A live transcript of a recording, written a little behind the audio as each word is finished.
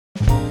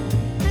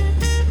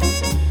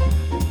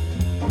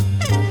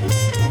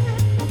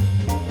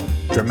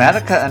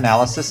Dramatica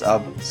analysis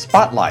of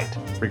Spotlight,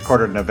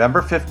 recorded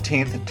November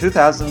 15th,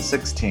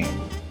 2016,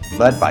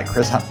 led by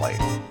Chris Huntley.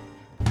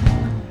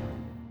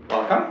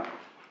 Welcome.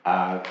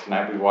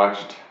 Tonight we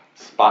watched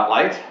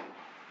Spotlight,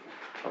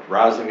 a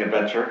rousing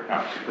adventure.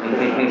 No.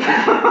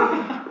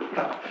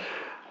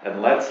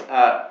 And let's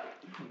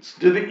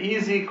do the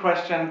easy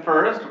question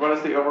first. What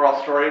is the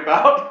overall story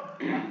about?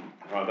 Oh,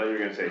 I thought you were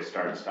going to say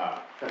start and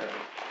stop.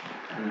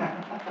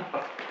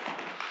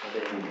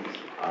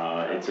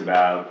 It's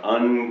about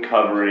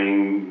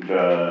uncovering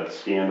the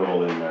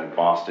scandal in the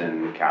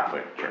Boston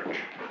Catholic Church.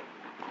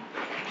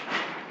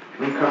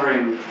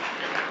 Uncovering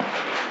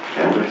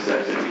Catholic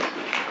sex abuse.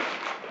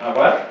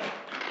 What?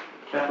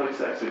 Catholic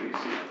sex abuse.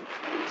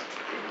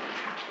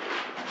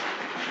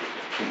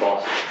 In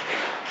Boston.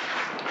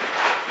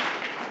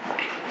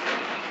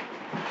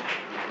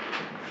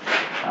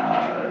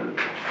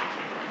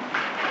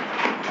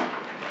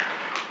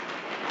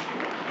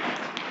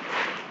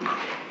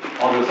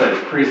 I'll just say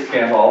it's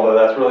pre-scandal, although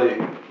that's really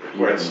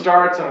where it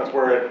starts and it's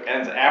where it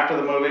ends after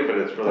the movie, but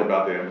it's really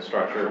about the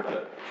infrastructure.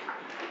 But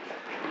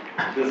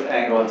this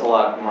angle, it's a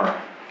lot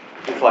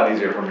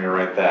easier for me to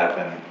write that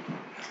than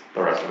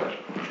the rest of it.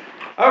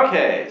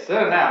 Okay,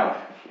 so now,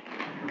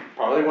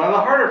 probably one of the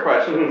harder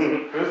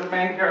questions. Who's the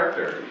main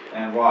character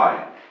and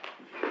why?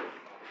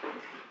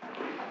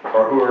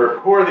 Or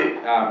who are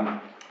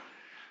the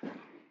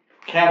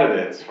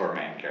candidates for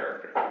main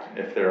character,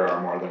 if there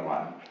are more than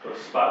one? The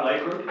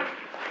Spotlight group?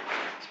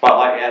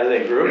 Spotlight as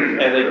a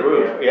group? As a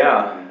group,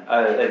 yeah. I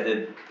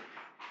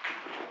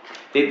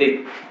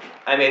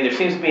mean, there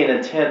seems to be an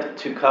intent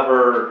to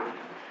cover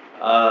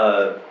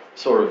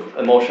sort of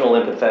emotional,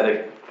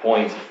 empathetic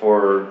points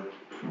for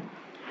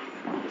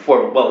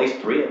well, at least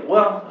three.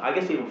 Well, I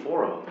guess even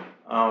four of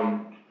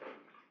them.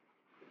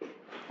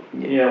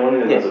 Yeah, one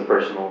of them was a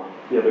personal.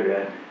 The other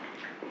guy,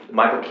 The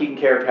Michael Keaton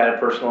character had a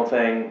personal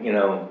thing. You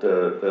know,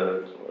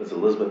 was it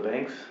Elizabeth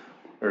Banks?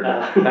 Or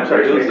I'm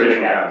sorry, who was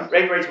Rachel McAdams.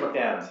 Rachel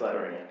McAdams.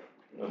 Sorry.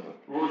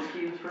 What was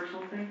Keaton's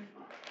personal thing?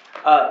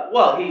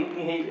 Well, he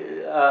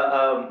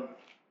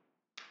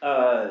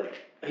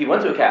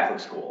went to a Catholic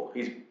school.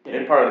 He's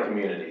been part of the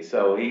community,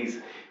 so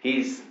he's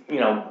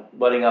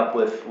butting up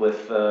with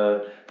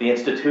the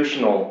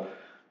institutional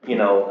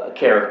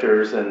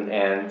characters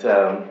and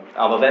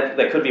although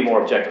that could be more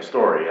objective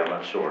story, I'm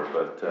not sure,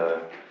 but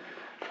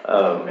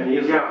And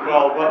you've got,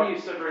 how do you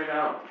separate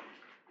out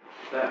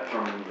that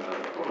from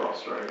the overall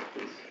story?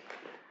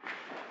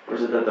 Or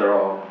is it that they're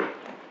all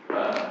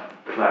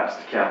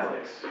lapsed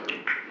Catholics?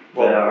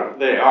 Well,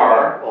 they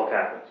are. all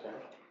Catholics. Yeah.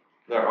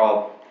 They're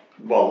all,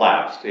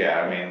 lapsed,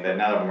 yeah. I mean,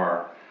 none of them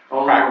are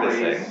All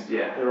practicing. raised,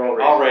 yeah. They're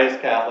all all raised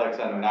Catholics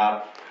and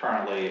not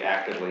currently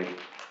actively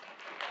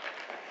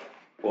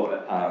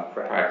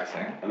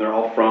practicing. And they're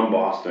all from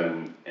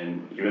Boston,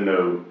 and even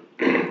though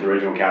the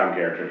original Catherine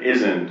character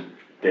isn't,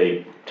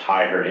 they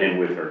tie her in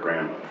with her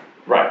grandmother.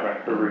 Right.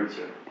 Her roots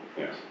are.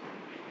 Yes.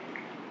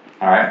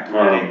 All right.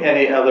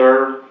 Any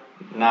other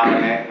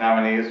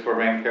nominees for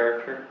main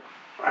character?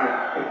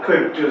 It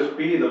could just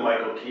be the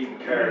Michael Keaton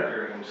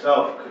character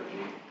himself, could be.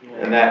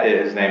 And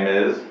his name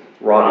is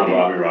Robbie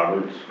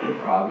Roberts.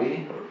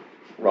 Robbie.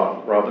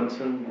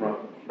 Robinson.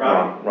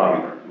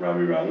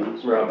 Robbie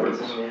Roberts.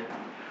 Robertson. Yeah.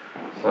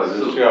 So let's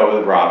just go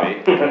with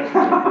Robbie.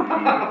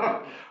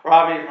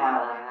 Robbie.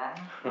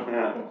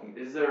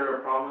 Is there a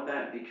problem with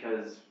that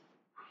because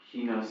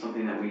he knows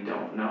something that we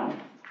don't know?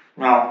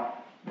 Well,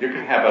 you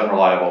can have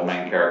unreliable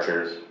main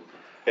characters.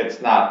 It's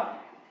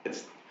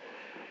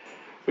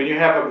when you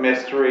have a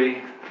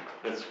mystery,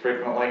 this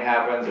frequently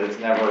happens, it's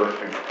never,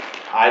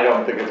 I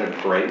don't think it's a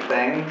great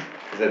thing,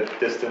 because it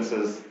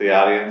distances the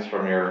audience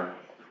from your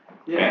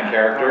main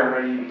character.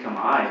 How do you become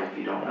I if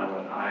you don't know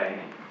what I...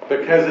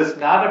 Because it's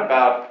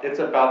about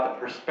the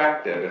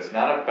perspective. It's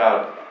not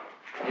about,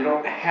 you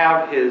don't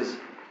have his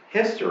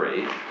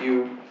history,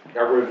 you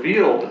are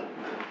revealed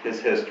his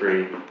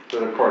history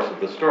through the course of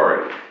the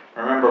story.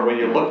 Remember, when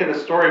you look at a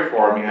story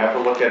form, you have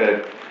to look at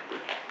it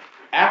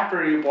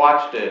after you've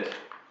watched it.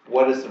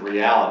 What is the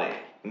reality?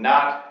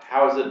 Not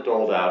how is it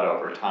doled out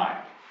over time.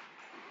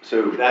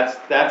 So that's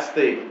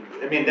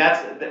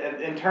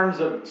in terms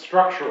of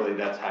structurally,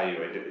 that's how you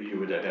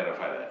would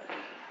identify that.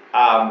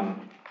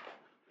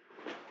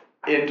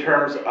 In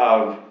terms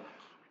of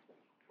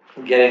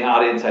getting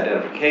audience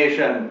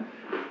identification,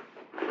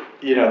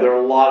 there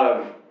are a lot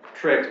of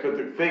tricks, but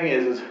the thing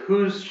is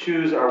whose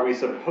shoes are we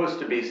supposed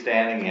to be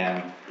standing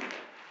in?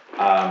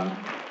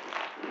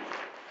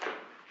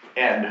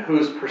 And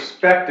whose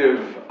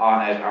perspective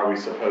on it are we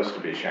supposed to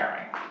be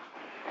sharing?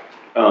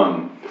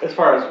 As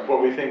far as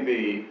what we think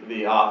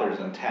the author's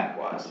intent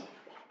was.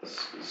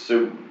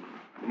 So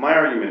my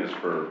argument is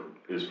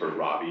for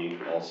Robbie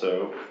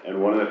also,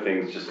 and one of the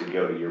things, just to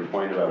go to your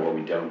point about what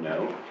we don't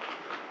know,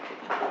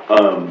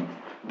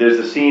 there's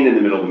a scene in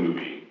the middle of the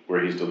movie where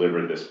he's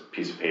delivered this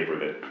piece of paper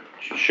that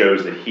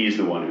shows that he's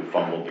the one who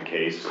fumbled the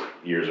case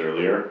years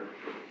earlier.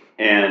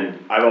 And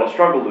I've always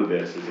struggled with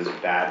this. Is this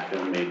bad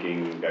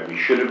filmmaking that we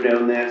should have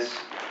known this?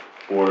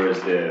 Or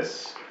is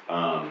this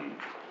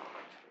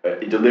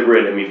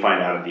deliberate, and we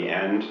find out at the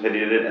end that he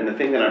did it. And the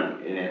thing that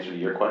I'm, in answer to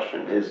your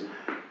question, is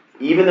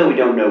even though we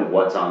don't know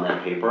what's on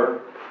that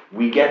paper,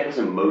 we get his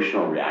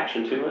emotional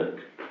reaction to it,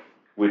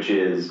 which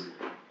is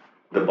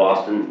the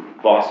Boston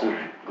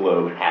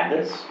Globe had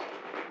this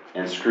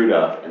and screwed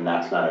up, and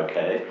that's not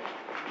okay.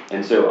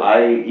 And so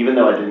even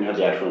though I didn't have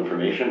the actual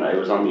information, I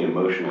was on the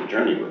emotional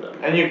journey with him.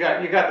 And you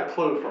got the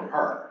clue from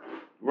her.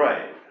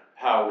 Right.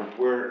 How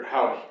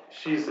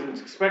she's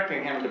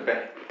expecting him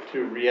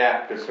to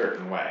react a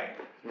certain way.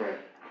 Right.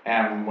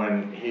 And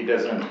when he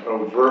doesn't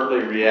overtly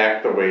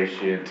react the way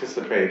she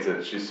anticipates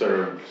it, she's sort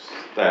of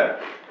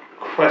that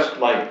question,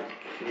 like,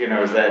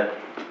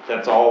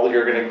 that's all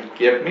you're gonna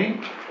give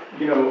me?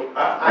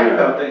 I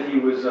felt that he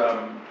was,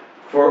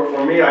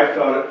 for me, I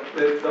felt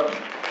that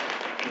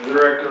the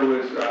director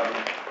was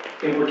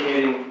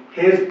implicating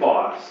his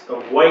boss, the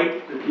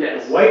white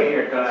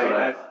hair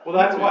guy. Well,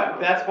 that's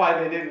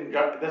why they didn't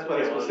go, that's why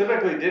they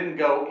specifically didn't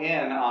go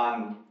in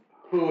on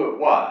who it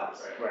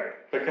was. Right.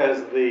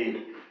 Because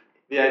the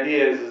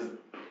idea is,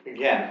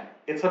 again,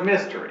 it's a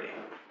mystery.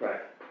 Right.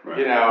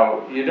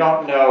 You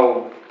don't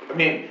know, I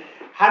mean,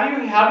 how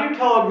do you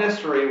tell a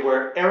mystery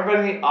where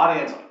everybody in the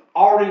audience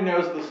already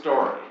knows the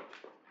story?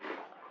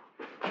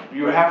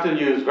 You have to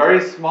use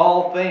very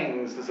small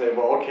things to say,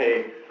 well,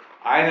 okay,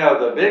 I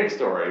know the big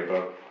story,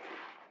 but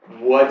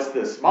what's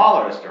the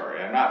smaller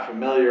story? I'm not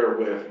familiar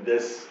with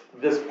this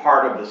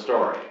part of the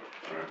story.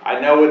 I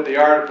know what the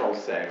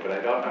articles say, but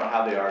I don't know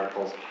how the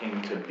articles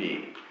came to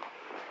be.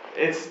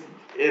 It's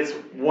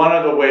one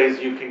of the ways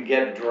you can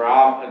get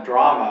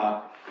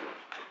drama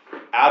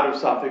out of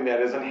something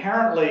that is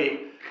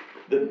inherently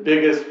the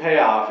biggest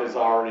payoff is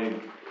already,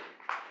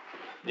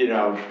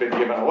 been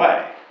given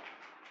away.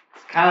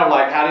 It's kind of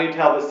like, how do you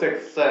tell the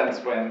Sixth Sense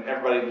when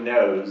everybody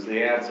knows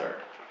the answer?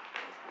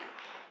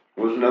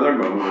 Was another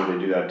moment where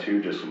they do that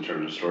too, just in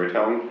terms of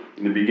storytelling.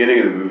 In the beginning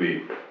of the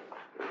movie,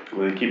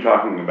 when they keep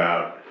talking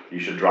about you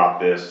should drop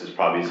this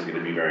probably isn't going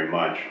to be very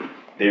much.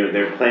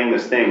 They're playing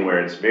this thing where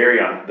it's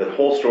the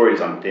whole story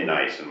is on thin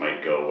ice and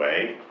might go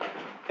away,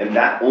 and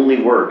that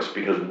only works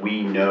because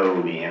we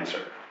know the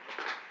answer.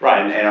 Right.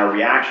 And our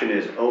reaction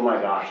is, oh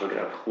my gosh, look at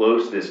how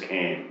close this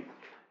came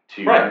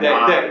to right.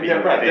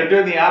 Right. They're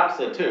doing the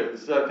opposite too.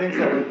 So things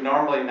that would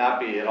normally not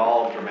be at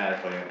all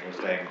dramatically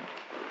interesting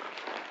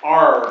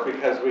are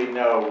because we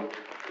know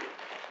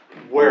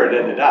where it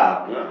ended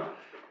up. Yeah.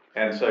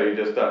 And so you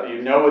just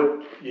we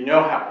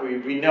know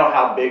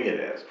how big it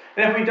is.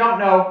 And if we don't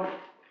know,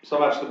 so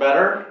much the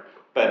better.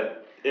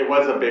 But it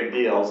was a big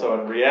deal. So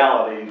in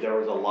reality, there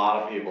was a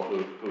lot of people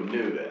who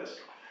knew this.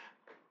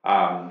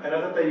 And I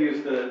thought they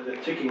used the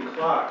ticking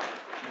clock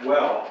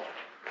well.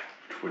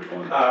 Which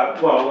one?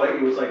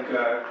 It was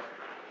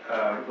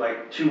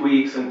like 2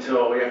 weeks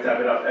until we have to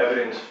have enough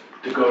evidence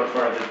to go in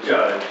front of the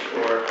judge,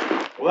 or.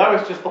 Well, that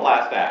was just the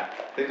last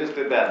act. They just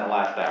did that in the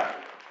last act.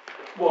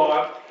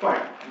 Well,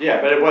 fine.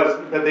 Yeah,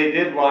 but they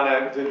did want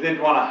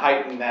to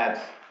heighten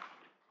that.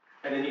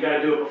 And then you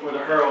gotta do it before the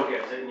Herald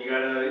gets it, and you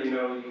gotta,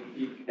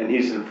 And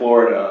he's in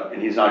Florida,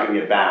 and he's not gonna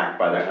get back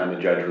by the time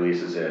the judge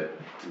releases it.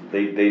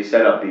 They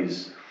set up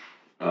these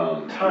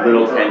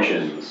little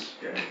tensions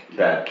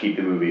that keep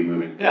the movie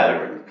moving.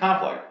 Yeah,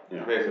 conflict.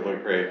 Yeah. Basically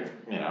create,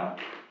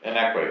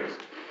 inequities.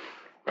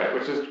 Right,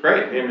 which is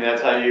great. I mean,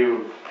 that's how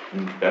you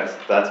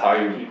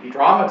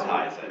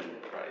dramatize it.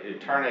 Right, you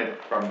turn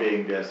it from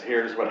being this,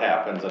 here's what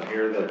happens, and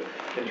here are the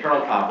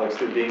internal conflicts,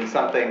 to being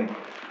something,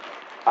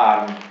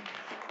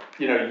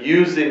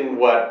 using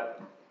what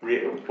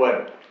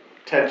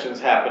tensions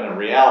happen in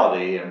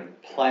reality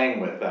and playing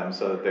with them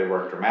so that they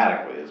work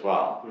dramatically as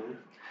well.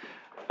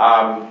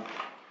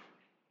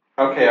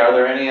 Okay, are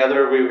there any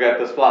other? We've got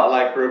the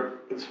Spotlight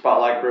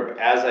Group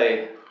as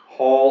a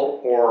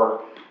whole,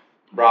 or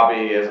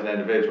Robbie as an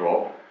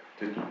individual.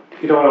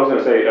 You know what I was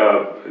gonna say,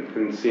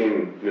 in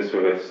seeing this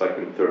movie, it's like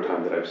the third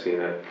time that I've seen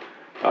it.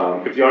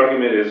 If the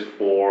argument is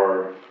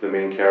for the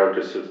main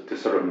characters to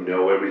sort of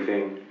know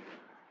everything,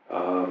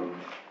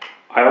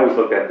 I always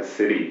looked at the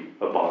city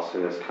of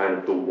Boston as kind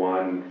of the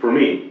one, for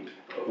me,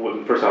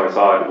 the first time I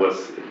saw it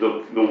was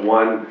the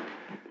one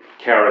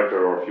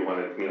character, or if you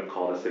want to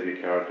call the city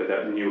a character,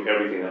 that knew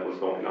everything that was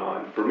going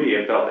on. For me,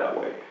 it felt that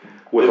way.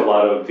 With a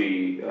lot of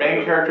the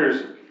main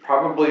characters,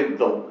 probably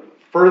the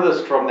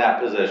furthest from that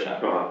position.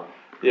 Uh-huh.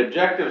 The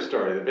objective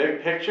story, the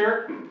big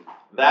picture,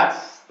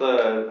 that's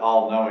the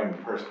all-knowing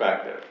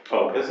perspective.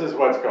 Okay. This is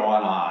what's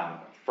going on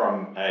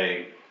from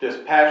a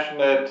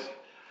dispassionate,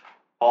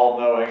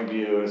 all-knowing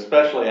view,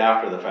 especially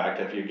after the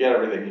fact. If you get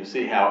everything, you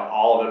see how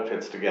all of it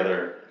fits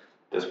together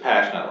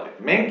dispassionately.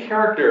 The main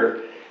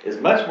character is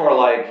much more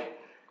like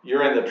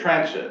you're in the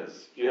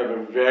trenches. You have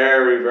a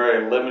very,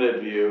 very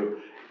limited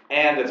view,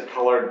 and it's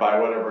colored by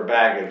whatever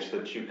baggage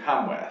that you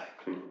come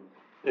with,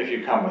 if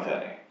you come with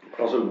any.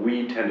 Also,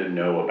 we tend to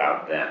know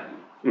about them.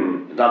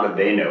 Mm-hmm. It's not that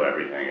they know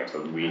everything, it's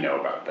that we know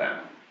about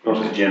them. Which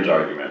is Jim's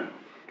argument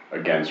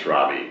against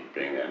Robbie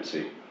being the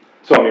MC.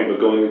 So I mean, but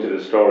going into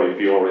the story, if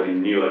you already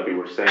knew, like we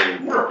were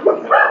saying. Yeah.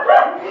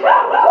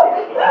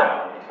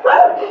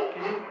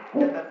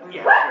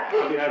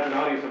 I mean, as an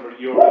audience member,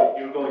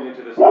 you you going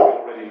into this movie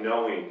already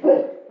knowing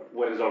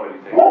what is already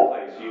taking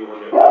place. You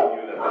knew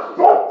that this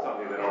was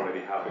something that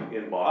already happened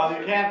in Well,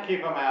 Boston. you can't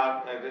keep them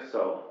out, I just,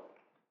 So,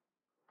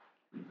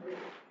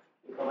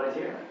 Nobody's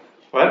here.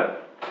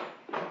 what?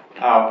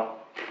 Oh,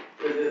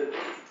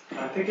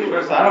 I think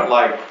it sounded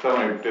like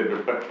somebody did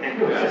it, but. It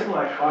was just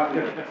my coffee.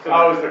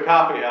 Oh, it was the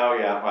coffee, oh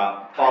yeah,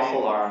 well, false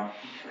alarm.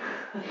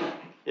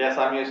 Yes,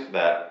 I'm used to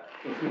that.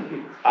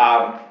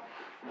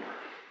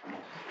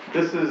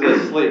 This is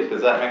asleep,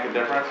 does that make a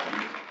difference?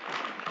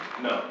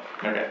 No.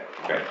 Okay,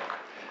 great.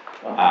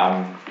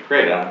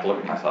 Great, I don't have to look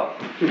at myself.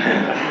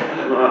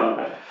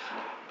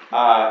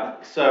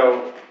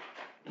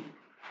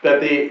 But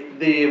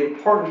the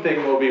important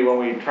thing will be when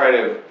we try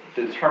to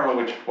determine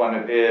which one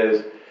it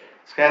is,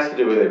 it has to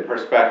do with a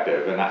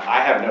perspective, and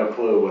I have no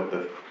clue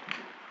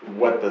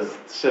what the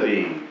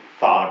city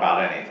thought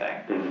about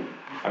anything.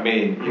 I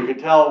mean, you could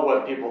tell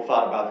what people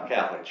thought about the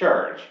Catholic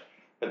Church,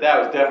 but that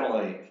was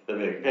definitely the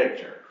big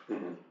picture.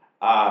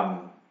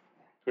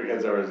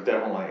 Because there was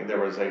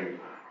a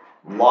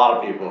lot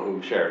of people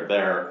who shared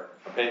their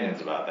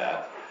opinions about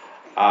that,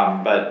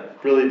 but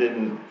really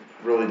didn't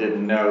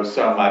know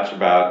so much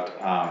about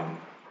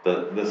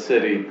the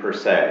city per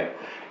se.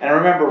 And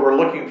remember, we're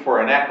looking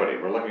for inequity.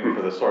 We're looking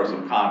for the source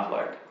of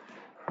conflict.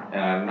 And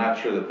I'm not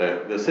sure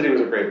that the city was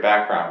a great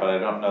background, but I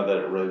don't know that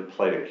it really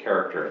played a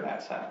character in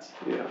that sense.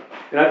 yeah.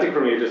 And I think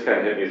for me, it just kind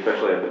of hit me,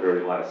 especially at the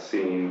very last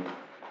scene,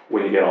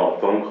 when you get all the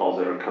phone calls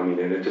that are coming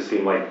in. It just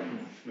seemed like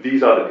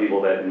these are the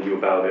people that knew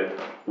about it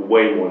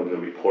way more than the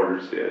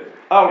reporters did.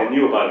 Oh. And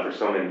knew about it for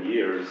so many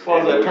years. Well,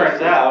 as And it was just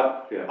turns like,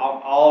 out, yeah.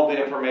 all of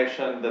the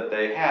information that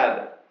they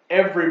had,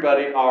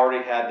 everybody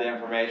already had the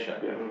information.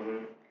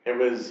 Yeah. It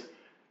was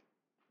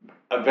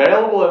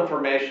available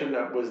information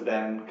that was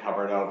then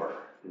covered over,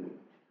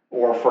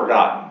 or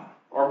forgotten,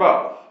 or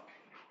both,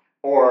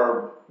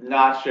 or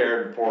not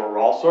shared for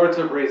all sorts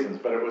of reasons,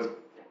 but it was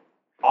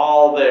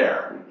all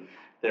there.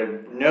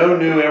 No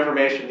new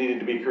information needed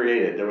to be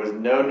created. There was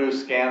no new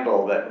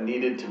scandal that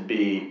needed to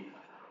be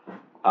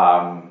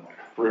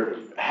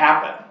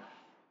happen.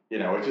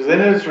 Which is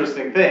an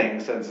interesting thing,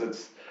 since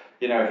it's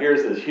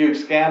here's this huge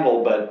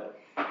scandal, but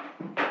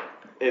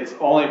it's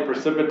only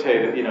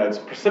precipitated. It's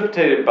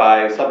precipitated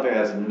by something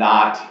that's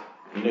not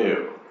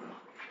new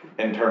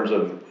in terms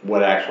of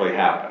what actually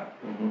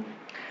happened.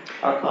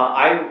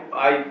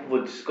 I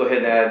would just go ahead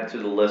and add to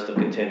the list of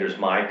contenders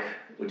Mike,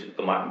 which is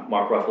the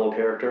Mark Ruffalo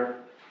character,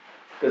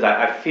 because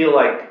I feel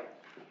like,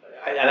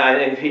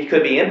 and he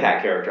could be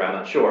impact character, I'm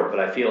not sure, but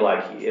I feel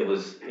like it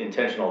was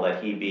intentional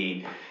that he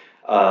be,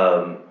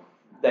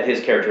 that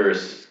his character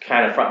is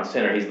kind of front and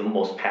center. He's the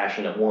most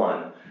passionate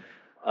one,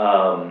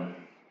 and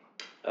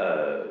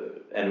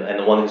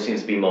the one who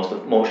seems to be most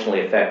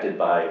emotionally affected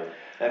by.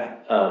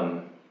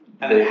 And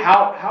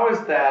how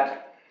is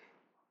that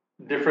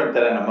different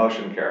than an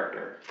emotion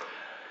character?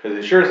 Because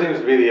it sure seems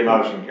to be the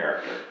emotion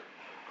character.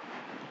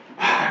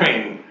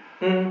 I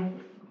mean,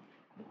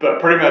 but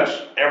pretty much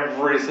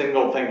every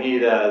single thing he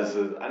does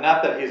is,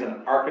 not that he's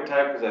an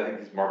archetype, because I think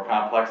he's more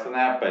complex than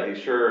that, but he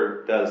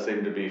sure does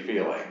seem to be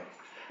feeling.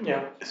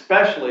 Yeah.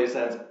 Especially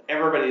since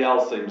everybody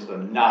else seems to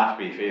not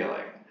be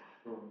feeling.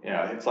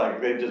 It's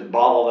like they just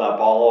bottled up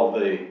all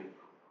of the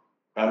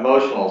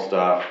emotional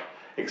stuff,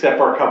 except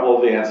for a couple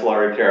of the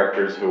ancillary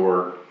characters who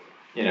were,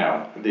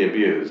 the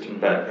abused.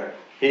 But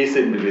he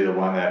seemed to be the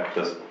one that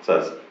just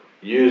says,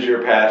 use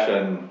your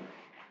passion,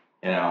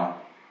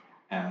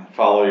 and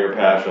follow your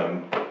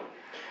passion.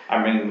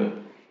 I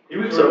mean, He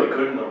was really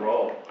good in the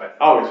role.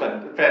 oh, he's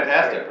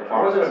fantastic I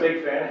performance. wasn't a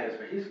big fan of his,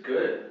 but he's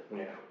good.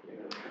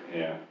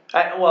 Yeah.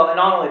 Well, and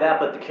not only that,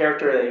 but the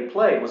character that he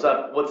played was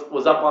up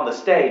on the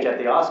stage at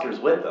the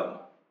Oscars with them.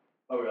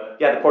 Oh, really?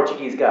 Yeah, the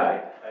Portuguese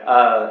guy.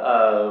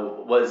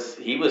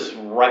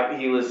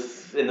 He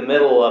was in the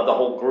middle of the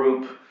whole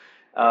group,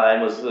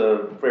 and was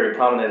very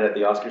prominent at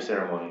the Oscar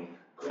ceremony.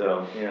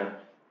 So yeah.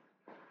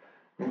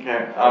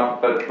 Okay,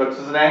 but what's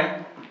his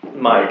name?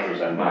 Mike.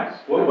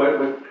 What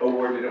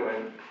award did it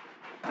win?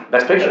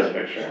 Best Picture. Best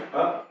picture.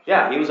 Oh,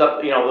 Yeah, he was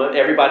up.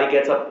 Everybody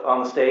gets up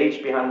on the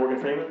stage behind Morgan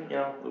Freeman.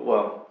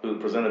 Who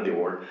presented the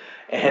award,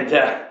 and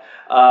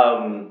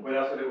what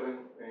else did it win?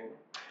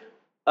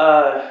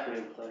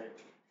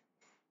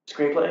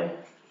 screenplay.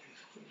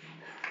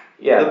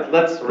 Yeah.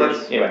 Let's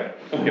Anyway.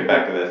 get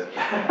back to this.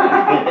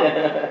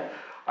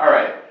 All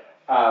right.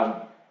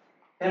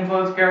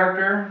 Influence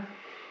character.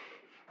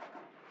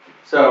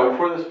 So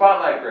for the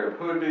Spotlight Group,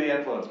 who would be the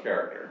influence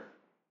character?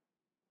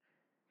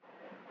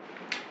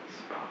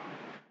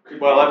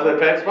 Well, if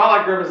the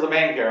Spotlight Group is the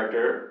main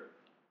character,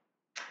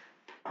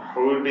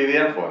 who would be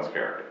the influence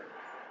character?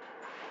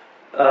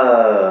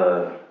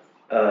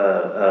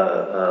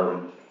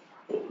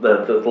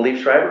 The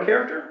Leaf Schreiber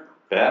character?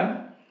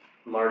 Ben?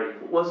 Marty.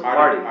 Was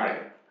Marty.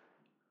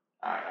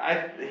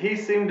 He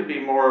seemed to be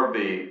more of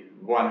the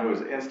one who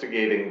was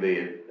instigating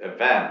the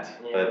event,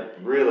 but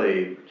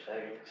really,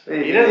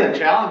 he doesn't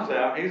challenge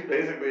them. He's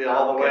basically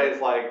all the way,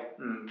 it's like,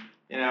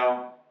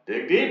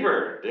 dig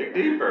deeper,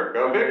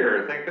 go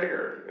bigger, think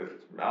bigger.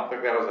 I don't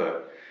think that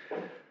was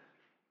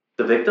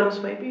The victims,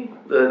 maybe,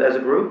 as a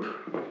group?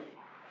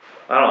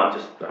 I don't know, I'm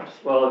just, Let's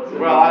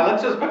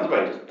just put it this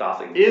way. just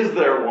tossing. Is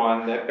there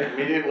one that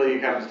immediately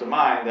comes to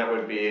mind that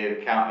would be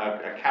a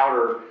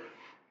counter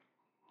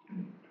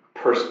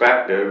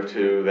perspective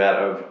to that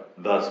of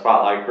the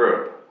Spotlight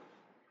group?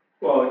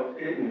 Well,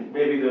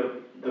 maybe the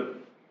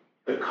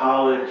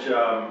college,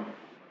 you're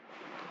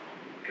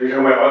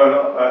talking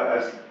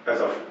about,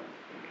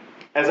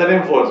 As an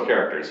influence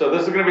character. So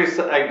this is gonna be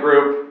a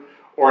group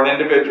or an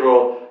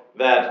individual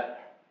that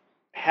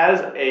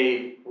has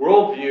a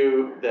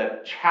worldview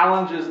that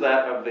challenges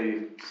that of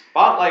the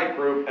Spotlight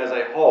group as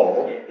a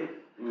whole.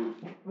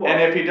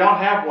 And if you don't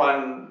have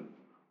one,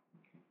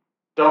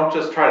 don't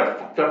try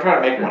to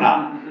make one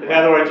up. In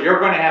other words, you're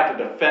gonna have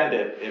to defend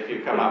it if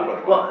you come up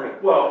with one.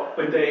 well,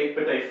 but they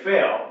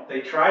fail.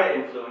 They try to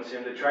influence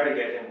him, they try to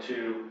get him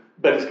to.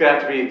 But it's gonna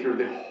have to be through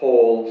the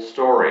whole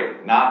story,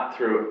 not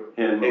through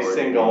Him a or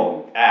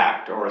single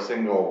act or a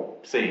single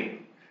scene.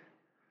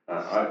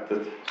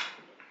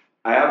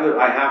 I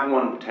have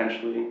one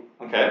potentially.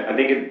 Okay.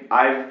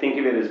 I think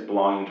of it as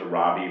belonging to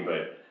Robbie,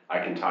 but I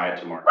can tie it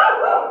to Mark.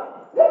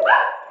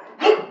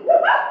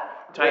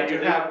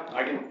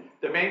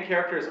 The main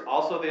character is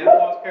also the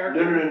influence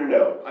character?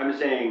 No. I'm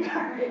saying,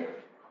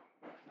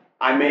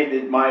 I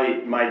made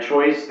my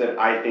choice that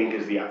I think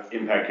is the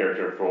impact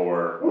character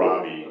for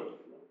Robbie.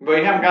 But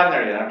you haven't gotten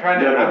there yet. I'm trying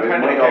to It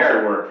might also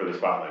pair. work for the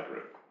Spotlight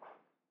group.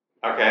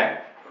 Okay.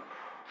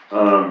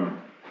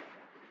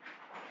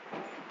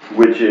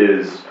 Which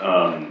is,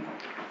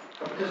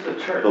 Just the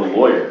church. the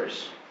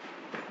lawyers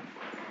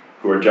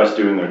who are just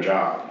doing their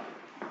job.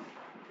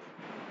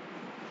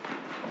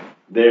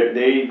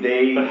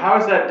 They. But how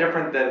is that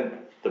different than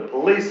the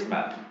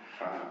policeman,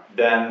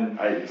 than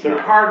It's the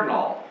not.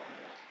 cardinal?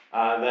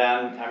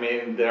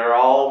 They're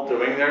all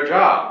doing their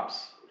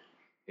jobs,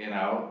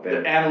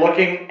 and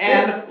looking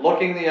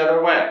the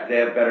other way. They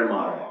have better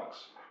monologues.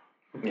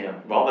 Yeah.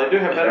 Well, they do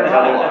have better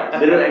monologues.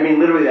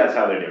 Literally, that's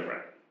how they're different.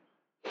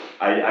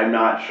 I'm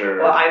not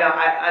sure. Well, I know,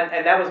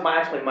 and that was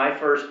my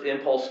first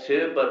impulse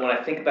too, but when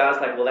I think about it,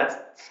 it's like, well, that's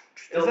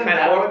still Isn't kind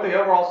that of what the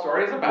overall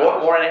story is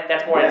about?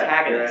 that's more Yeah,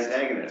 antagonist. they're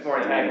antagonists. It's more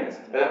antagonist.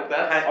 That's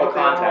Kind of what the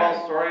overall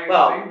contact. story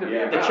Well, seemed to be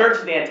yeah. about. The church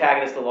is the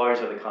antagonist, the lawyers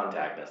are the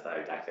contagonist,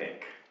 I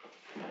think.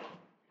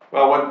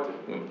 Well,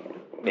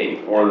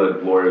 Maybe. Or the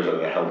lawyers are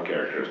the help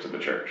characters to the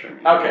church.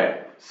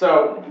 okay,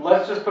 so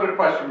let's just put a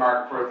question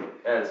mark for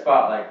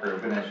Spotlight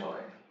Group initially,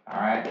 all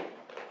right?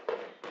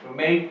 We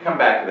may come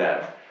back to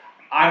that.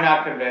 I'm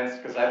not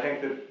convinced because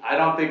I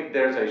don't think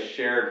there's a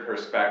shared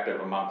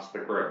perspective amongst the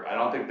group. I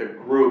don't think the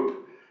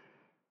group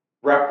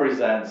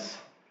represents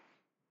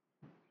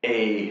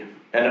a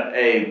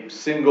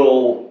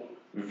single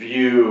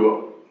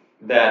view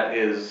that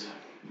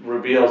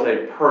reveals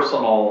a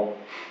personal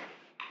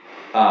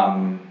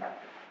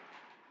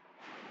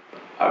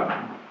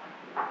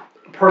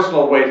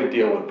personal way to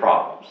deal with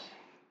problems.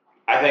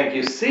 I think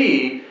you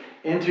see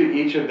into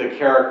each of the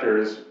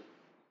characters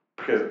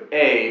because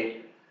they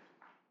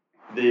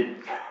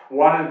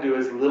wanted to do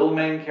as little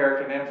main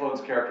character and influence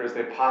character as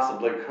they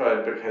possibly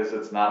could because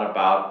it's not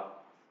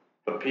about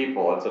the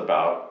people, it's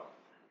about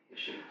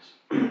Issues.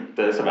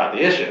 it's about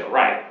the issue,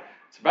 right?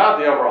 It's about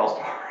the overall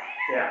story.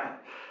 Yeah.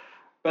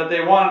 But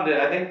they wanted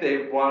it, I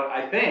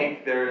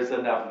think there's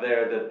enough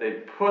there that they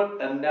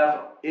put enough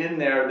in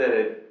there that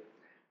it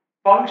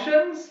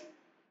functions,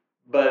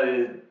 but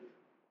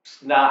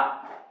it's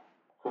not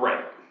great.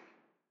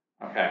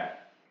 Okay.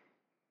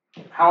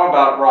 How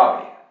about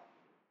Robbie?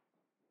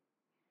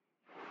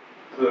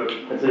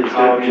 That's a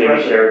college Jamie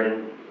president.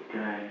 Sheridan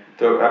guy.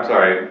 So, I'm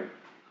sorry,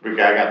 I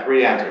got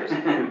 3 answers. I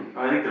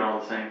think they're all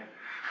the same.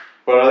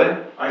 What are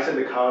they? I said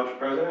the college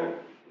president,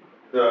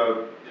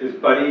 his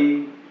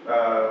buddy,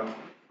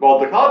 Well,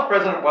 the college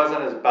president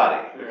wasn't his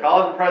buddy. The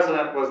college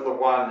president was the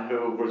one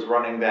who was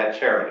running that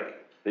charity.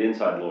 The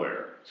inside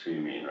lawyer, that's who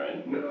you mean,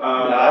 right? No,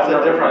 that's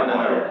a different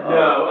one.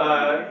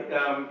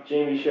 No,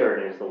 Jamie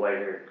Sheridan is the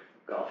white-haired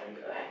golfing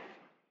guy.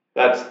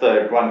 That's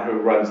the one who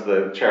runs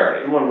the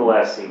charity. One of the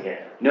last scene,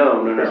 yeah.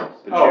 No.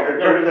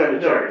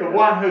 The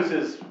one who's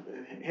his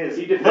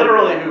He defended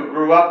literally him. who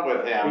grew up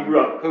with him. He grew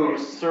up. Who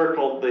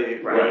circled the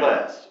Right.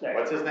 list. Right.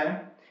 What's his name?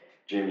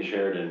 Jamie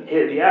Sheridan.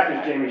 The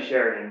actor's Jamie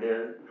Sheridan,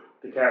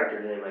 the character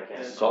name I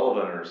can't.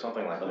 Sullivan or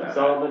something like that.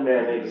 Sullivan,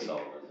 man, maybe.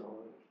 Sullivan.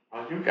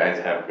 Oh, you guys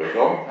have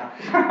Google.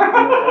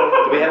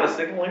 Do we have a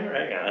signal here?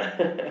 Hang on.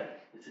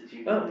 It's a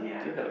Jamie. Oh, you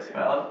do have a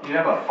signal. Well, you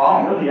have a I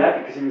know phone. the actor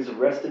because he was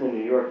arrested in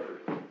New York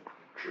for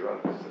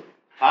drugs.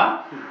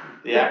 Huh?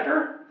 The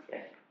actor?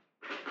 Yeah.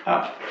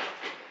 Oh.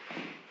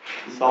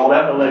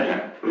 Sullivan?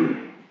 Alleged.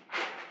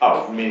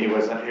 Oh, I mean he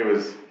was. No,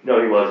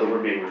 he was, but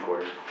we're being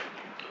recorded.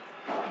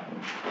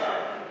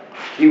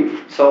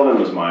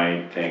 Sullivan was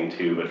my thing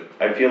too, but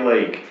I feel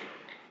like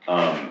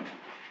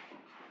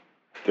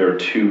there are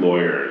 2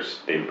 lawyers.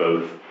 They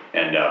both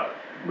end up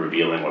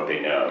revealing what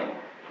they know.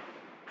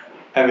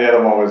 And the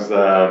other one was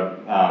the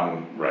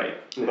Right.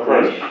 the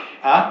first.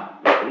 Huh?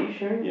 Are you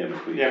sure? Yeah,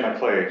 McLeish. Yeah,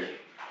 McLeish.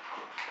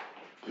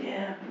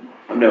 Yeah.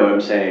 No,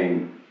 I'm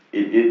saying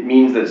it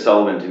means that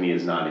Sullivan to me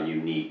is not a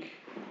unique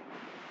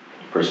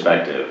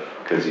perspective,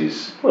 cause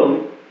he's,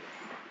 Well,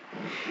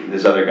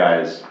 this other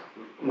guy is,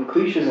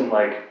 McLeish isn't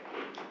like,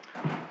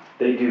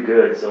 they do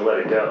good, so let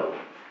it go.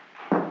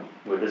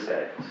 Where this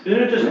guy is.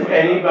 Isn't it just That's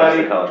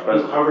anybody the college who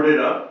president. covered it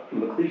up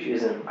McLeish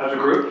isn't. as a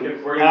group?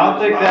 If we're I gonna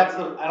don't do think this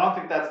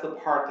that's the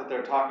part that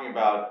they're talking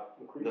about,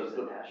 McLeish isn't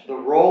the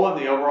national. role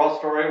in the overall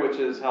story, which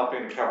is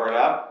helping to cover it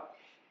up.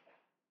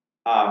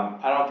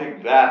 I don't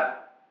think that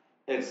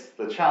it's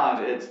the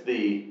challenge, it's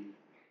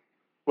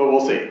well,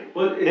 we'll see.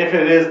 Well, If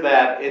it is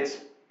that, it's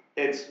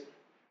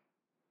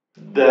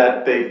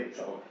that they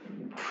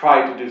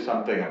tried to do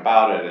something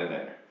about it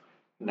and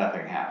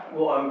nothing happened.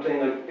 Well, I'm saying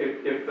like,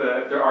 if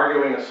they're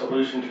arguing a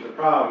solution to the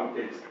problem,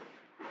 it's,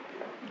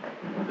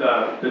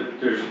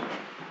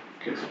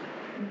 it's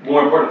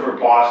more important for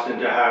Boston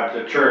to have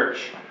the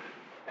church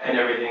and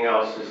everything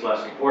else is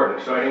less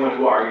important. So anyone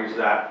who argues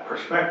that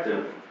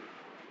perspective,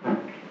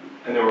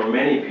 and there were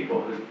many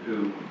people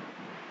who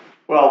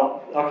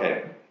Well,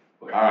 okay,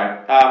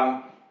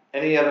 alright,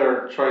 any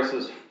other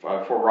choices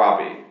for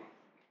Robbie?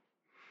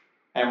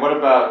 And what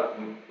about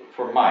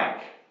for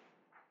Mike?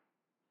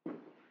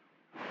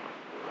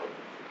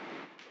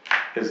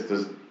 Is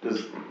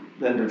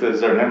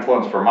there an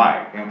influence for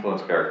Mike,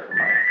 influence character for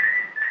Mike?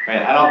 I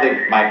mean, I don't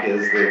think Mike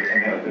is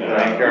the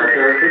main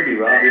character. Could be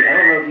Robbie, I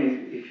don't know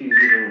if he's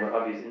even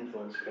Robbie's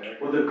influence character.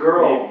 well, the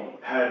girl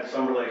had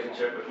some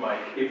relationship with Mike,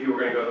 if you were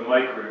gonna go the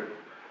Mike route,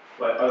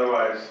 but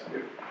otherwise,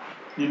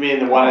 You mean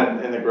the one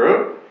in the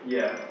group?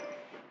 yeah.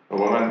 The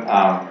woman,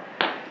 I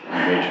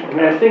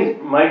mean, I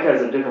think Mike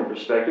has a different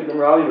perspective than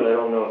Robbie, but I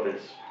don't know if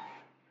it's.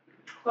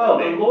 Well,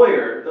 the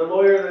lawyer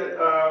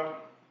that,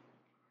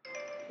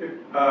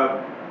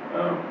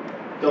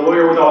 the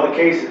lawyer with all the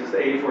cases, the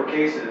 84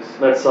 cases,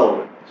 That's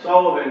Sullivan.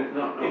 Sullivan, if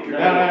no, you're.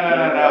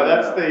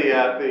 that's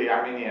the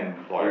Armenian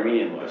lawyer.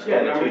 Armenian lawyer.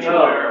 Yeah, the Armenian Oh.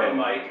 lawyer and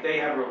Mike, they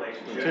have a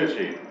relationship.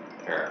 Tucci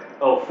character.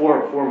 Oh,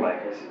 for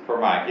Mike, I see. For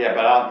Mike, yeah,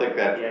 but I don't think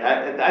that,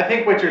 Yeah. I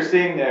think what you're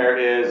seeing there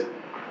is,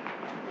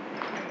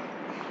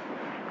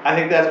 I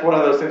think that's one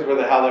of those things where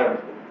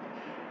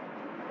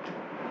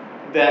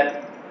that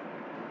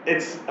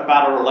it's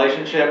about a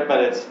relationship, but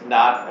it's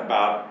not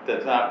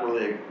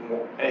really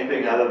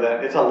anything other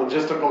than, it's a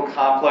logistical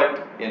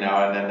conflict,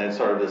 and then there's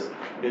sort of this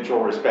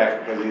mutual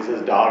respect because he's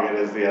as dogged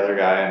as the other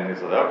guy, and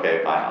he's like,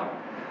 okay, fine,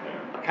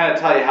 I'll kind of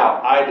tell you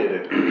how I did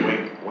it,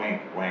 wink,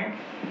 wink, wink.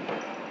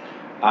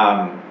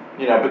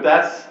 But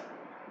that's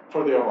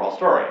for the overall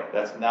story.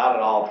 That's not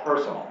at all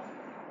personal.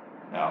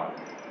 No.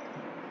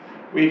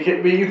 You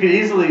could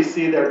easily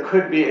see there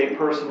could be a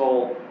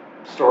personal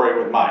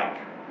story with Mike.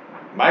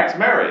 Mike's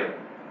married.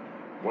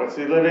 What's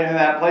he living in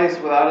that place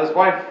without his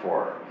wife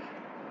for?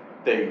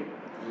 They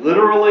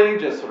literally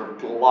just sort of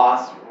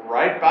gloss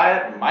right by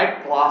it.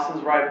 Mike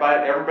glosses right by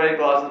it. Everybody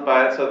glosses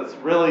by it. So it's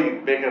really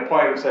making a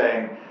point of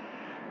saying,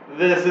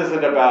 this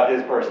isn't about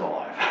his personal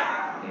life.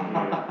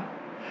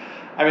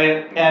 Mm-hmm. I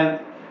mean, and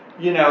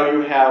you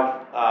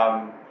have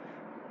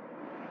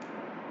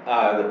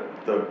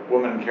the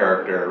woman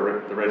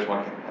character, the rich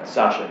one,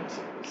 Sasha.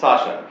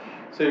 Sasha.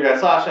 So you've got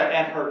Sasha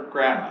and her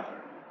grandmother.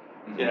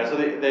 So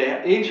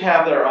they each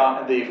have their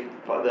own.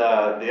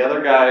 The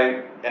other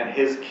guy and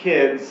his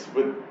kids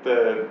with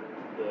the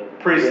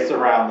priests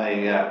around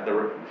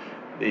the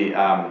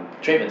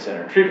Treatment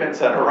center. treatment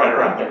center right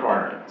around the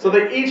corner. So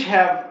they each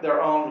have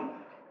their own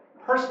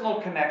personal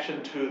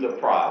connection to the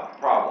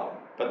problem.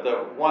 But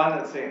the one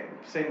that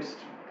seems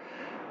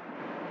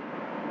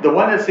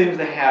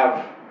to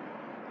have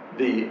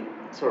the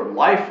sort of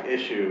life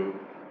issue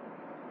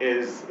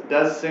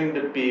does seem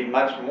to be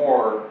much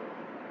more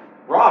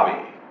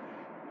Robbie.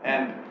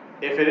 And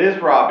if it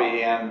is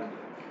Robbie and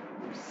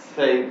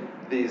say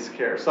these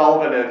characters,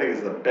 Sullivan I think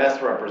is the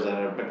best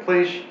representative.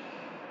 McLeish,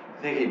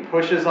 I think he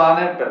pushes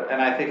on it,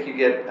 and I think you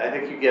get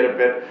a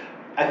bit.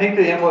 I think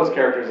the influence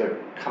character is a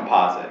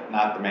composite,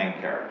 not the main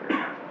character.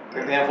 I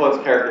think the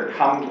influence character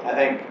comes. I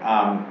think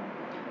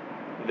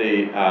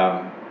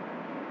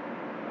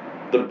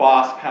the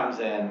boss comes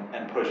in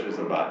and pushes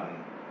a button.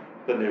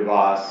 The new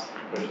boss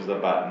pushes a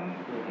button.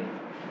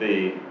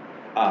 The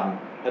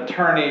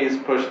attorneys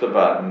push the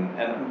button,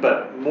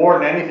 but more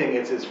than anything,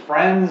 it's his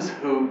friends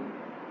who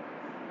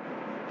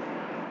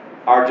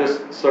are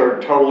just sort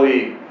of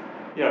totally.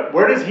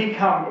 Where does he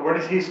come? Where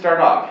does he start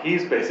off?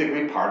 He's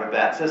basically part of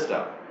that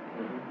system.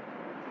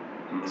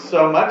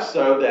 So much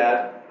so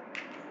that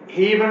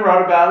he even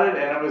wrote about it,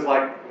 and it was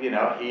like, he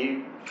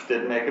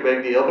didn't make a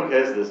big deal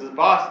because this is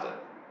Boston.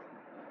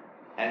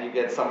 And you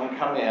get someone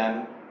come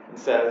in and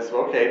says,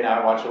 okay, now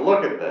I want you to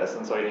look at this,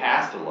 and so he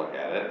has to look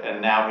at it,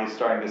 and now he's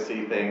starting to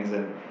see things,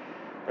 and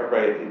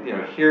everybody,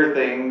 hear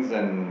things,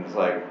 and it's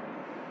like,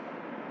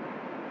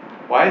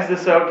 why is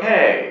this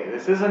okay?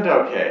 This isn't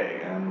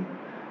okay, and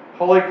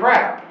holy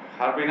crap,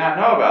 how did we not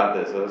know about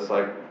this? And it's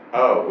like,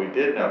 oh, we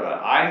did know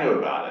about it. I knew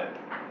about it.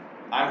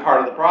 I'm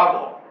part of the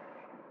problem.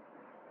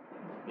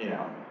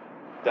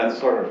 That's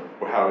sort of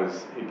how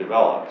he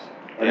develops.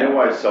 I know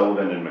why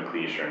Sullivan and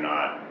McLeish are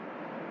not,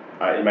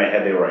 in my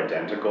head they were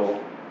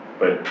identical,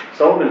 but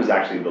Sullivan is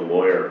actually the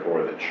lawyer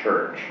for the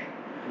church.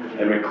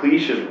 and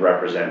McLeish is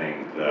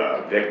representing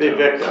the victims. The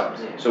victims.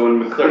 So when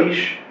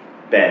McLeish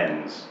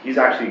bends, he's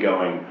actually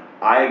going,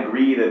 I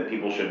agree that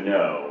people should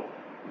know,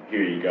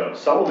 here you go.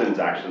 Sullivan's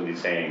actually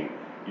saying,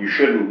 you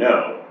shouldn't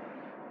know,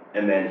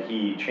 and then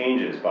he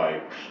changes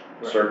by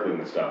circling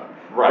the stuff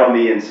from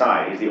the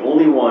inside. He's the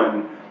only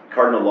one,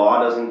 Cardinal Law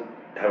doesn't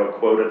have a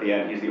quote at the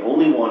end, he's the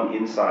only one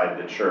inside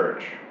the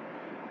church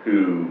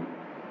who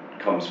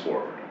comes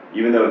forward.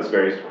 Even though it's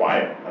very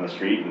quiet on the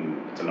street and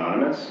it's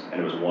anonymous,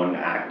 and it was one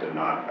act and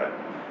not a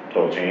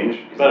total change.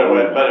 But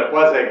it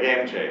was a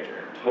game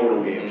changer.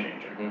 Total game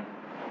changer.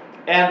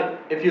 And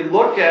if you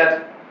look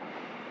at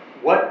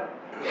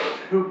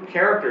who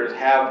characters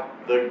have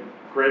the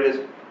greatest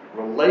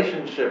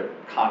relationship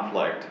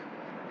conflict,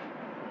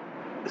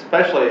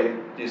 especially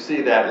you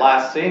see that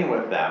last scene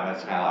with them,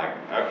 it's kind of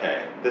like,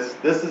 okay, this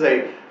is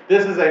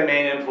a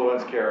main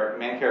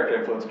character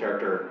influence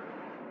character,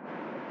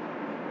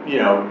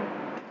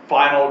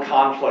 final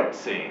conflict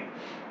scene.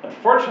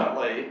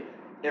 Unfortunately,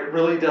 it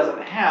really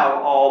doesn't have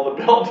all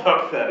the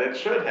build-up that it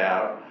should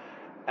have,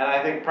 and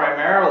I think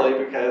primarily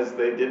because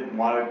they didn't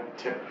want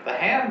to tip the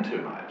hand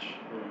too much.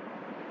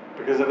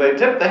 Because if they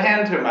tip the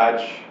hand too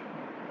much,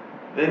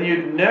 then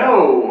you'd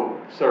know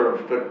sort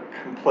of the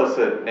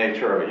complicit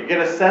nature of it. You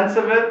get a sense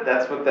of it.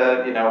 That's what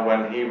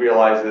when he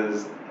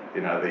realizes,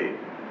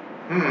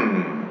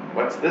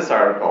 what's this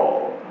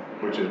article?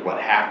 Which is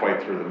halfway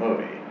through the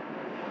movie.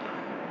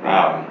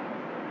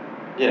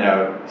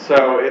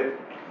 So it.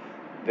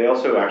 They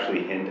also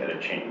actually hint at a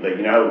change. Like,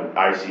 how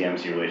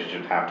IC-MC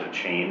relationships have to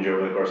change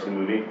over the course of the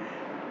movie?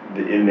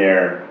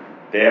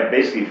 They have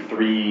basically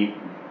 3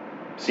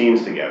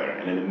 scenes together,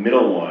 and in the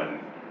middle one,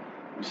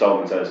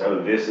 Sullivan says,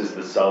 oh, this is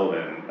the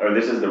Sullivan, or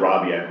this is the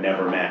Robbie I've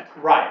never met.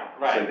 Right.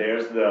 So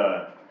there's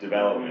the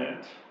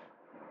development.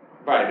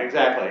 Right,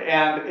 exactly.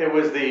 And it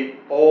was the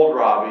old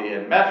Robbie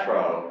in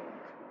Metro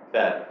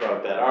that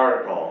wrote that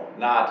article,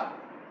 not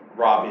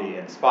Robbie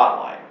in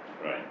Spotlight.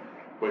 Right.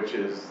 Which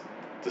is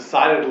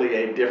decidedly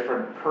a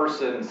different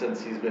person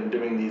since he's been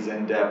doing these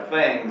in-depth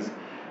things.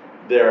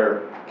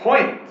 The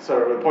point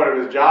of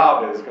his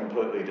job is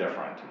completely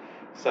different.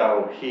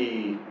 So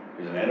he's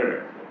an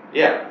editor.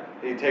 Yeah,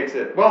 he takes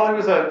it. Well, I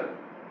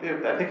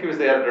think he was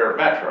the editor of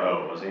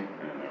Metro. Oh, was he?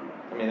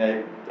 I mean,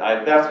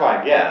 that's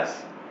my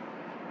guess.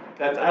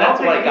 That's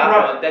what I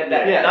got from it.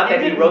 Not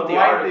that he wrote the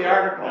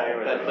article.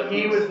 But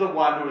he was the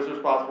one who was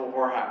responsible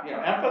for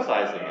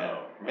emphasizing it,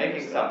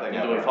 making something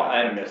of it.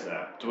 I missed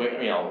that.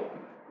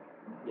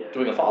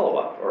 Doing a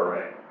follow-up or.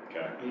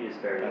 Okay. He is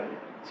very good.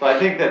 So I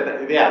think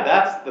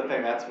that's the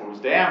thing. That's what was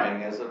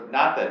damning is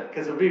not that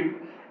because it'd be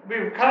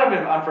kind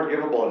of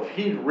unforgivable if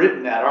he'd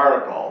written that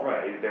article.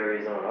 Right, he buries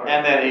his own article.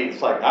 And then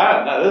he's like, I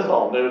don't know, this is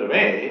all new to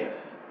me.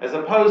 As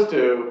opposed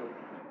to,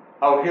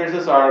 oh, here's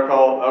this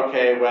article.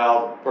 Okay,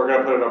 well, we're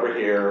gonna put it over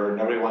here.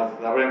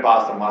 Nobody in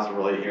Boston wants to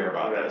really hear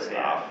about this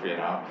stuff.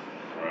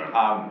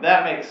 Right.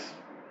 That makes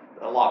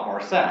a lot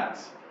more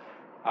sense.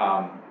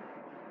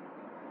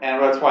 And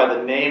that's why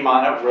the name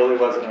on it really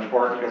wasn't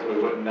important because we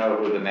wouldn't know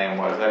who the name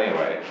was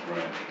anyway.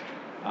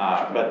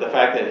 Right. But the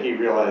fact that he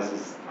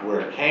realizes where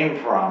it came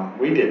from,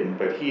 we didn't,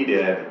 but he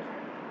did.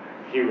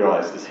 He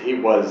realizes he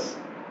was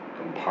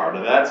part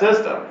of that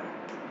system.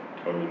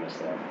 Totally missed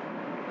that.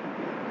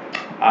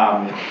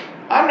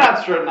 I'm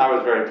not certain I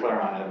was very clear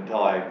on it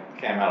until I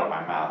came out of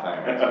my mouth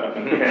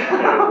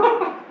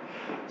anyway.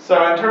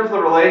 So in terms of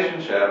the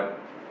relationship,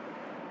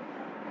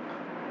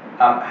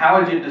 how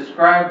would you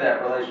describe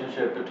that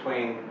relationship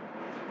between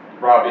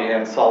Robbie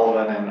and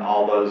Sullivan and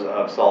all those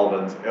of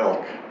Sullivan's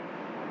ilk?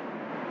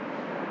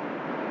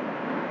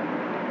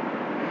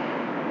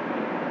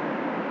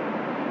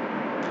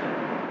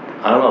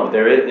 I don't know, but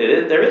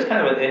there is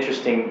kind of an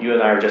interesting, you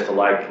and I are just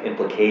alike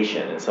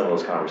implication in some of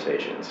those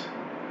conversations.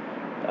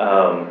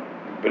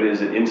 But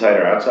is it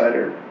insider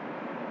outsider?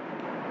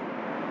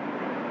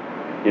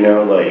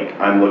 Like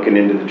I'm looking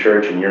into the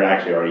church and you're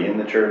actually already in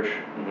the church,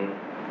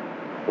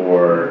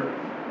 or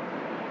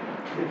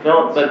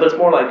no, but it's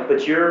more like,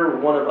 but you're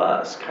one of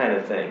us kind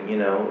of thing,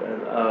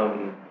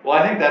 Well,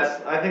 I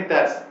think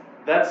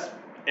that's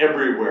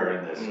everywhere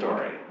in this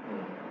story.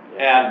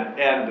 And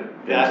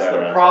that's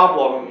the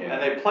problem,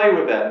 and they play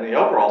with that in the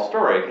overall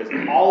story, because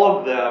all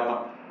of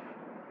them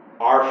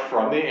are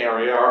from the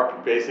area, are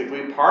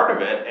basically part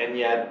of it, and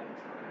yet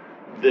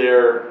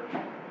they're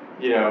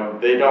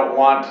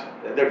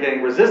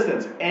getting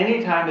resistance.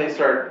 Anytime they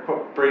start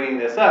bringing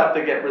this up,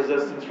 they get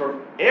resistance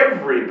from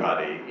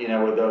everybody,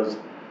 with those,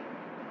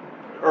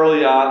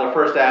 early on, the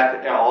first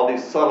act, all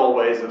these subtle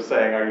ways of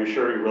saying, are you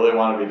sure you really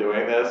want to be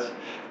doing this?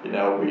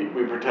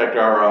 We protect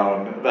our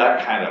own,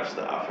 that kind of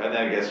stuff. And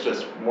then it gets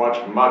just much,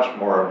 much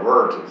more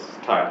overt as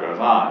time goes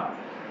on.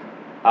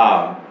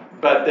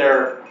 But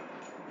they're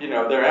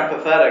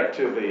empathetic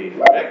to the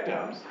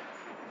victims.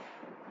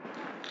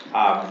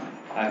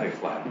 I think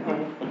it's loud.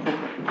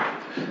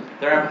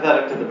 They're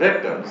empathetic to the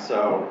victims,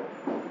 so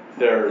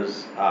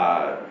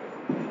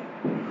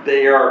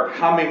they are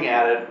coming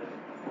at it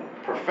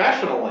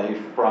professionally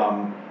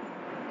from,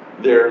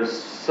 there's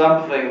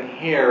something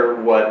here,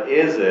 what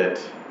is it?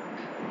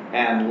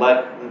 and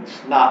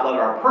not let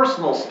our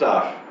personal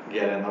stuff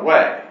get in the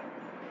way.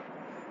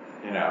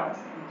 You know,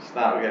 it's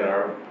not get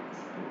our,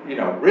 you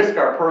know, risk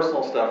our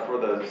personal stuff for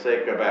the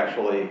sake of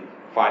actually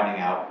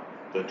finding out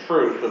the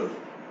truth of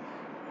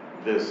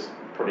this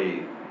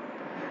pretty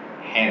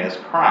heinous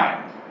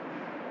crime.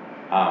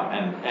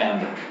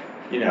 And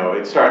you know,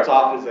 it starts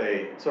off as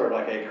a sort of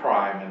like a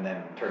crime, and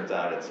then turns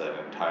out it's an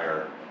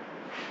entire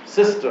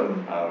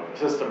system of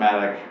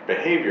systematic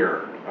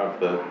behavior of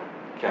the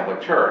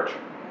Catholic Church.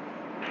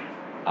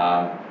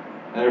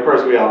 And of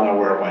course, we all know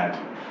where it went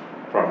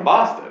from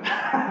Boston.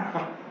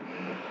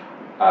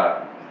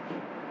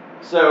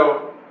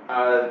 So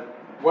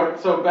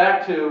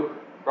back to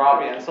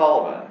Robbie and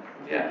Sullivan.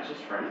 Yeah,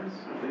 just friends.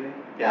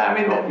 Yeah, I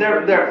mean,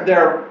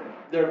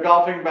 they're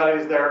golfing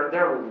buddies.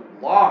 They're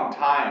long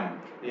time,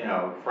 you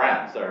know,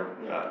 friends. They're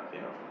you know,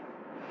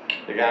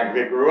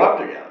 they grew up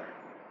together.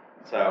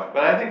 So,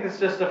 but I think it's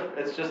just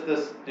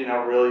this, you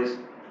know, really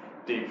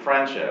deep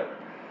friendship.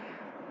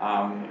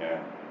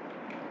 Yeah.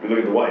 We look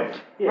at the wife.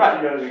 Yeah, Right.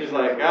 she knows She's she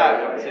like, knows God, I right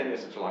haven't away. seen you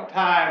in such a long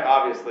time.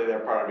 Obviously, they're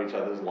part of each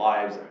other's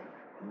lives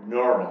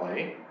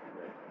normally.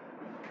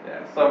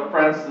 Yeah. So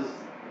friends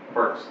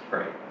works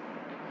great.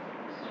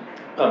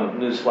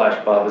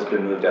 Newsflash, Bob has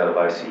been moved out of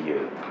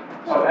ICU.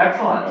 Oh,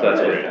 excellent. So that's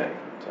a Great. good thing,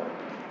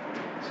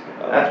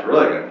 so. That's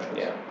really good news.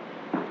 Yeah.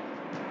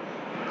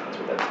 That's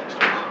what that text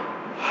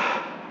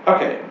was.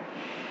 Okay,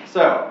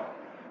 so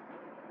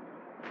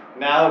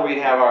now that we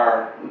have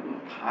our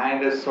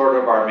kind of sort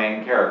of our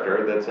main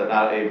character, that's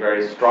not a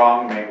very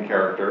strong main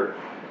character,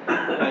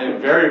 and a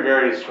very,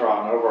 very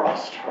strong overall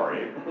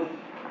story.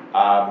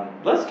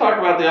 Let's talk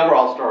about the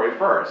overall story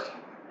first,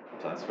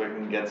 since we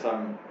can get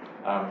some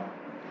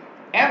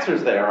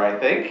answers there, I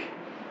think.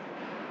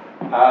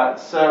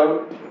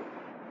 So,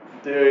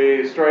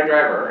 the story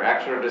driver,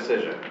 action or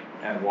decision,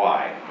 and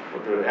why?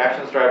 Do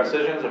actions drive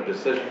decisions, or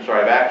decisions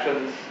drive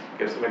actions?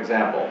 Give some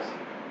examples.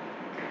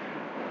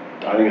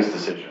 I think it's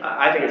decision.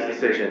 I think it's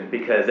decision,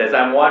 because as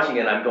I'm watching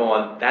it, I'm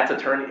going, that's a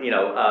turn, you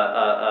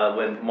know,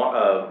 when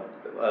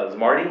was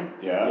Marty?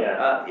 Yeah.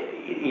 Yeah.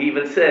 He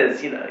even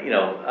says,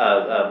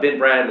 Ben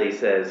Bradley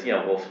says,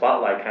 well,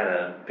 Spotlight kind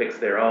of picks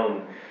their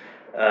own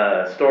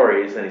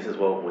stories, and he says,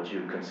 well, would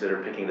you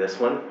consider picking this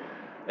one?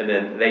 And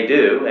then they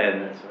do,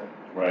 and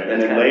Right, That's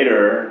and then kind of-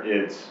 later,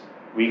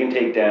 we can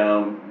take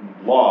down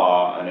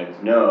law, and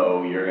it's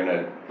no,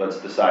 let's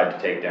decide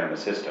to take down the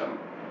system.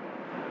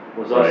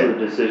 Was also Right.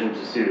 the decision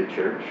to sue the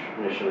church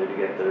initially to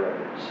get the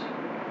records.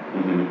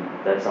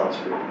 Mm-hmm. That sounds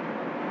good.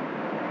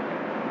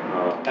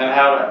 And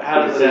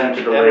how does it end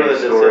decision to with delay the the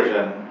story.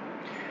 decision?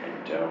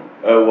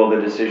 Oh, well,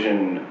 the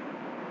decision,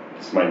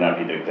 this might not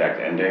be the exact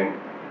ending.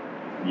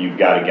 You've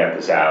gotta get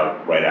this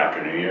out right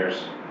after New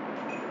Year's.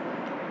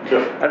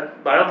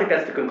 but I don't think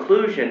that's the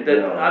conclusion.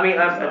 No, I mean, it's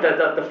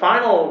not. the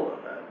final.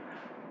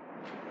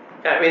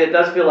 I mean, it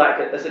does feel like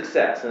a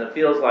success, and it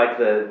feels like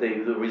the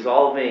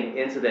resolving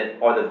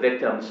incident are the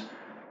victims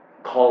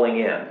calling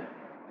in.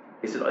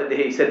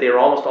 He said they were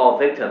almost all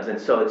victims, and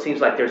so it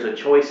seems like there's a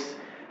choice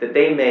that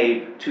they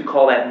made to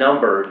call that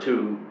number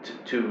to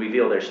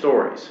reveal their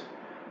stories.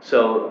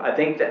 So I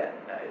think that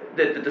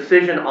the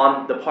decision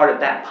on the part of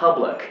that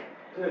public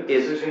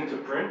is. Decision to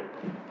print?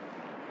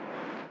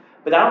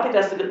 But I don't think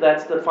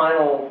that's the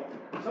final.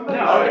 Somebody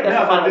No, should-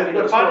 that's the final no, thing the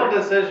of the final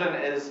story. decision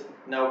is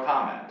no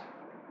comment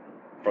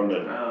From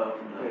the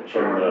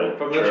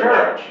from the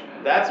church.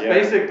 That's Yeah.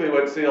 basically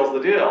what seals the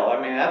deal.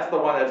 I mean, that's the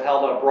one that's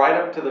held up right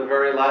up to the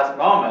very last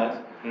moment,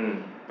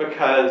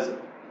 because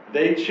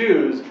they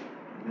choose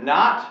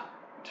not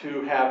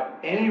to have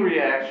any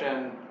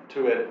reaction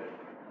to it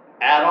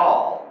at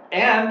all,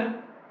 and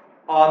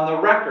on the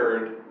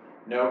record,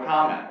 no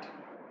comment.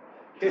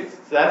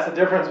 That's the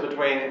difference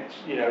between,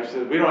 she says,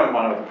 we don't even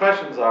want to know what the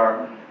questions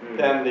are.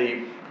 Then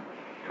the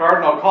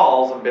cardinal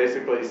calls and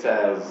basically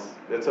says,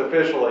 it's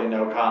officially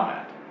no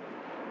comment.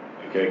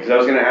 Okay, because I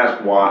was gonna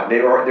ask why,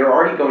 they're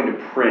already going to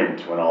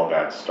print when all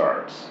that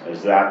starts.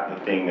 Is that the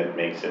thing that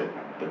makes it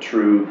the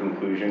true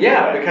conclusion?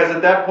 Yeah, that because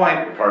at that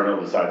point, the cardinal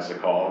decides to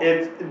call?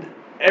 it's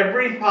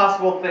every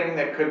possible thing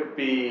that could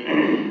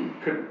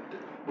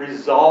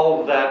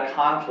resolve that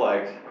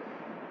conflict.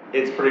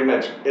 It's pretty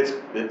much,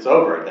 it's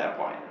over at that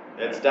point.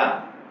 It's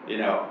done.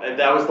 And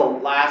that was the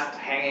last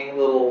hanging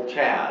little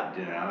chad,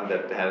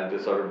 that had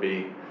to sort of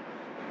be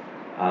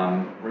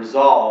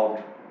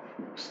resolved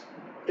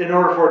in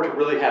order for it to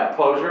really have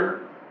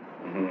closure.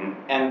 Mhm.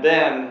 And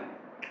then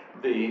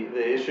the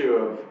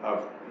issue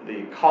of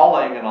the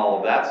calling and all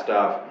of that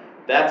stuff,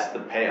 that's the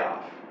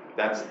payoff.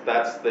 That's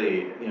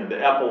the the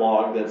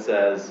epilogue that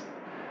says,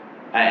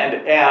 and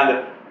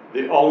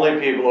the only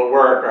people at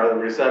work are the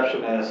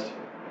receptionist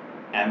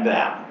and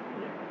them.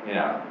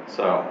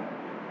 So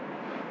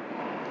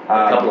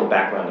A couple of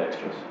background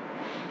extras.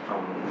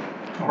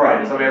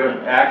 right. So we have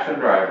an action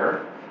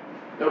driver.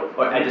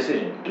 And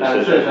decision.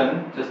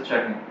 Decision. Just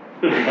checking.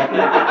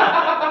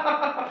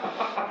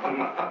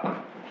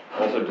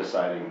 Also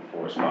deciding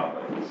for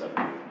Spotlight, instead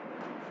of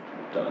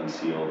to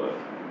unseal the.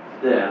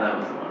 Yeah, that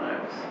was the one I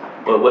was.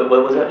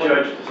 What was that? The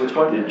judge Which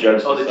one? The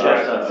judge Oh, the judge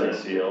decides to does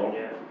it. unseal.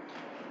 Yeah.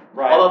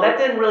 Right. Although that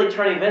didn't really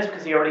turn events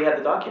because he already had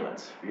the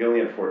documents. You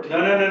only had 14.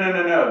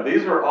 No,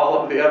 these were all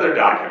of the other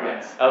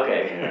documents.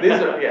 Okay, These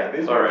are,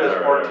 these were Alright, just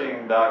alright,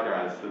 14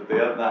 documents,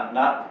 that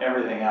not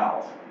everything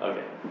else.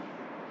 okay.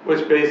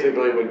 Which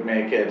basically would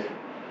make it,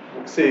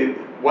 see,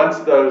 once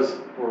those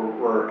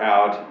were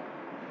out,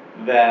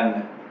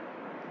 then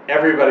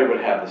everybody would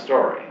have the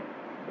story.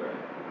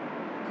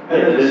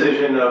 And the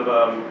decision of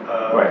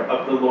Right.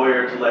 the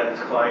lawyer to let his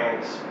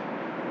clients,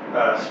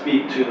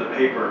 speak to the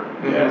paper.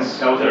 Yes.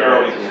 That was an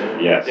early decision.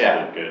 Yes,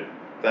 Yeah. good.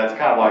 That's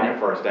kind of like your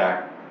first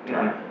act.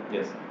 turn.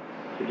 Yes.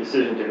 The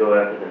decision to go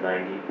after the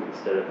 90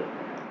 instead of the.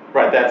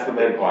 Right, that's the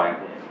midpoint,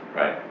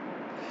 right.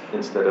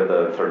 Instead of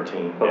the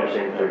 13.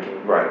 Publishing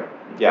 13. Right,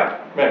 yeah.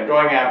 But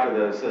going after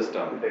the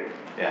system,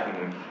 yeah.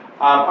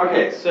 Mhm.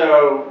 Okay,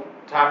 so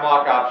time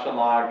lock, option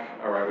lock,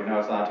 all right, we know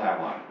it's not a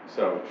time lock,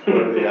 so what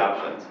are the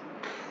options?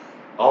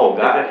 Oh,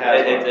 God, If it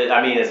has one.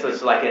 I mean, it's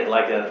just like you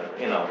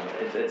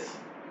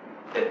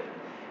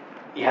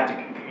have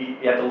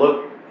to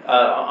look,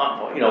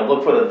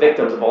 look for the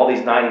victims of all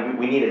these 90,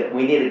 we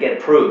need to get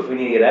proof, we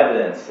need to get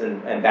evidence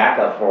and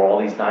backup for all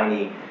these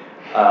 90,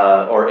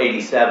 or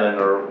 87,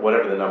 or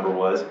whatever the number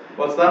was.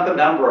 Well, it's not the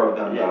number of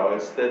them though,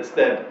 it's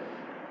that,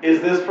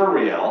 is this for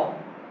real?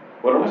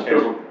 What almost Okay.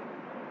 feels,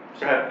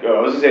 Go ahead. I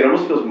was gonna say, it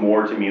almost feels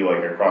more to me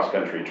like a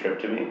cross-country trip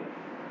to me.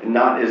 And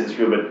not is this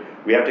real, but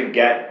we have to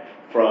get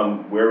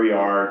from where we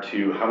are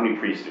to how many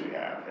priests do we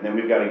have? And then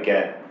we've gotta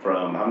get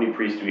from how many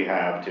priests do we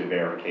have to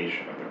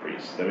verification of the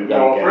priests? Then we've No,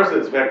 gotta well, get. first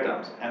it's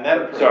victims, and then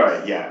priests. Sorry,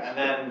 yes. And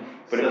then.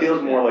 But it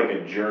feels more like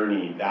a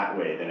journey that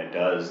way than it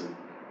does,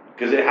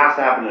 because it has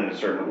to happen in a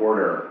certain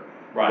order,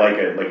 Right. like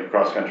a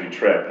cross-country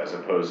trip, as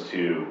opposed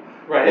to.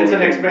 Right, it's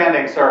an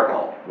expanding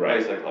circle, Right.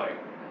 basically.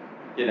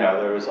 You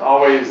know, there was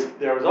always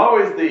the,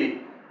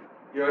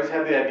 you always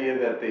had the idea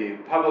that the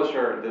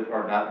publisher,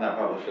 or not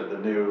publisher, the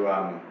new,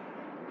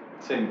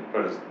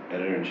 what is,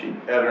 Editor-in-chief.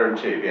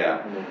 editor-in-chief, yeah,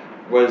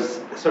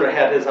 was, sort of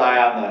had his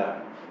eye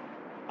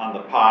on the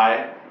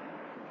pie,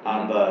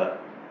 on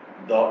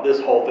this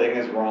whole thing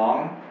is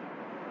wrong,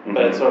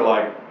 but it's sort of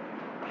like,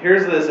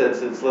 here's this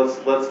instance,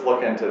 let's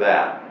look into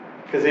that.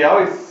 Cause he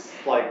always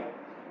like,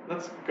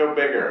 let's go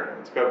bigger,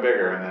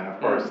 and then of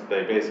course,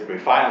 they basically,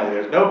 finally,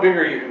 there's no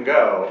bigger you can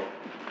go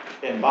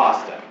in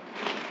Boston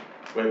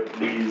with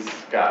these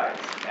guys,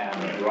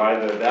 and you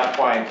either, at that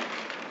point,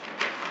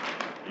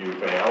 you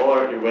fail,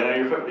 or you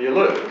win, or you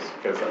lose,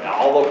 because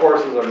all the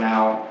forces are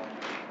now,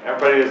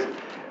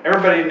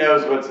 everybody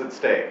knows what's at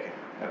stake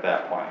at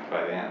that point,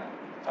 by the end.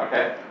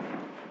 Okay,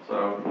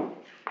 so,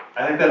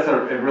 I think that's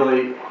a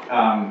really,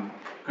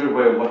 good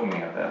way of looking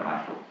at that,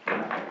 Michael.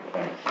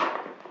 Thanks.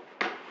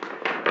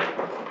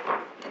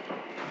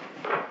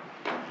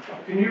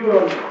 Can you,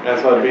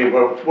 That's what it'd be,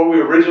 what we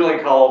originally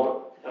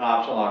called an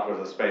option lock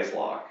was a space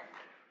lock.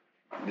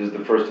 This is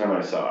the first time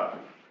I saw it.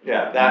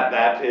 Yeah,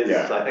 that is,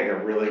 Yeah. I think, a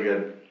really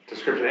good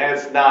description, and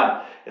it's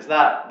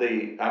not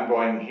the, I'm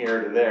going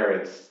here to there,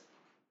 it's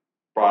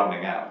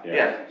broadening out.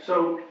 Yeah.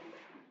 so,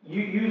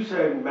 you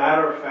said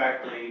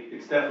matter-of-factly,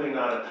 it's definitely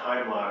not a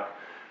time lock,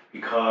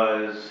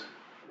 because,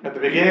 At the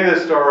beginning of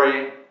the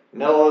story,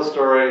 middle of the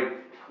story,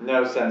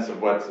 no sense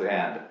of what's the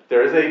end.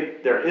 There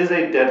is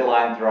a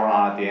deadline thrown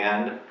on at the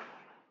end,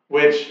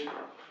 which,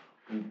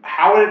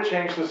 how would it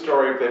change the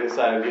story if they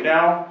decided,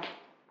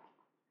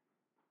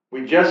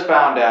 we just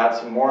found out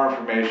some more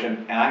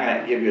information and I'm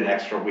gonna give you an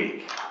extra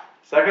week.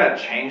 Is that gonna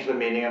change the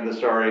meaning of the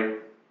story?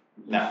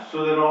 No.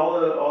 so then all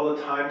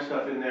the time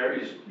stuff in there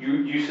is,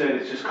 you said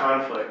it's just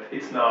conflict,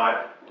 it's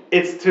not,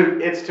 It's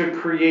to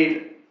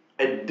create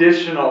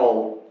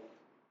additional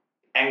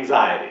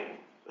anxiety,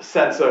 a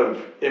sense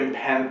of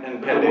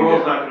impending. the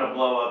world's not gonna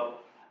blow up.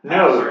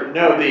 No,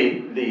 So the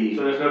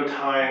there's no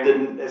time,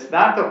 it's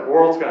not the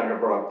world's gonna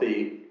blow up,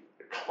 the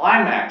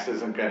climax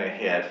isn't gonna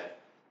hit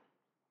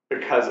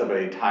because of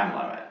a time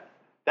limit.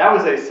 That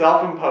was a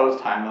self-imposed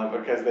time limit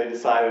because they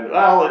decided,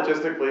 well,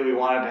 logistically, we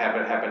wanted to have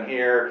it happen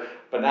here,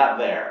 but not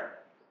there.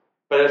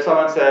 But if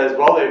someone says,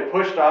 well, they've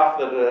pushed off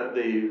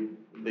the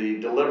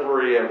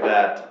delivery of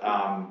that,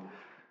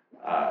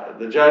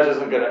 the judge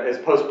is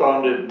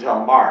postponed it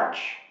until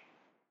March.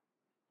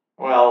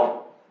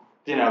 Well,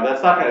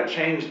 that's not gonna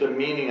change the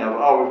meaning of,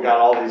 oh, we've got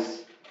all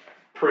these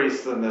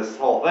priests and this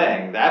whole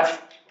thing.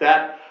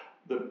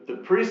 The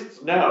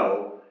priests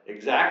know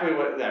exactly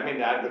what, I mean,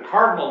 the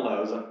cardinal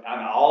knows on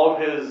all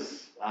of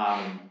his,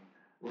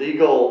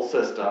 legal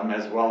system,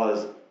 as well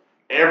as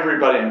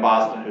everybody in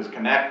Boston who's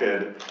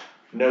connected,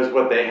 knows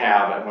what they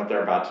have and what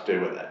they're about to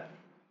do with it.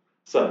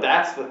 So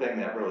that's the thing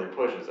that really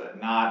pushes it,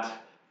 not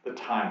the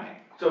timing.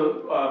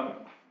 so,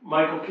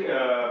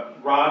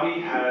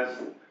 Robbie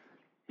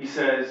he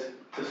says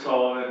to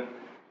Sullivan,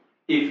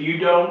 if you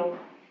don't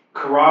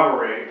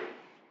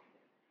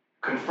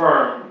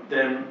confirm,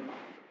 then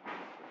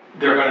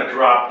they're gonna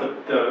drop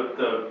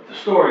the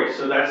story,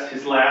 so that's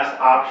his last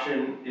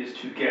option, is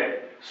to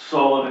get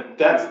Sullivan.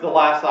 That's the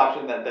last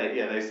option that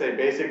they say,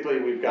 basically,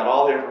 we've got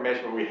all the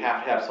information, but we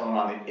have to have someone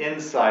on the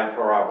inside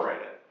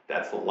corroborate it.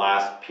 That's the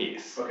last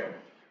piece. Okay.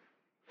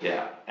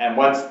 Yeah, and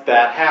once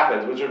that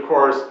happens, which of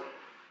course,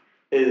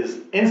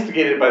 is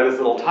instigated by this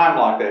little time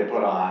lock they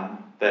put on,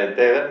 that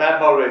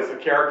motivates the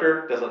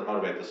character, doesn't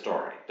motivate the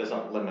story,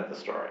 doesn't limit the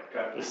story.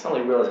 I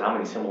suddenly realize how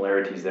many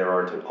similarities there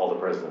are to All the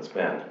President's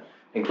Men,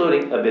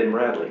 including Abid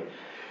Bradley.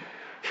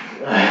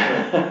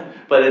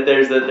 But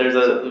there's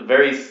a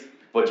very,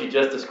 what you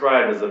just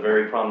described is a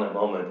very prominent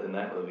moment in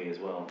that movie as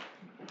well.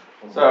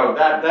 So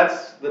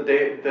that's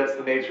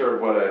the nature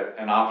of what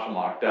an option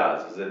lock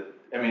does,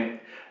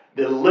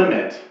 the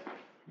limit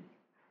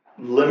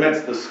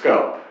limits the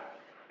scope.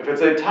 If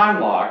it's a time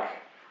lock,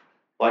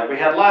 like we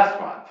had last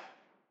month,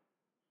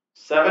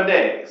 7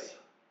 days,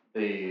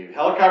 the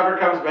helicopter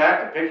comes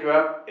back to pick you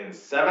up in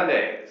 7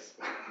 days.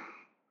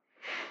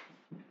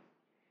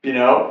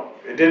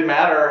 It didn't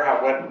matter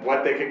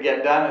what they could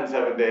get done in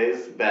 7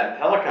 days, that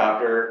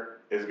helicopter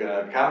is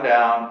gonna come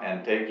down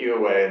and take you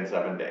away in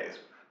 7 days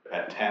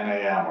at 10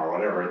 a.m. or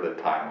whatever the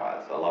time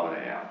was, 11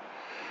 a.m.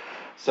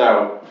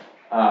 So,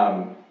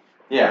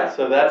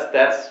 so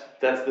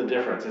that's the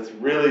difference. It's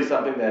really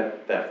something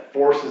that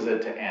forces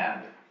it to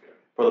end.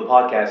 For the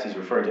podcast, he's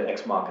referring to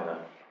Ex Machina.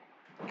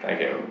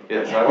 Thank you.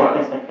 Yes, I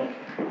was.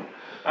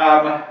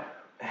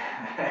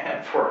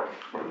 And for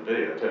the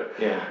video too.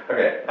 Yeah.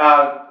 Okay,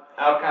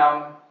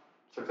 outcome,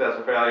 success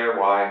or failure,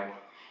 why?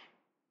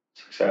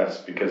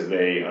 Success, because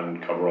they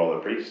uncover all the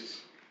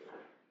priests.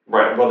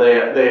 Right, well,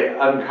 they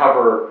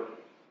uncover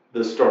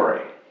the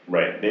story.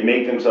 Right, they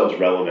make themselves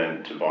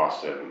relevant to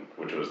Boston,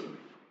 which was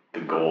the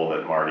goal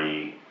that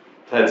Marty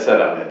Had set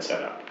up.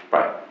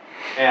 Right.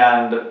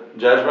 And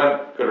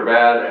judgment, good or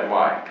bad, and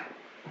why?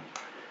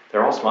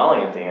 They're all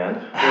smiling at the end.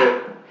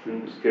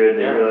 It was good,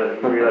 Yeah.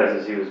 he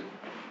realizes he was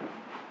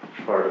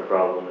part of the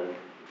problem and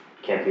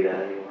can't be that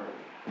anymore.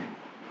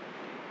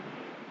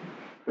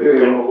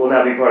 Will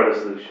now be part of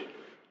the solution.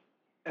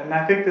 And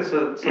I think there's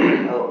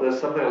something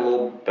a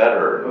little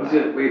better. What was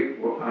it, wait,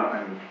 what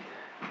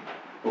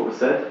was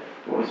said?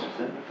 What was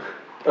said?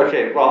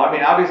 Okay, well,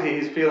 obviously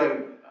he's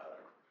feeling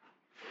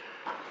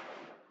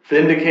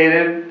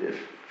vindicated, if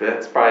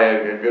that's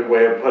probably a good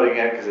way of putting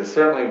it, because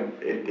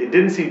it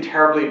didn't seem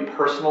terribly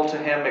personal to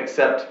him,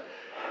 except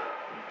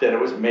that it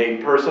was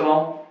made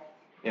personal,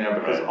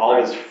 because all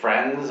his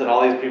friends and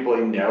all these people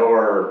he know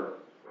are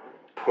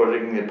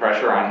putting the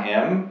pressure on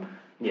him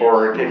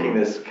for taking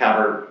this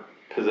counter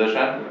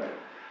position.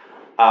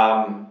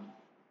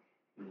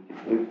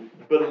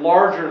 But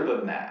larger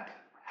than that,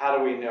 how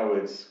do we know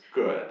it's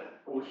good?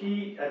 Well,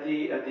 he, at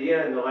the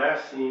end, the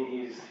last scene,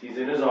 he's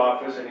in his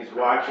office and he's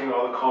watching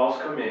all the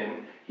calls come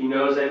in. He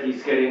knows that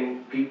he's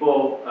getting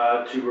people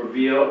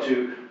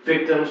to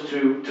victims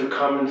to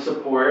come and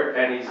support,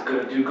 and he's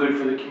gonna do good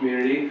for the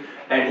community,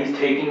 and he's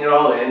taking it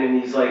all in,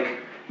 and he's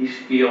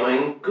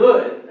feeling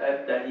good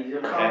that he's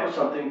accomplished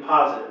something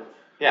positive.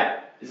 Yeah.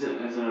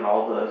 Isn't it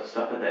all the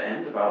stuff at the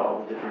end about all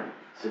the different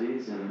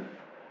cities and?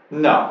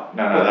 No,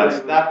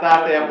 that's not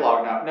the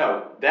epilogue,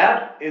 no,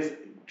 that is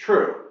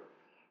true,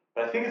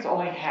 but I think it's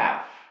only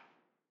half.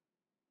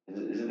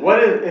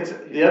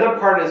 The other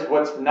part is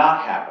what's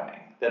not happening,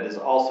 that is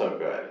also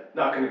good.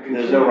 Not gonna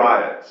continue. There's no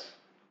riots.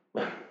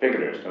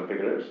 Picketers, no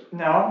picketers.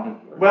 No,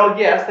 well,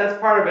 yes, that's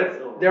part of it,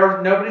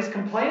 nobody's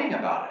complaining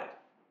about it.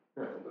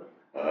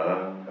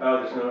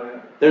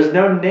 There's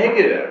no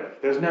negative,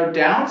 there's no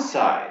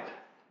downside.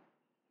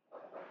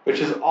 Which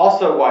is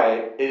also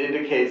why it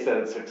indicates that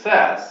it's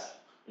success.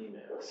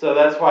 So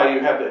that's why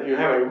you have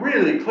a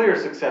really clear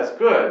success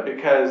good,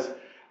 because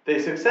they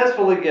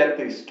successfully get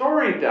the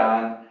story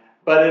done,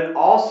 but it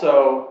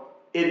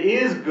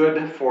is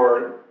good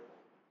for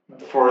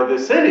the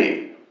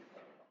city.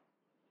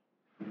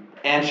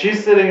 And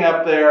she's sitting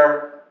up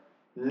there,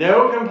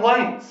 no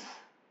complaints.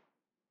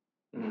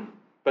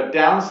 But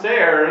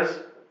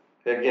downstairs,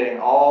 they're getting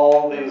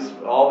all these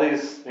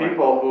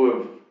people who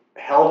have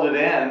held it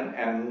in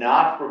and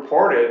not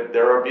reported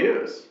their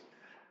abuse.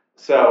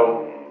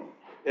 So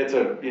that's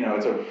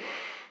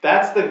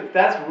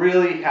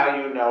really how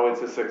you know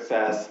it's a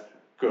success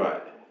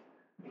good.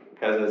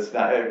 Because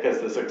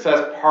the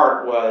success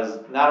part was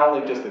not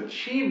only just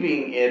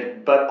achieving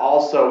it, but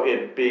also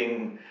it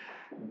being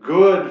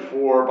good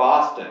for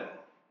Boston.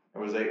 It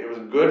was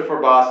good for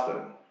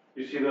Boston.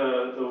 You see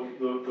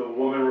the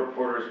woman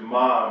reporter's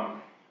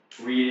mom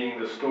reading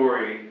the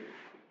story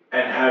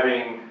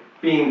and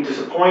being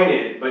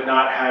disappointed, but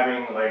not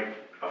having like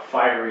a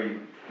fiery,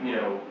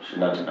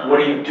 what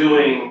are you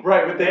doing?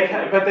 Right, but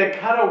they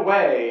cut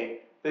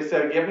away. They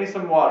said, "Give me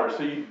some water."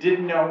 So you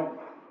didn't know.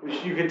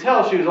 You could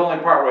tell she was only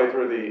partway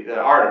through the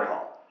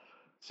article,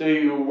 so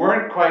you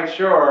weren't quite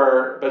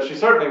sure. But she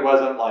certainly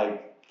wasn't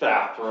like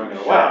throwing it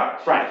away.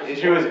 Right,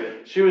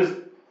 she was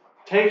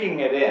taking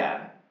it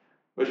in,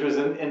 which was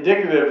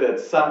indicative that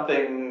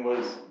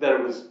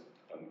it was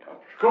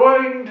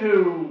going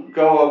to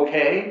go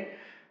okay.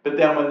 But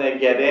then when they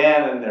get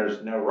in and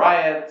there's no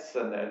riots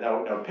and there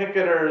no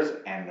picketers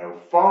and no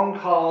phone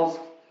calls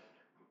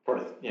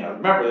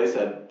remember they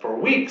said for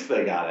weeks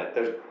they got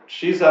it.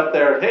 She's up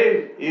there,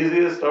 hey,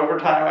 easiest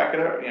overtime I could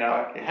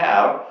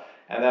have,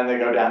 and then they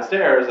go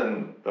downstairs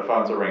and the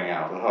phones are ringing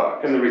off the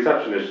hook. And the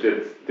receptionist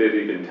did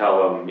even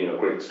tell them,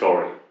 great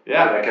story.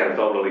 Yeah. That kind of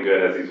felt really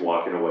good as he's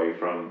walking away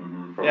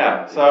from.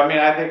 Yeah, so I mean,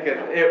 I think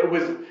it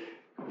was,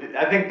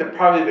 I think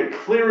probably the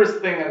clearest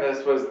thing in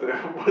this was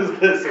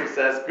the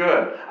success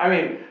good. I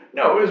mean,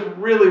 no, it was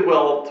really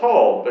well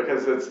told,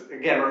 because it's,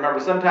 again, remember,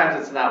 sometimes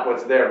it's not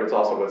what's there, but it's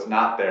also what's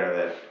not there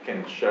that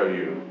can show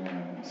you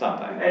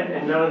something.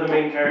 And none of the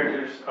main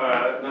characters,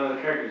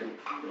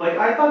 like,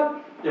 I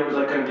thought there was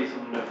like gonna be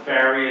some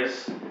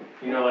nefarious,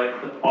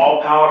 like, the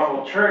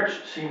all-powerful church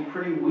seemed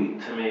pretty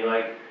weak to me,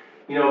 like,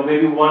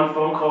 maybe one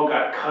phone call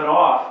got cut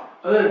off.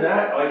 Other than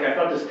that, like, I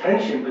felt this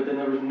tension, but then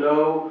there was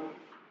no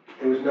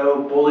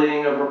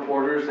bullying of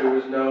reporters, there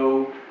was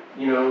no,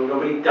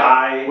 nobody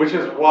died. Which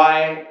is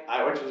why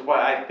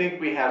I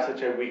think we have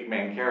such a weak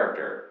main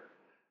character,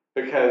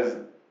 because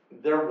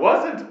there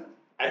wasn't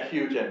a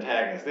huge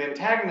antagonist. The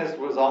antagonist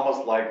was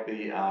almost like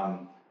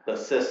the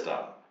system,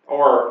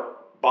 or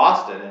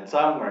Boston in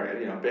some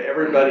way.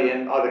 Everybody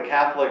in the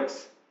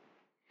Catholics'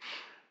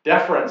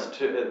 deference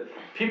to the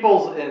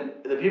people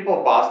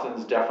of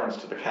Boston's deference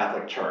to the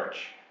Catholic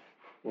Church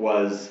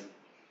was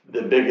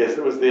the biggest.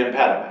 It was the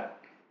impediment.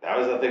 That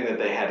was the thing that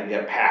they had to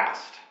get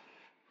past.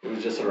 It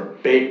was just sort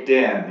of baked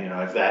in,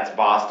 that's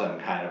Boston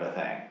kind of a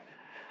thing.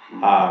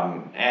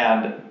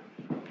 And,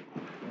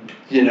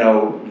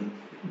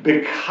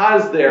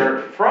 because they're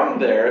from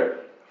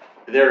there,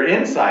 they're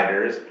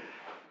insiders,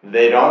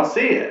 they don't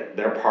see it.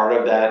 They're part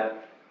of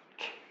that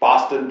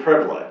Boston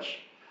privilege.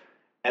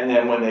 And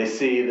then when they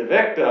see the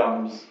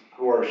victims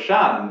who are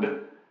shunned,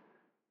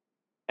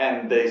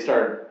 and they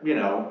start,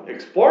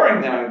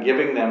 exploring them and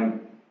giving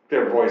them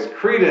their voice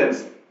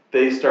credence,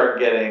 they start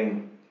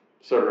getting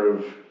sort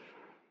of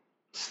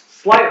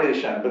slightly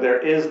shunned, but there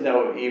is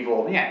no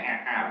evil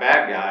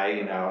bad guy.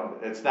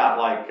 It's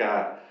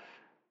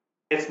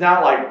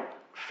not like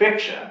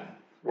fiction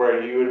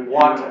where you would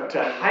want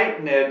to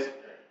heighten it.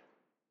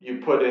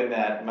 You put in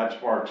that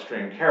much more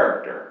extreme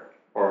character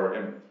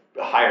or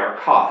higher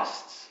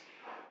costs.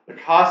 The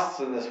costs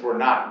in this were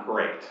not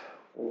great.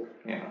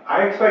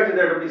 I expected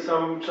there to be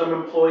some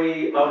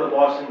employee of the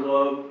Boston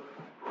Globe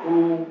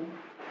who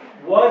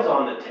was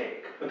on the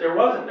take, but there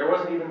wasn't. There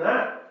wasn't even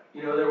that.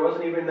 There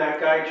wasn't even that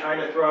guy trying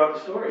to throw out the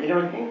story.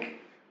 I think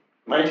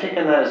my take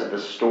on that is that the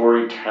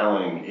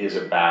storytelling is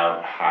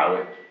about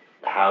how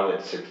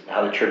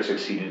the church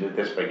succeeded at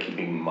this by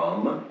keeping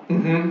mum,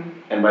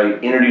 and by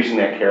introducing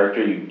that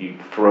character, you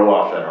throw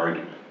off that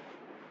argument.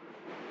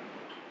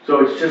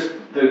 So it's just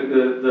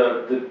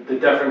the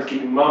deference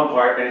keeping mum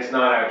part, and it's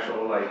not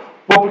actual like.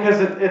 Well, because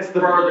it's the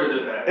further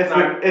than that.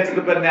 It's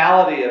the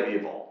banality of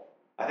evil.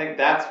 I think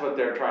that's what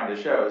they're trying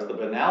to show, is the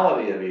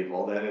banality of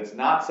evil, that it's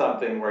not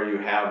something where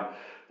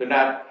they're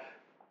not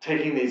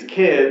taking these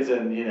kids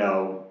and,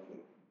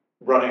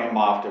 running them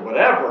off to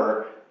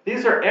whatever.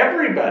 These are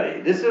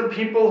everybody. These are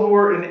people who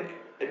are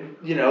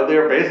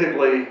they're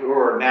basically, who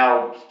are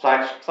now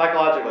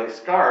psychologically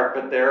scarred,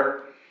 but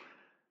they're,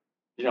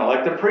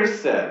 like the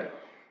priest said,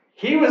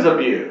 he was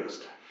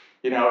abused.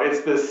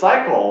 It's this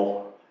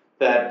cycle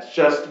that's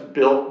just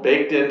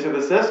baked into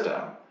the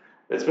system.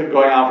 It's been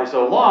going on for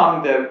so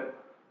long that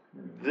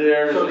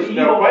there's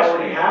no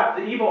questioning.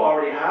 The evil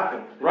already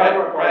happened. Right.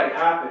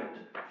 Happened.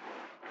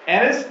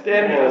 And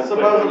it's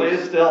supposedly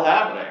is still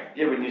happening.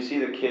 Yeah, when you see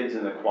the kids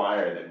in the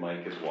choir that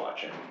Mike is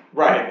watching.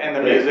 Right, and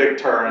the music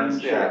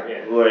turns. Sure,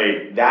 yeah.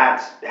 Like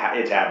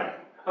it's happening.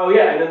 Oh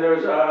yeah, and then there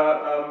was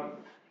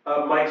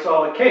Mike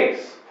saw a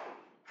case.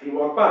 He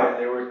walked by, and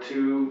there were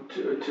two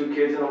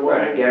kids and a woman.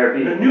 Right,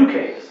 Gary in a new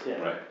case. Yeah.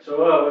 Right.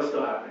 So what's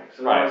still happening?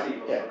 So Right. that's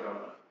evil still going on.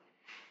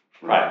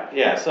 Right.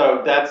 Yeah.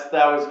 So that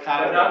was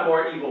kind But of not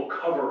more evil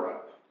cover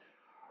up.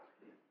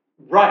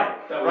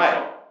 right. That was right.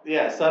 all.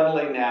 Yeah.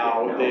 Suddenly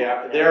now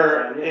Yeah,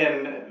 they're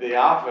in the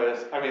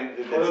office. I mean,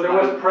 Although there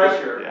was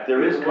pressure. Yeah.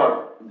 There is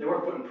cover. They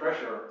weren't putting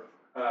pressure.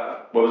 What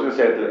I was gonna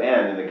say at the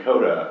end in the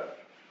coda,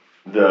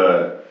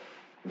 the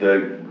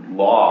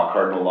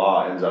cardinal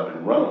law ends up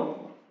in Rome.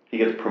 He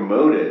gets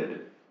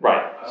promoted.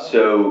 Right.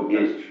 So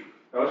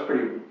That was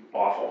pretty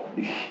awful.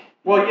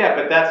 Well, yeah,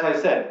 but that's what I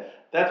said.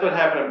 That's what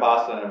happened in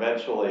Boston.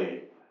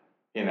 Eventually,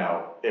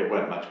 it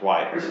went much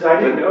wider. Because I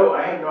didn't know,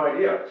 I had no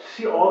idea.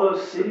 See all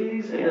those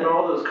cities and then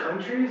all those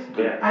countries?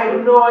 Yeah. I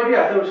had no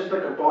idea. I thought it was just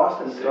like a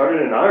Boston city.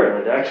 Started in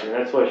Ireland, actually.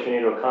 That's why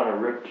Sinead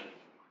O'Connor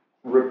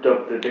ripped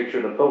up the picture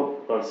of the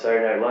Pope on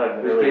Saturday Night Live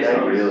in the early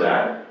 90s.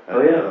 that.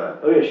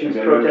 Oh yeah, she was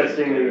I remember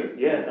protesting. she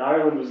did it.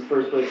 Ireland was the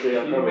first place they You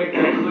uncovered. make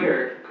that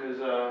clear,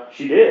 because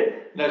She did.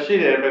 No, she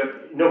did,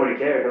 but Nobody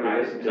cared.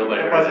 Nobody listened to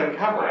it it. wasn't I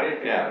covered.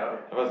 didn't Yeah, know.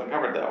 it wasn't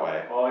covered that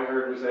way. all I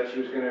heard was that she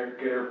was gonna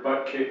get her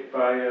butt kicked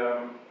by,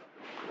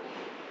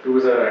 who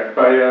was that?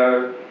 By,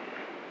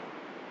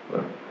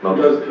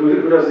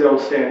 who does the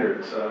old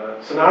standards?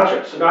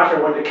 Sinatra.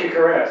 Sinatra wanted to kick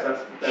her ass.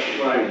 That's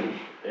why.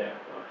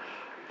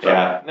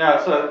 Yeah.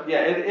 No. So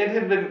yeah, it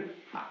had been.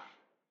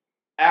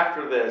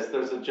 After this,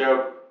 there's a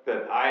joke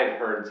that I had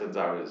heard since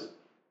I was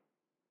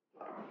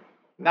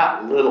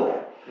not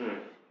little,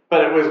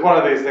 but it was one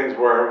of these things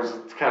where it was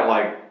kind of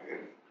like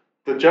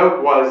the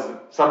joke was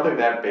something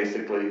that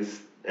basically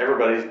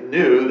everybody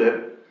knew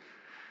that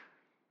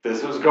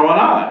this was going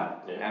on.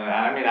 And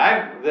I mean,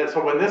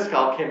 so when this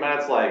call came in,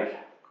 it's like,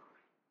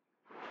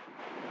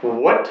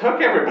 what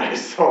took everybody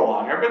so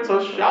long? I've been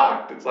so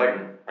shocked. It's like,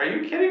 are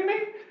you kidding me?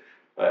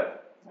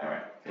 But anyway,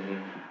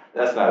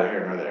 that's neither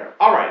here nor there.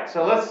 All right,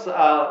 so let's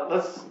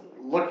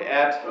look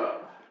at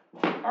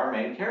our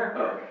main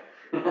character.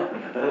 You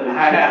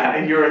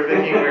were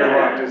thinking we were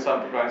going to do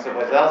something, going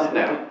someplace else?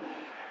 No.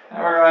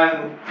 Now we're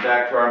going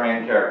back to our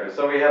main character.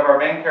 So we have our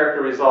main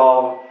character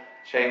resolve,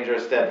 change, or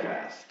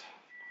steadfast.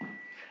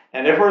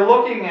 And if we're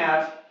looking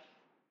at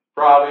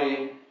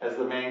Robbie as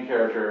the main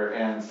character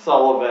and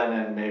Sullivan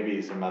and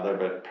maybe some other,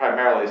 but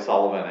primarily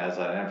Sullivan as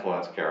an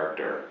influence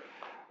character,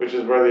 which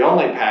is where the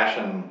only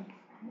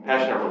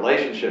passionate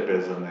relationship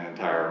is in the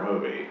entire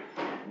movie,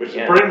 which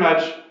is pretty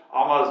much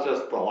almost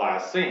just the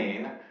last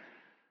scene.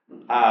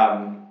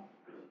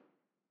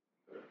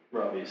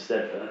 Robbie's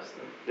steadfast.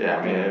 Yeah,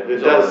 I mean, it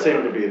does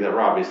seem to be that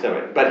Robbie's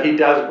steadfast, but he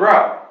does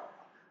grow.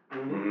 I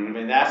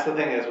mean, that's the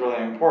thing that's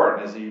really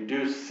important, is you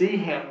do see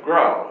him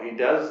grow. He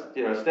does,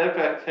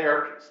 steadfast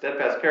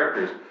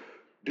characters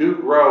do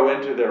grow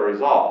into their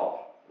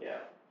resolve. Yeah.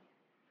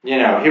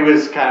 He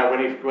was kind of,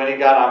 when he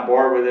got on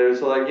board with it, it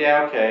was like,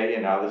 yeah, okay,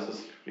 this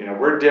is,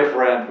 we're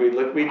different.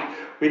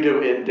 We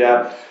do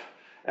in-depth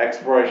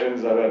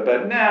explorations of it,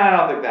 but no,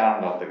 I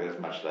don't think there's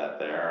much of that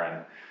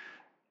there.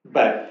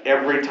 But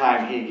every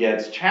time he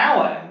gets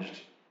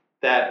challenged,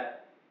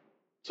 that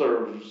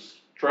sort of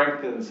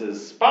strengthens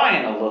his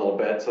spine a little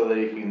bit so that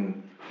he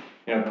can,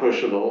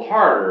 push a little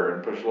harder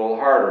and push a little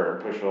harder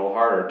and push a little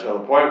harder to the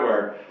point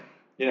where,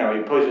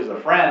 he pushes a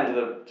friend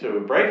to a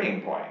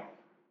breaking point,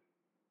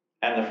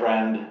 and the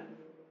friend,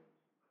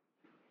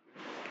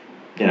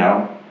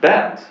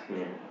 bends.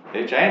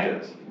 He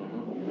changes.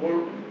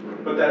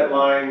 But that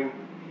line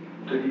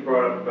that you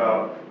brought up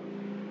about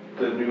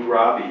the new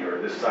Robbie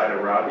or this side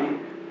of Robbie,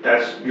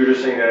 you're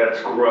just saying that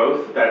that's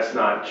growth, that's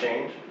not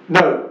change?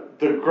 No,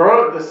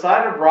 the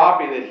side of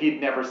Robbie that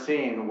he'd never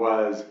seen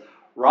was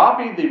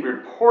Robbie the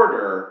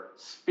reporter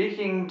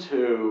speaking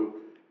to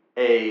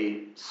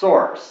a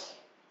source,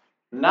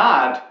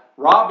 not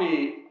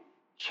Robbie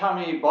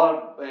chummy,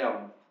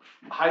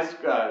 high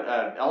school,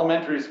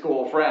 elementary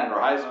school friend or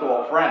high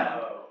school friend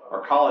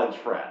or college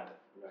friend.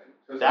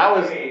 So that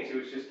was change. It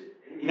was just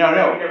he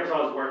no. He never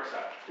saw his work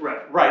side.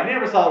 Right. He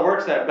never saw the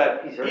work side,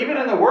 but even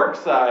in the work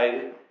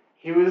side,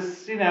 he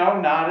was,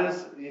 not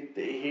as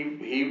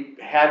he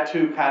had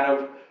to kind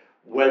of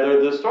weather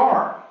the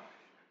storm,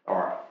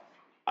 or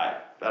I'm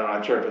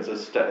not sure if it's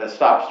a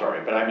stop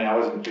story, but I mean I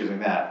wasn't choosing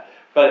that,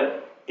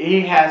 but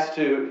he has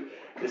to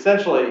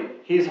essentially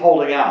he's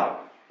holding out.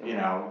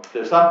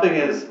 There's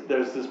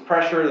this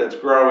pressure that's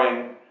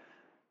growing,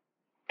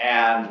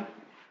 and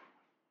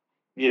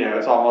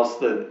it's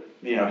almost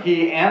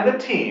he and the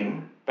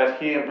team, but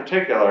he in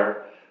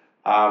particular,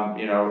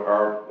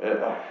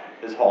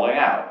 is holding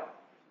out.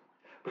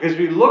 Because if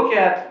you look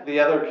at the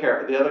other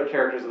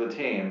characters of the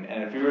team,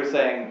 and if you were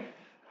saying,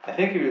 I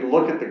think if you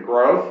look at the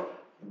growth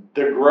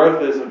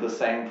isn't the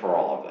same for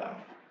all of them.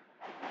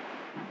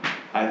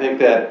 I think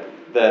that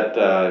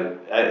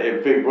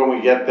when we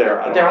get there,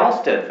 But they're all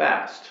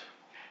steadfast.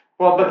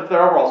 Well, but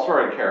they're overall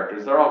story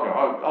characters. They're all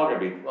going to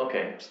be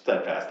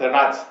steadfast. They're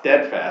not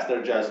steadfast.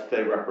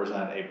 They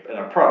represent an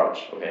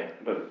approach. Okay.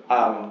 But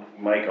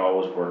Mike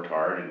always worked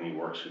hard, and he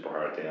worked super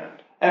hard at the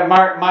end. And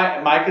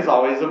Mike is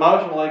always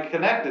emotionally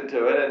connected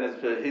to it,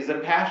 and he's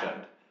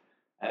impassioned.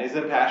 And he's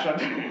impassioned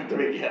at the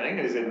beginning,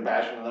 he's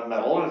impassioned in the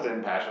middle, and he's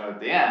impassioned at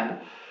the end,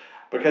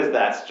 because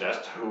that's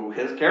just who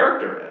his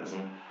character is.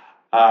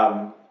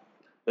 But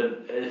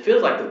it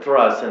feels like the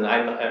thrust, and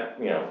not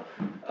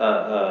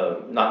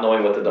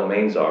knowing what the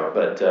domains are,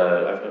 but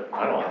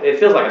I don't know. It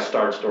feels like a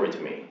start story to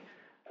me.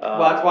 Well,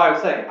 that's why I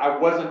was saying I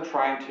wasn't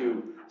trying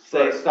to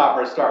say stop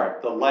or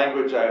start. The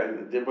language,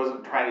 it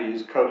wasn't trying to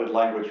use coded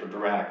language for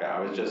Dramatica. I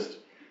was just,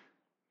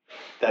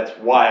 that's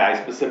why I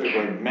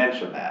specifically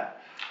mentioned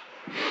that,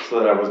 so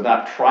that I was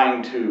not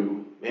trying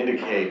to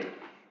indicate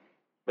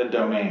the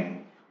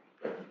domain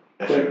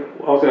issue.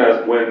 I was going to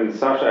ask, when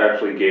Sasha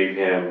actually gave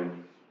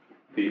him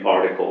the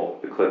article,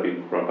 the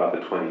clipping from about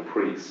the 20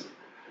 priests,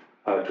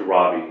 to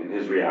Robbie, and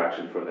his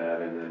reaction for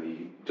that, and then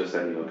he just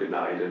said, good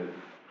night, and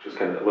just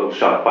kind of a little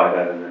shocked by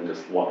that, and then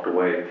just walked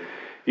away.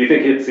 Do you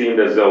think it seemed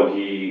as though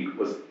he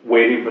was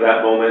waiting for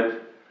that moment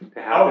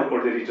to happen,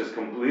 or did he just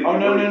completely? Oh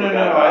no!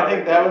 I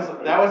think that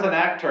was an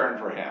act turn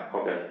for him.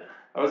 Okay.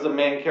 That was the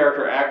main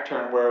character act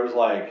turn, where it was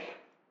like,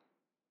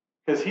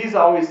 because he's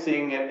always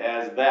seeing it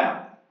as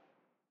them,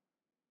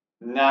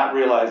 not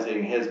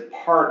realizing his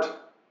part.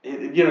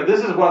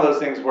 This is one of those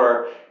things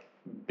where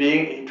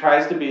he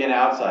tries to be an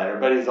outsider,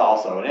 but he's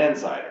also an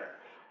insider.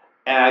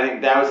 And I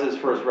think that was his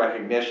first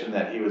recognition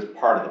that he was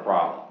part of the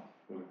problem.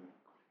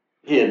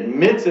 He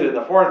admits it in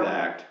the fourth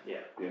act,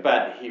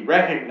 but he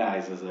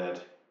recognizes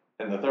it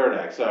in the third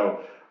act.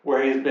 So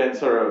where he's been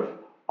sort of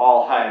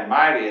all high and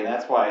mighty, and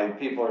that's why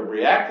people are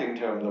reacting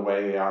to him the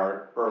way they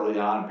are early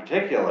on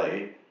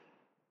particularly,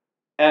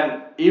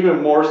 and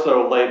even more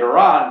so later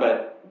on,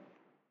 but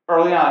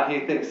early on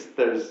he thinks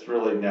there's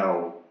really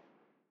no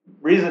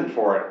reason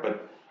for it,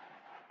 but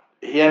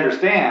he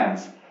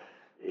understands,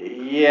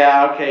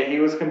 yeah, okay, he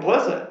was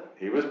complicit.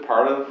 He was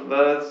part of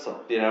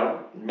the,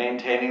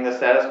 maintaining the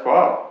status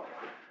quo.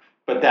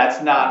 But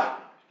that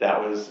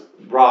was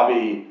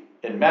Robbie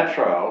in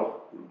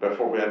Metro,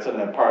 before, that's in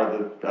a part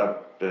of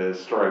the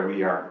story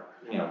we aren't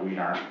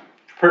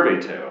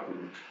privy to.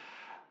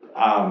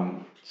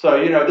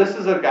 So, this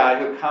is a guy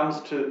who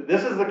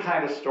this is the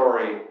kind of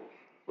story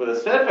with a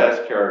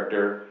Steadfast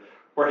character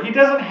where he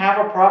doesn't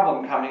have a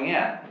problem coming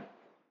in.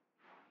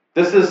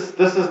 This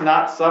is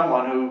not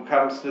someone who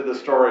comes to the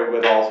story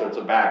with all sorts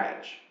of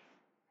baggage,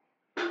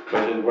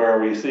 which is where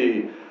we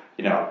see,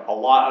 a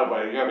lot of,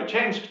 when you have a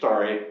change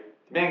story,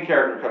 the main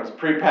character comes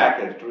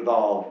prepackaged with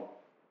all,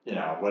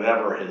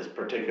 whatever his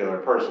particular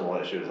personal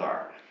issues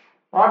are.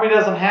 Robbie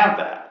doesn't have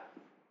that.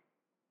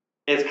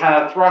 It's kind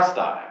of thrust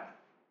on him,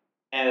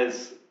 and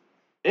it's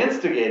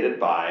instigated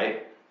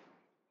by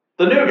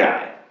the new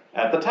guy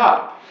at the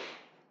top,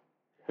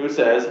 who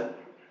says,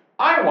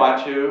 I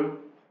want you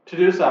to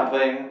do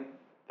something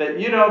that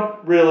you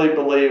don't really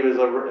believe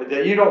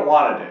that you don't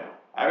want to do.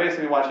 I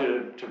basically want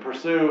you to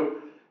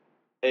pursue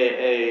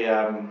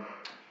an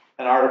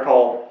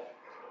article,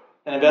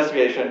 an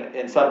investigation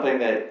in something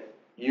that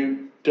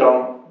you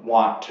don't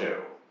want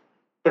to,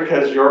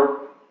 because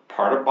you're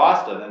part of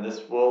Boston, and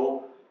this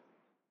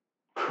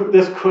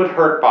could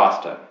hurt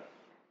Boston,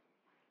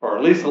 or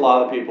at least a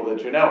lot of the people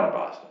that you know in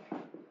Boston.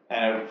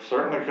 And it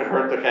certainly could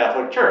hurt the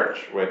Catholic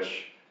Church,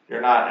 which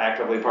you're not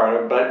actively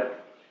part of,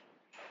 but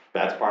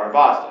that's part of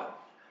Boston.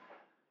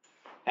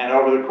 And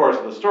over the course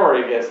of the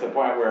story, it gets to the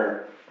point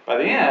where, by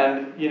the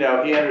end, he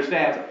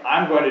understands,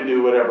 I'm going to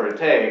do whatever it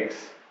takes,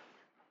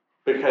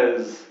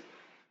 because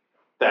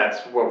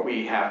that's what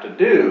we have to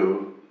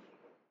do.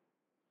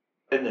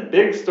 In the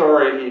big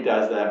story, he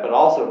does that, but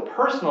also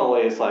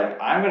personally, it's like,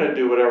 I'm going to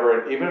do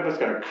whatever, even if it's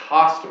going to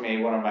cost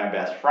me one of my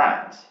best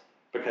friends,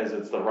 because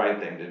it's the right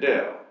thing to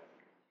do.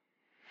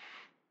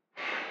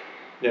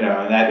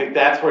 And I think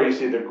that's where you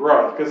see the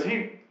growth, because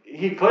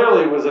he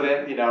clearly was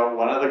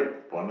one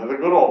of the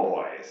good old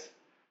boys.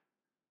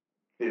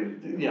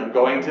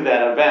 Going to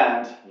that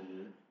event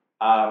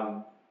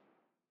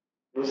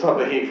was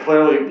something he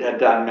clearly had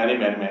done many,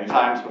 many, many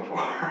times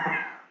before.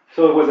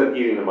 So it wasn't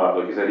eating him up,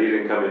 like you said, he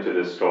didn't come into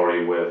this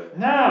story with.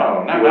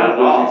 No, not He at wasn't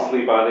all. losing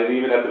sleep on it,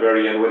 even at the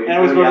very end, when he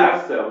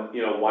asked him,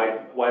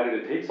 why did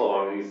it take so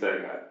long, and he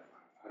said,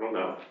 I don't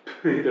know.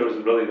 There was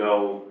really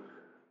no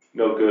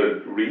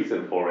good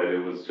reason for it, it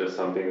was just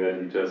something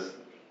that he just.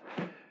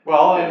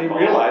 Well, and he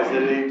realized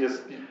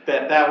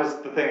that that was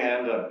the thing that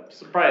ended up,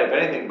 probably if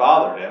anything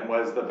bothered him,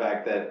 was the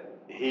fact that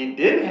he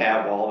did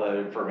have all that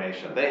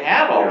information. They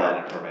have all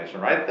that information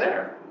right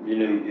there.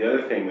 The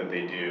other thing that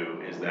they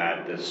do is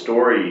that the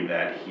story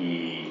that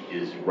he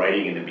is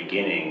writing in the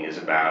beginning is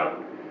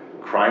about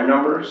crime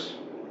numbers,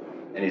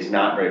 and he's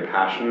not very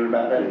passionate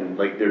about it.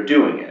 Like, they're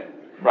doing it.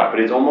 Right. But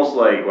it's almost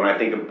like, when I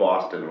think of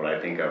Boston, what I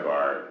think of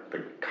are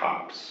the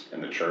cops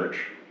and the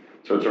church.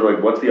 So it's sort of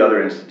like, what's the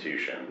other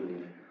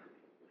institution?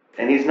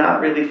 And he's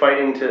not really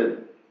fighting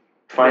to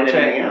find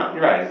anything out.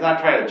 Right, he's not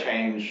trying to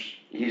change.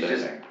 He's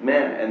just,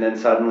 man, and then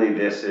suddenly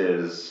this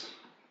is,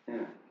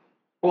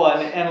 Well,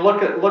 and look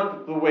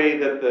the way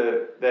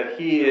that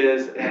he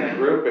is and the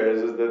group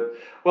is that,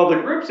 well, the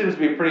group seems to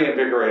be pretty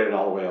invigorated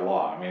all the way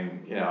along. I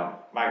mean,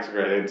 Mike's a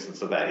great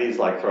instance of that. He's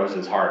like throws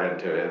his heart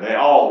into it. They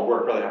all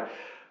work really hard.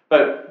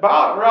 But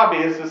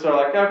Robbie is just sort of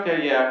like,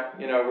 okay, yeah,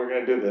 we're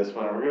going to do this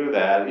one, we're going to do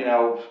that,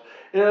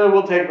 it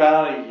will take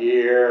about a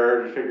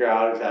year to figure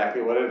out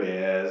exactly what it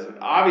is.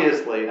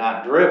 Obviously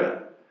not driven.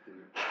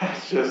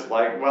 It's just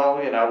like, well,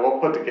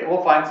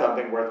 we'll find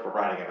something worth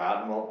writing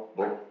about, and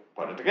we'll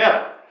put it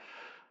together.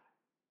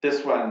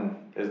 This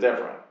one is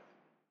different.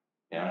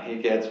 He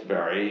gets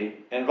very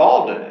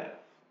involved in it.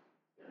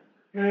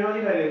 The only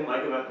thing I didn't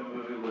like about the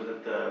movie was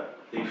that the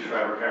Liev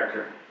Schreiber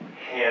character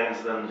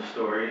hands them the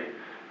story.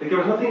 Like, there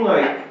was nothing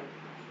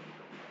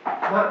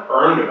not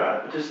earned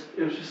about it, but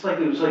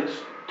it was like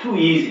too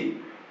easy.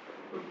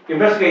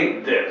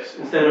 Investigate this,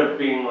 instead of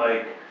being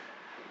like,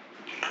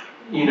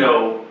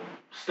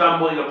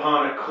 stumbling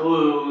upon a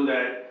clue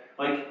that,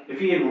 like, if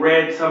he had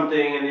read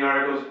something in the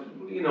articles,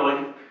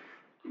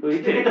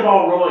 to get the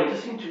ball rolling, it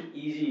just seemed too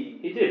easy.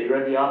 He did, he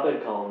read the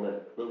op-ed column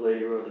that the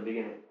lady wrote at the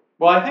beginning.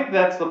 Well, I think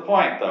that's the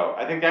point, though.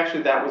 I think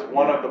actually that was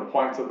one of the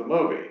points of the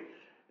movie,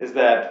 is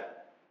that,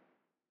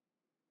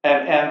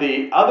 and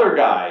the other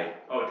guy.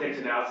 Oh, it takes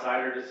an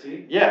outsider to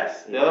see?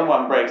 Yes, the other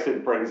one brings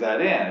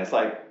that in. It's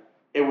like,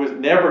 it was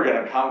never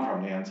going to come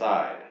from the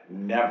inside.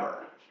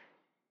 Never.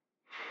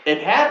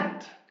 It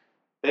hadn't.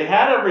 They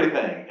had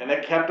everything, and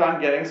it kept on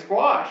getting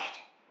squashed.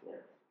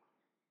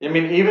 I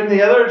mean, even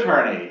the other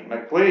attorney,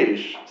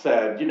 McLeish,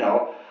 said,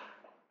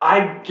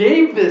 I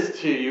gave this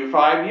to you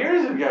 5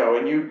 years ago,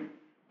 and you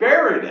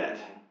buried it.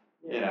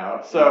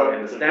 So.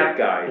 And the snap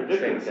guy, The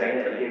same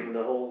thing. thing. Gave him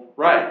the whole.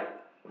 Right.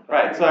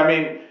 So, I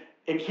mean,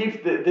 it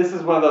keeps, this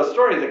is one of those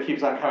stories that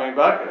keeps on coming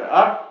back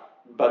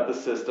up, but the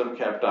system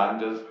kept on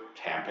just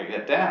tamping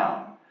it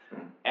down.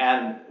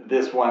 And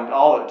this one,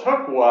 all it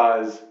took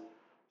was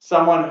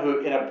someone who,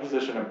 in a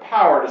position of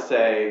power, to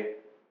say,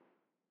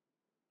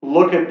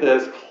 look at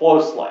this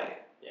closely.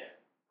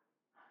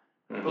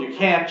 Yeah. You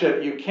can't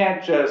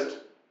just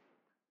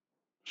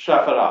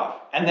shove it off.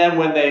 And then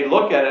when they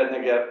look at it and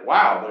they get,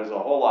 wow, there's a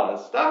whole lot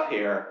of stuff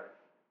here,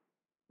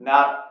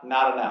 not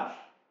enough.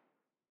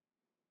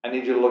 I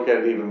need you to look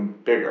at it even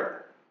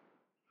bigger.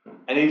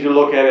 I need you to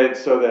look at it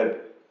so that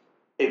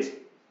it's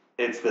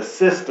the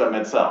system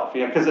itself,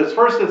 because at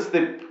first it's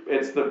the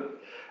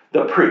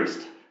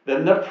priest,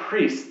 then the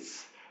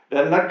priests,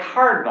 then the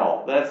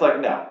cardinal, then it's like,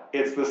 no,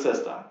 it's the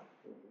system.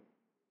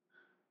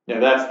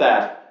 That's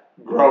that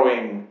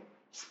growing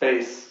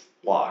space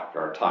lock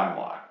or time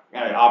lock,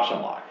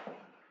 option lock.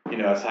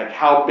 It's like,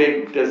 how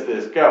big does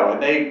this go?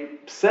 And they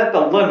set the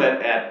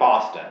limit at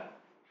Boston,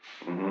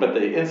 but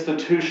the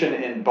institution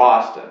in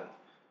Boston,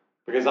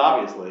 because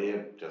obviously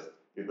it just,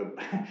 in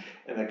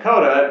the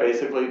coda, it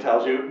basically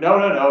tells you,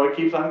 no, it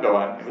keeps on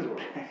going. It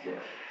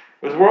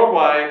was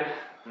worldwide,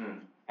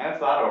 and it's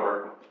not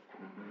over.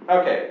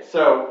 Okay,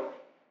 so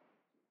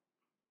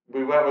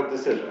we went with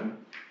decision.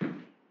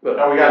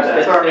 No, we got that.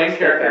 That's our main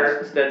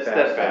character,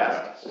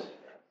 Steadfast.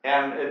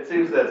 And it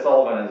seems that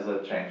Sullivan is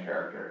a changed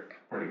character,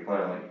 pretty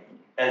clearly.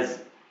 As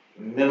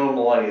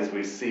minimally as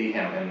we see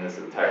him in this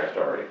entire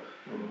story.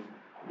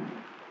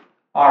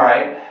 All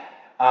right.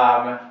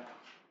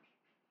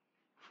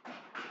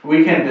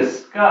 We can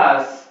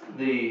discuss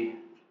the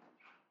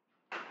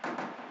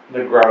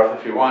growth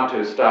if you want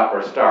to, stop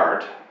or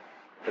start.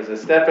 Because a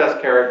Steadfast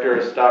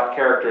character, stop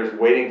character is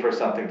waiting for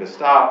something to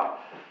stop.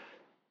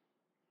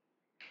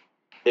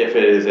 If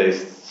it is a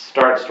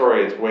start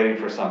story, it's waiting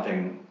for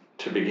something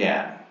to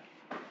begin.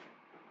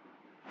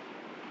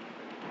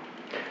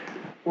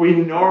 We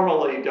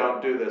normally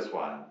don't do this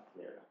one.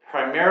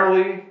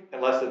 Primarily,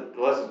 unless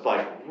it's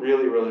like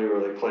really, really,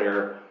 really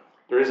clear.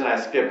 The reason I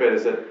skip it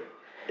is that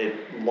it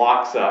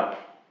locks up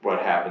what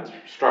happens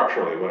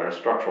structurally, what our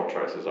structural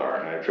choices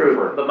are. And I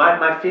prefer. But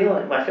my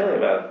feeling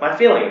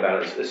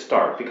about it is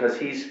start, because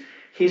he's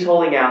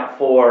holding out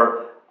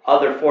for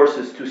other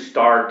forces to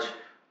start,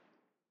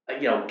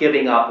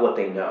 giving up what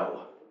they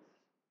know.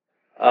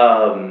 But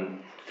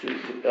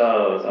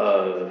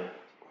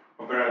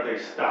are they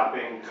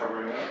stopping,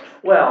 covering up?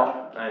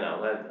 Well, I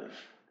know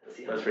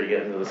that's where you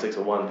get into the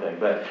 601 thing,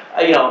 but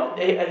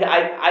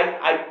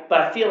but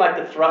I feel like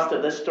the thrust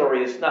of this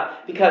story is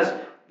not, because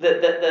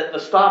the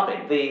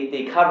stopping,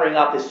 the covering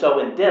up is so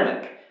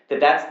endemic that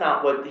that's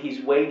not what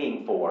he's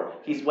waiting for.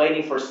 He's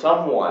waiting for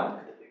someone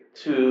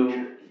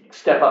to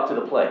step up to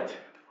the plate,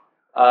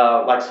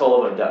 like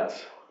Sullivan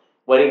does,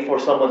 waiting for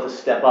someone to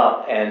step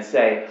up and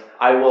say,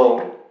 I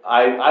will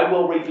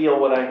reveal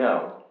what I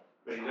know.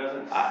 But he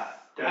doesn't step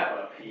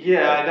up.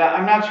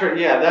 I'm not sure.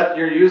 Yeah, that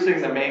you're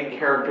using the main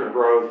character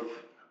growth,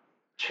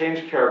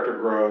 change character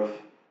growth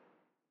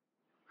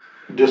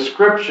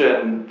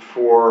description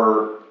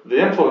for the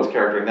influence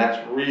character, and that's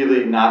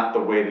really not the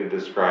way to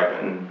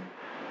describe it.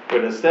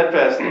 But in a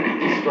Steadfast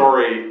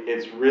story,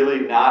 it's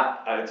really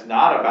not. It's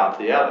not about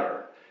the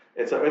other.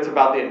 It's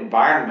about the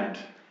environment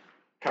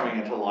coming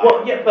into life.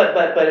 Well, yeah, but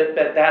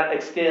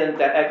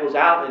that echoes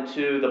out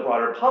into the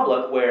broader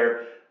public,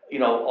 where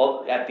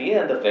at the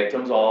end the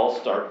victims all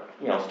start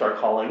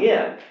calling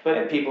in,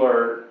 and people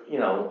are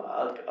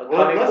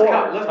coming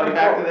forward. Let's come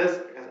back to this,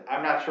 because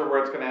I'm not sure where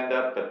it's going to end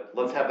up, but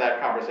let's have that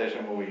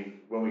conversation when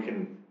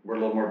we're a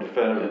little more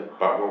definitive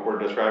about what we're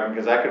describing,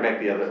 because I could make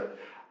the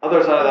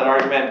other side of that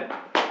argument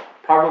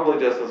probably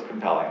just as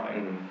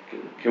compellingly.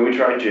 Can we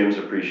try Jim's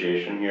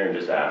appreciation here and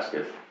just ask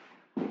if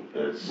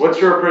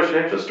what's your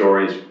appreciation? The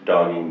story's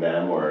dogging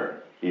them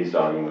or he's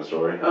dogging the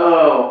story?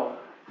 Oh,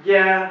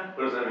 yeah.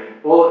 What does that mean?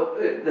 Well,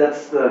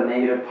 that's the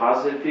negative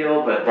positive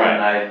field, but Right. then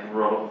I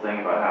wrote a whole thing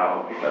about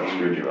how it That can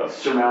screwed be you up.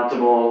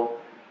 surmountable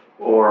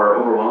or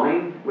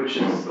overwhelming, which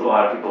is a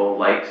lot of people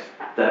liked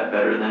that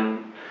better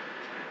than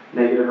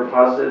negative or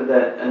positive.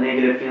 That a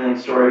negative feeling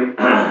story,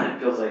 it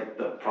feels like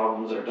the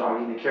problems are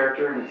dogging the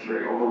character and it's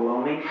very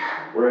overwhelming,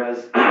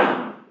 whereas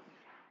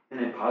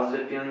in a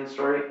positive feeling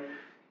story,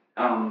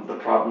 the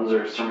problems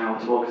are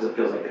surmountable because it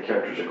feels like the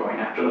characters are going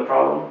after the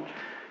problem.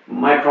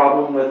 My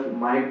problem with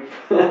my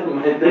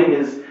thing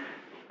is,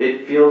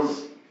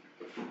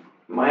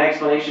 my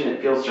explanation,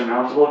 it feels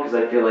surmountable because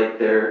I feel like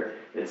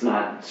it's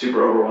not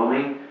super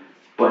overwhelming,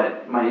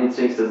 but my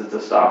instinct says it's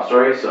a stop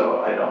story,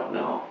 so I don't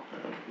know.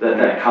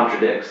 That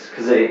contradicts,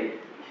 because a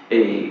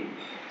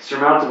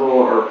surmountable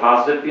or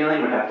positive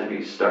feeling would have to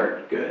be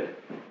start good,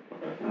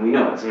 and we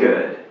know it's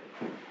good.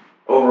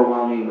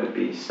 Overwhelming would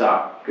be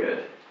stop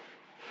good.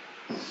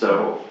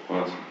 So,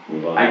 Well, let's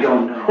move on. I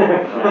don't know.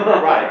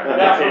 Right.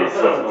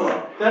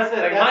 That's it.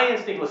 Like, my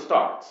instinct was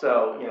start,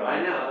 so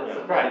I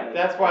know. Right.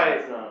 That's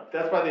why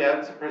the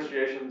Evans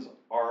appreciations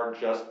are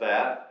just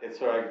that. It's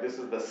sort of like, this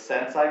is the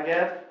sense I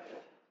get,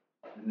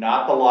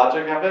 not the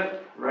logic of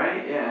it.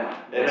 Right? Yeah.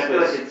 It's I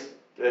feel like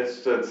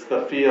it's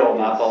the feel,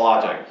 not the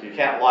logic. You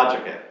can't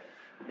logic it.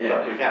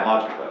 yeah. You can't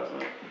logic those.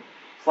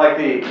 It's like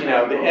the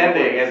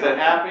ending. Is it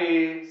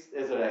happy?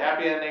 Is it a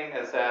happy ending?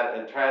 Is that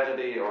a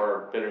tragedy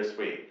or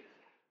bittersweet?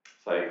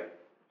 It's like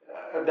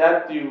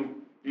that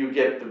you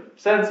get the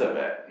sense of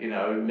it,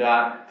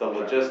 not the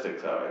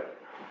logistics of it.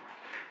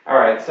 All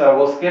right, so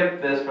we'll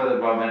skip this for the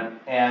moment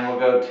and we'll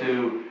go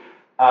to,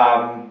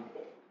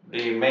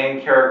 the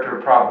main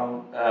character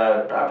problem,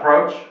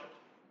 approach.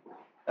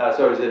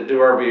 So is it do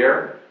or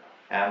beer,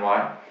 and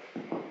why?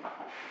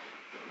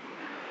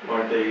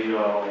 Aren't they,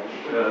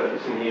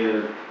 isn't he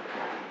a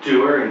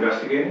doer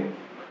investigating?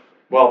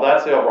 Well,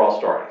 that's the overall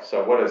story,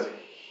 so what is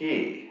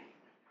he?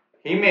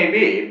 He may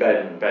be,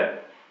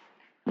 but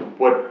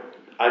what,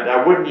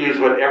 I wouldn't use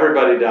what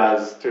everybody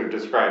does to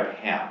describe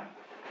him.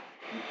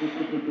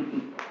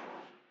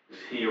 Is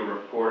he a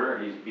reporter?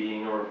 He's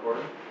being a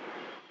reporter?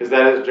 Is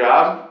that his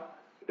job?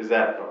 Is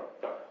that,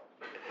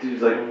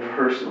 Dude's like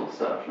personal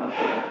stuff,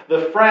 not the.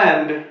 the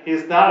friend,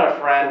 he's not a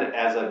friend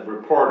as a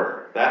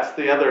reporter, that's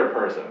the other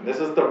person. This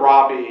is the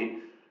Robbie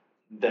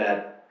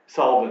that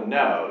Sullivan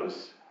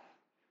knows.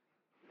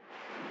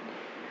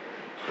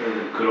 Sort of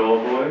a good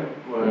old boy?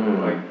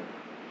 Like,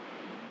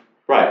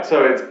 Right,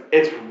 so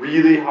it's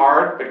really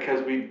hard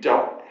because we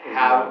don't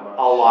have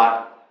a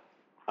lot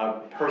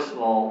of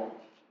personal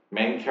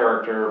main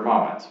character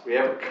moments. We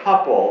have a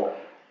couple,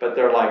 but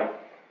they're like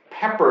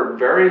peppered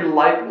very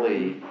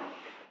lightly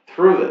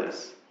through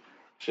this,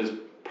 which is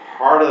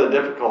part of the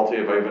difficulty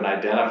of even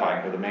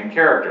identifying who the main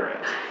character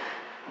is.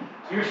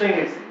 so you're saying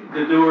it's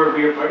the doer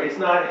beer part, it's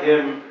not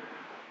him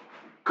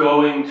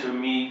going to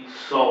meet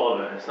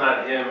Sullivan, it's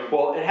not him.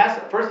 Well, it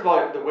has, first of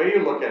all, the way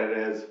you look at it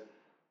is,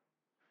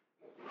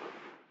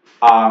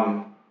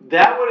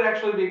 that would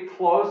actually be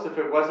close if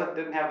it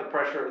didn't have the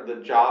pressure of the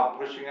job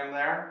pushing him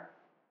there.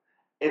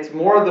 It's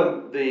more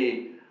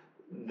the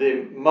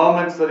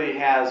moments that he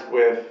has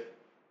with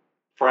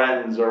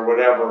friends or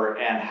whatever,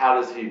 and how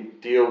does he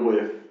deal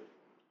with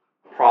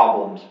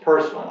problems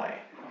personally?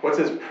 What's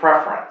his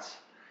preference?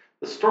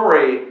 The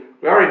story,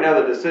 we already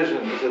know the decision,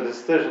 it's a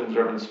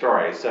decision-driven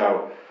story,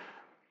 so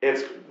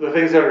it's the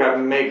things that are going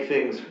to make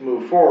things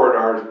move forward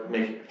are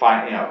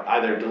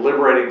either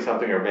deliberating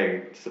something or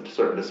making some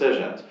certain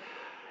decisions.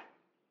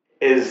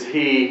 Is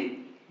he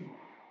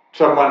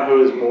someone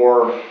who is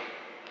more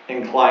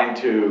inclined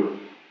to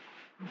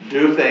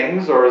do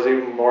things, or is he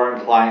more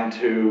inclined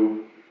to,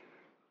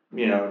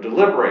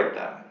 deliberate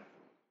them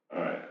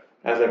Alright,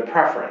 as a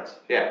preference?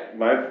 Yeah.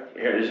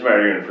 here's my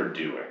argument for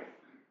doing.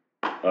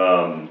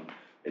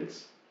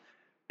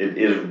 It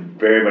is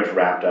very much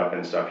wrapped up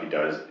in stuff he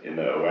does in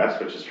the OS,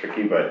 which is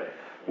tricky, but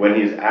when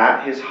he's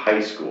at his high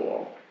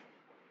school,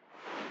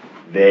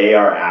 they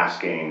are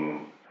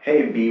asking,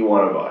 hey, be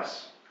one of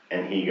us.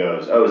 And he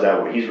goes, oh, is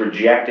that what, he's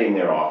rejecting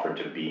their offer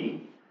to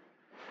be.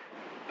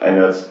 I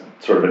know it's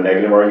sort of a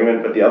negative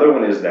argument, but the other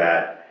one is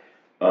that,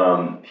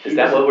 Is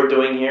that what we're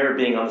doing here,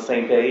 being on the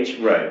same page?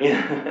 Right.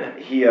 Yeah.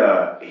 He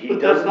But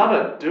that's doesn't, not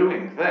a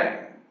doing thing.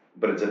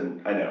 but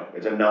I know,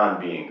 it's a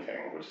non-being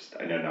thing, which is,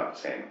 I know, not the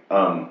same.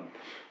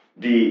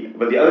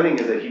 But the other thing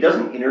is that he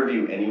doesn't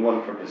interview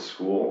anyone from his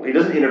school. He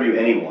doesn't interview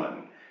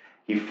anyone.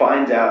 He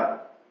finds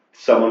out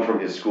someone from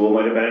his school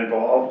might have been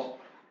involved,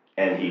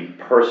 and he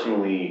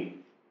personally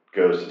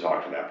goes to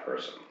talk to that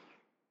person.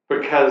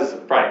 Because,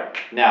 right,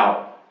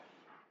 now,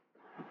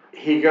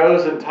 he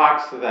goes and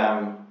talks to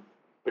them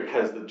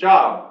because the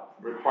job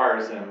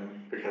requires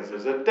him, because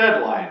there's a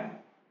deadline.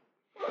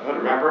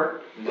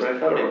 Remember?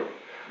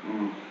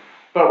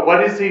 But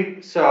what is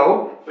he,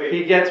 so,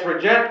 he gets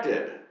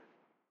rejected.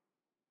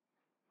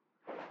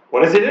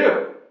 What does he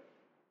do?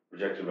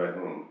 Rejected by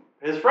whom?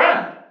 His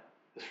friend.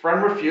 His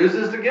friend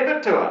refuses to give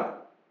it to him.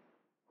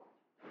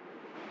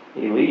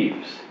 He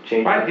leaves,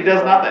 changes. Right, he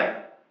does nothing.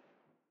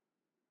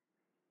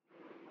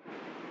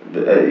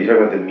 You talking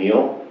about the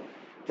meal?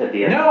 At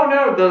the end. No,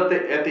 at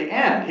the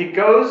end, he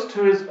goes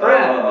to his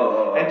friend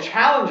Oh. and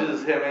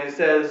challenges him, and he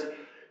says,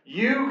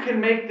 "You can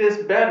make this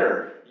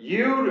better.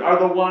 You are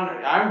the one.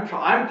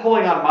 I'm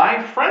pulling on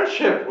my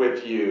friendship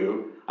with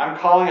you. I'm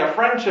calling a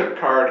friendship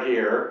card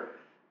here."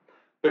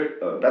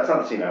 That's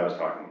not the scene I was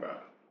talking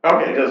about.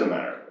 Okay. It doesn't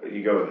matter.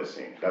 You go with this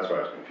scene. That's why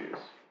I was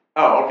confused.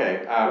 Oh,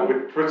 okay.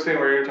 Which scene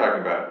were you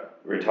talking about?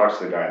 Where he talks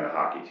to the guy on the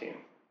hockey team.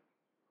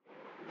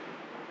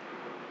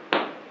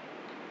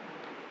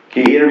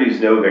 He interviews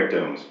no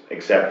victims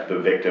except the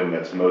victim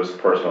that's most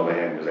personal to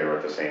him because they were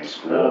at the same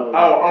school.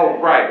 Oh,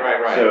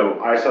 right. So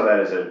I saw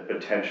that as a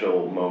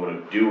potential moment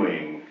of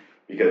doing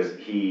because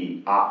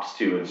he opts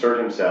to insert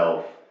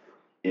himself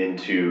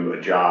into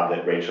a job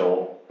that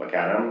Rachel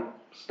McAdams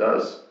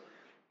does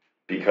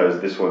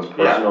because this one's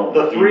personal.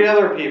 Yeah, the three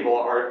other people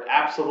are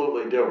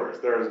absolutely doers.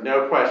 There is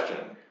no question.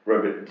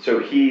 Right, but so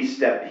he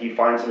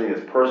finds something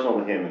that's personal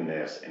to him in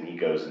this, and he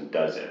goes and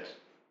does it.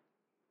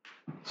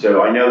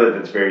 So I know that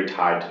it's very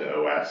tied to the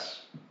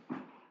OS.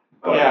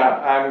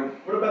 Yeah,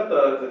 What about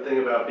the thing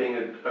about being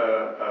it's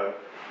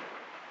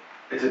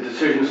a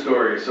decision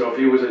story, so if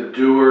he was a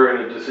doer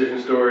in a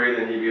decision story,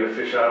 then he'd be a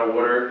fish out of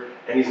water,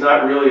 and he's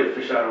not really a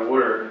fish out of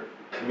water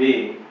to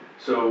me,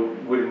 so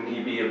wouldn't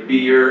he be a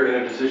beer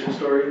in a decision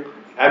story?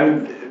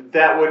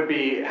 that would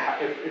be,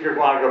 if you're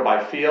going to go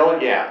by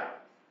feel, yeah.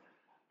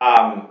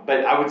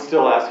 But I would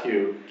still ask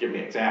you, give me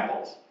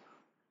examples.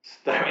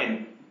 I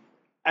mean,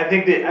 I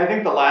think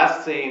the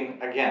last scene,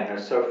 again,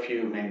 there's so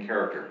few main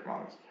character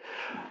moments.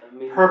 I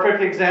mean,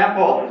 Perfect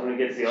example, when he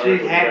gets the she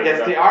article, he does gets the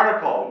nothing.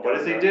 article, what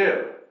does he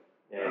do?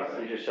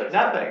 Yeah, he just shuts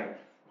Nothing.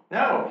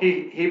 down. No,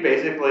 he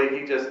basically,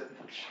 he just,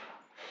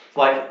 it's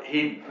like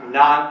he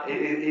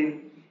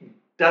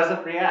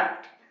doesn't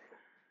react.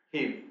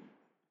 He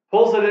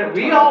pulls it in,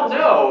 we all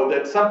know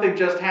that something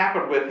just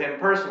happened with him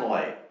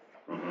personally.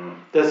 Mhm.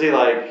 Does he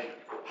like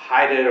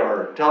hide it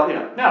or tell,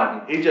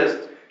 no, he just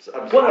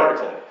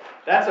absorbs it.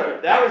 That's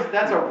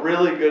a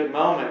really good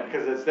moment,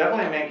 because it's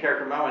definitely a main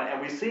character moment,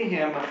 and we see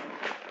him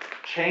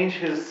change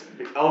his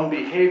own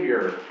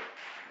behavior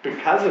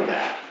because of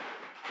that.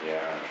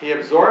 Yeah. He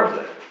absorbs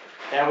it.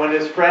 And when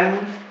his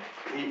friend,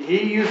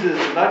 he uses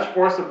as much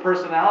force of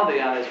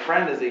personality on his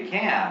friend as he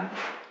can,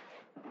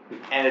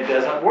 and it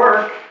doesn't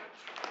work,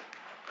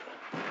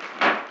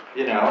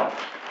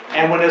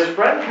 and when his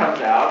friend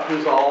comes out,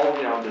 who's all,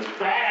 just,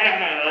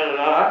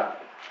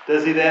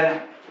 does he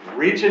then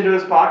reach into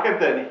his pocket,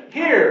 then,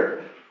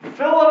 here,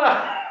 fill it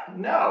up?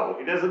 No,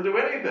 he doesn't do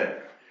anything.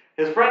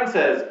 His friend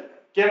says,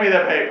 give me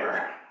the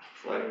paper.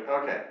 It's like,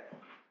 okay.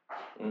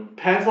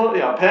 Pencil,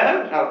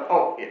 pen?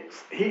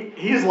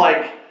 He's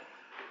like,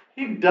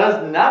 he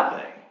does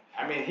nothing.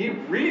 I mean, he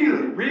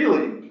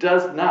really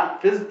does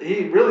not,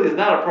 he really is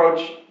not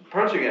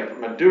approaching it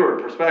from a doer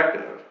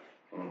perspective.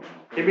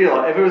 He'd be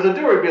like, if it was a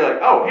doer, he'd be like,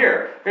 oh,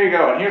 here you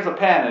go, and here's a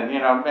pen,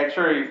 and, make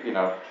sure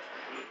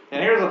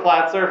and here's a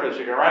flat surface,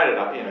 you can write it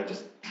on,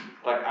 just,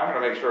 like, I'm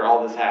gonna make sure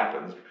all this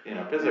happens,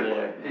 physically.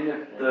 And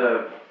if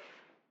the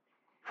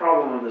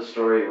problem of the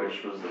story,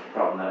 which was the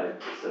problem that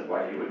I said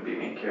why he would be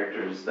main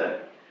character, is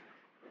that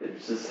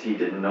it's just he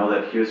didn't know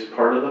that he was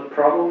part of the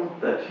problem,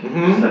 that he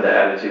just had the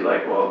attitude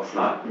like, well, it's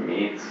not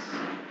me, it's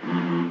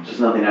just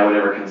nothing I would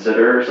ever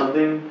consider or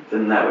something,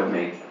 then that would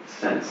make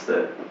sense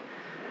that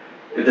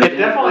if there's It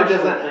definitely any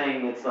personal doesn't-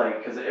 thing, it's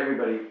like, because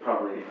everybody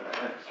probably,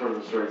 sort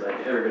of the story's like,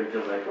 everybody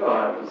feels like,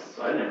 well,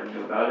 I never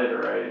knew about it,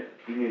 or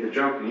you knew the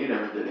joke and you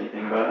never did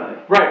anything about it.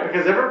 Right,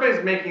 because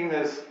everybody's making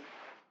this,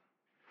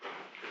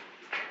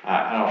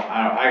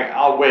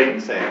 I'll wait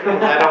and say it,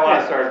 because I don't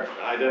wanna start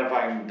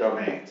identifying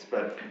domains,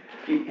 but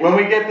when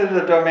we get to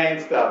the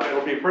domain stuff,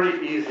 it'll be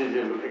pretty easy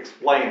to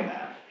explain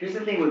that. Here's the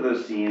thing with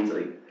those scenes,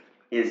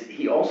 is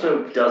he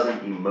also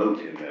doesn't emote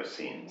in those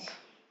scenes.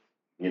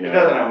 He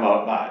doesn't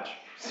emote much.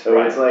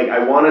 So it's like, I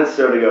wanted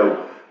so to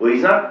go, well,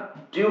 he's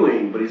not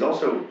doing, but he's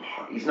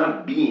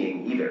not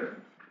being either.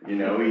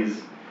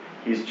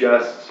 He's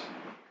just,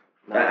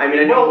 I mean,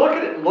 I know.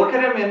 Well, look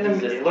at him in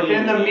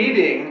the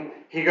meeting.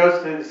 He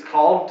he's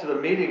called to the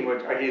meeting,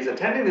 he's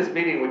attending this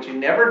meeting, which he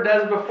never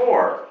does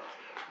before.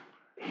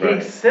 He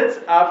Right. sits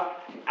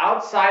up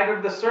outside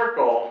of the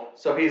circle,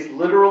 so he's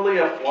literally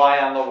a fly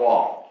on the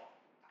wall.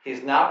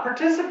 He's not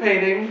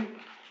participating,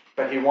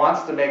 but he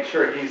wants to make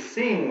sure he's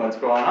seeing what's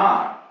going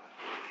on.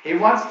 He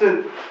wants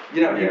to,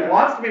 he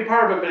wants to be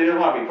part of it, but he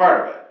doesn't want to be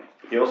part of it.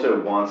 He also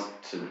wants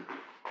to,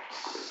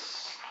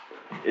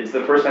 it's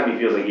the first time he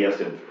feels like he has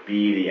to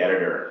be the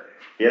editor.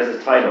 He has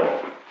his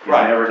title.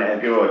 Right.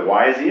 And people are like,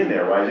 why is he in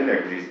there? Why is he in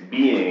there? Because he's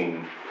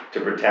being to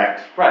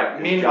protect. Right,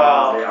 his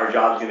meanwhile. job. Our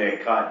job's gonna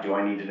get cut. Do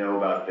I need to know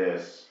about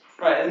this?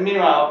 Right, and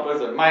meanwhile,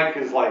 Mike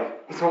is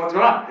like, so what's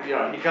going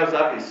on? He comes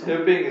up, he's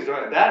snooping, he's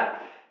doing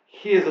that.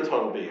 He is a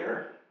total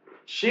beer.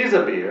 She's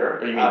a beer.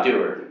 Or you mean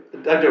doer? A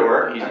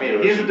doer. He's a I mean,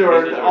 doer. he's a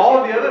doer. He's a doer. All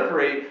of the other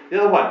three, the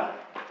other one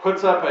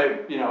puts up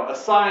a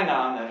sign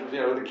on it,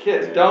 the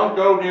kids, don't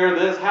go near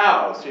this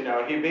house.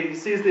 He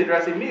sees the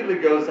address, immediately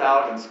goes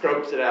out and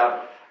scopes it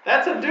out.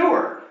 That's a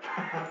doer.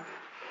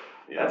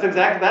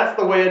 That's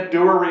the way a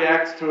doer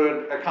reacts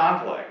to a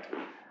conflict.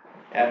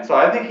 And so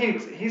I think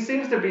he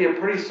seems to be a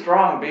pretty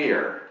strong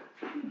beer.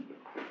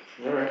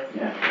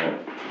 Yeah.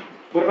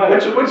 What about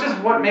Which is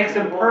what makes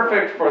him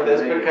perfect for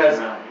this,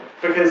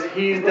 because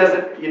he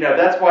doesn't,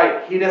 that's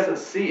why he doesn't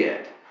see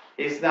it.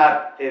 He's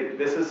not,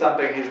 this is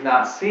something he's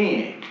not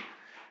seeing.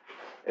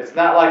 It's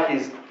not like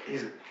he's,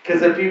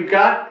 because if you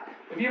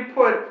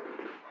put,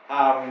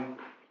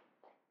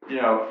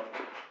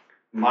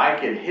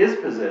 Mike in his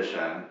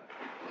position,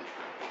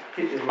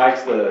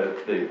 Mike's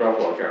the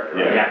Buffalo character,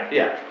 right?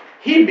 Yeah.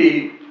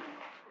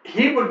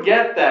 He would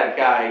get that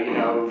guy,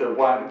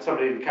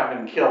 somebody would come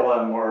and kill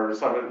him or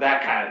something,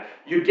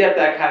 you'd get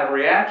that kind of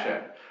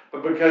reaction.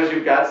 But because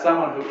you've got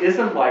someone who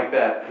isn't like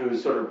that,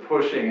 who's sort of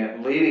pushing it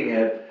and leading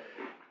it,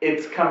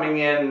 it's coming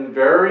in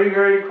very,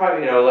 very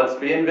quiet, let's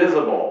be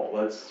invisible,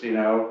 let's,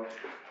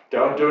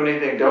 don't do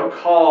anything, don't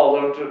call,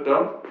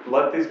 don't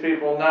let these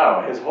people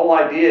know. His whole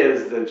idea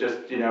is that just,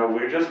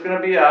 we're just gonna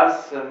be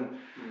us and,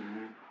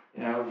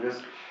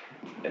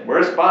 we're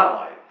a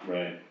spotlight.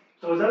 Right.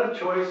 So is that a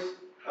choice?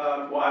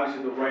 Well,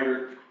 obviously the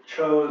writer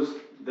chose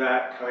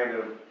that kind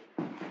of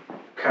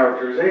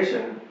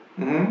characterization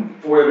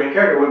for the main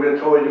character. It would have been a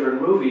totally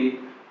different movie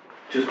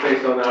just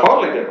based on that.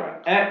 Totally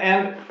different.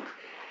 And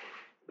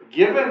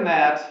given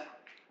that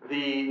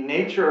the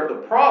nature of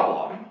the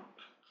problem,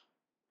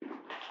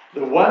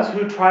 the ones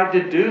who tried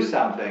to do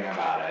something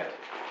about it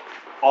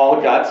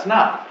all got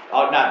snuffed,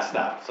 not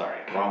snuffed, sorry,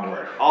 wrong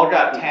word, all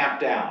got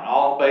tamped down,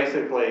 all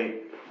basically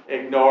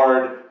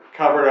ignored,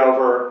 covered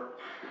over.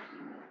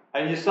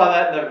 And you saw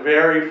that in the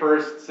very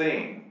first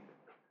scene.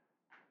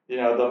 You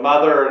know, the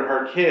mother and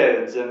her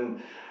kids,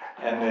 and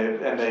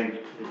they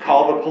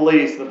call the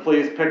police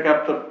pick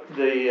up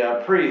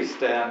the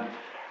priest, and,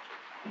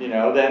 you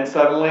know, then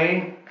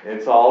suddenly,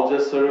 it's all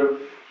just sort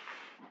of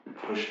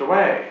pushed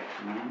away.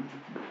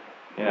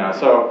 You know,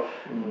 so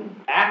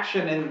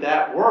action in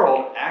that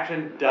world,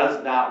 action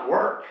does not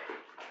work.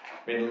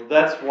 I mean,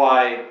 that's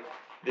why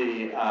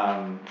the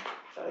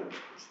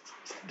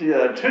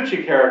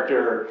Tucci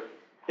character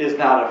is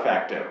not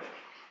effective.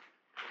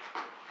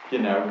 You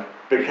know,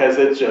 because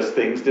it's just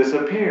things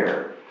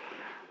disappear.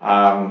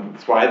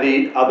 That's why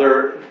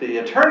the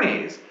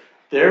attorneys,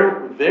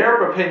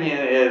 their opinion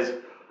is,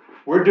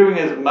 we're doing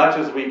as much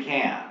as we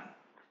can.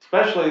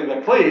 Especially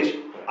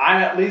McLeish,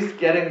 I'm at least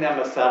getting them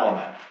a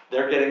settlement.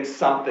 They're getting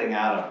something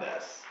out of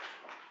this.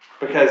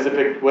 Because if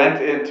it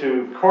went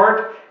into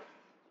court,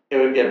 it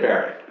would get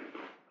buried.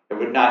 It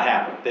would not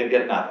happen. They'd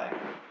get nothing.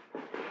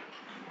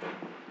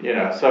 You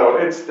know, so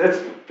it's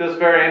just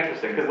very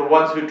interesting, because the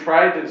ones who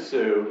tried to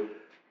sue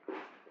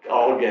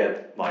all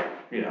get, like,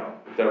 you know,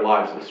 their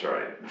lives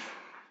destroyed.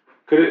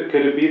 Could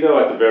it be though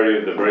at the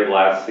very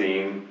last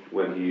scene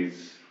when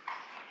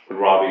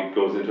Robbie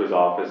goes into his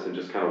office and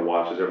just kind of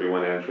watches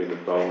everyone answering the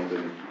phones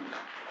and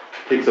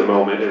takes a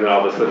moment and then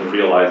all of a sudden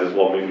realizes,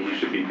 well, maybe he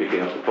should be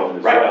picking up the phone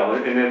as well,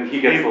 and then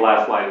he gets the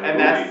last line of the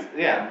movie. And that's,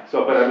 yeah.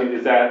 So, but I mean,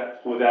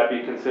 would that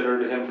be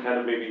considered him kind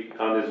of maybe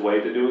on his way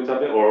to doing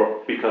something,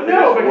 or because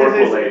No, it is because work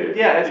related?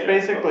 yeah, it's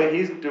basically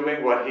he's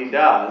doing what he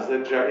does.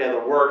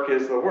 The work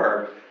is the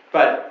work,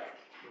 but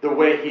the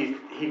way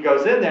he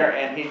goes in there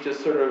and he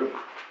just sort of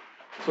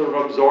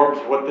absorbs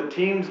what the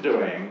team's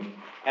doing,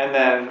 and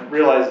then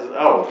realizes,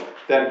 oh,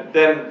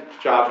 then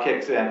job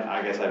kicks in.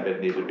 I guess I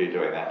need to be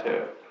doing that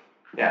too.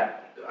 Yeah.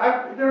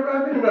 I've been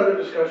in other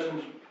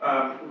discussions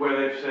where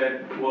they've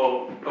said,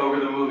 well, over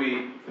the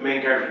movie, the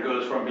main character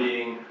goes from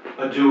being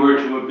a doer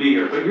to a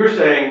beer. But you're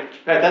saying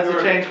Right, that's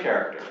a change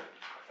character.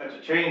 That's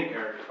a change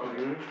character.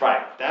 Okay.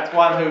 Right, that's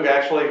one who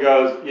actually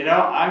goes, you know,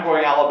 I'm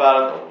going all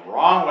about it the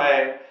wrong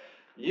way.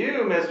 You,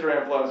 Mr.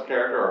 Influence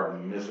character, or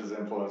Mrs.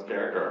 Influence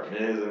character, or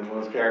Ms.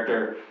 Influence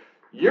character,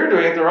 you're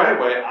doing it the right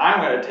way.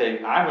 I'm going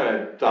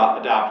to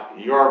adopt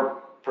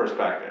your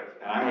perspective,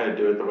 and I'm going to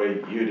do it the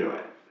way you do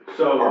it.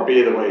 Or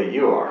be the way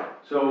you are.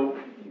 So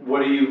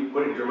what do you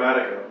put in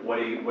Dramatica?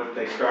 What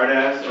they start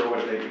as, or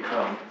what they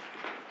become?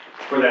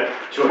 For that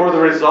choice? For the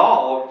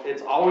resolve,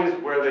 it's always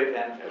where they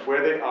end,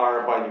 where they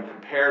are by you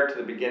compare to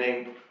the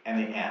beginning and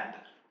the end.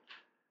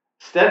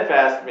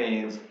 Steadfast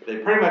means they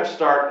pretty much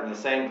start in the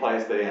same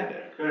place they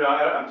ended. No,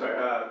 I'm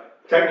sorry.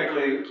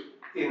 Technically,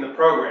 in the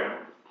program,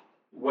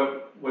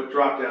 what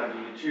drop down do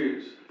you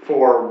choose?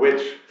 For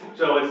which?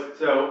 So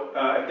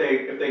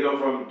if they go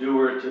from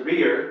doer to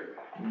beer.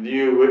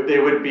 They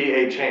would be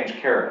a changed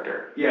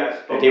character.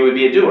 Yes. But he would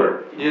be a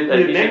doer. You'd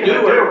make him a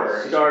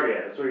doer. Start,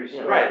 yeah, that's where you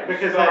start. Right,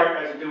 because start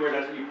as a doer,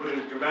 that's what you put in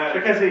Dramatica.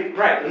 Because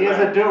he is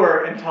a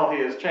doer until he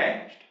is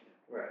changed.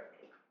 Right.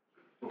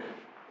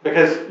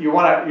 Because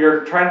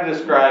you're trying to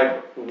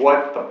describe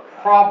what the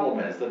problem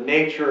is, the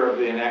nature of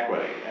the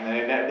inequity.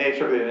 And the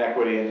nature of the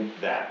inequity in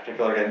that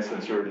particular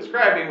instance you were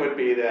describing would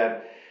be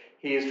that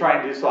he's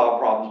trying to solve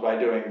problems by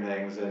doing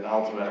things and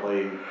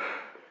ultimately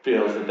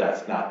feels that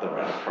that's not the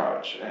right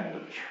approach,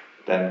 and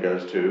then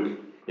goes to,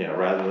 you know,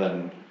 rather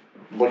than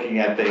looking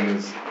at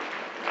things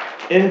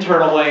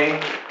internally,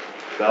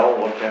 they'll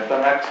look at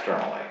them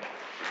externally.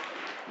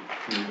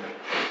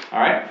 All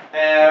right,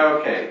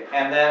 okay,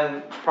 and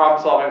then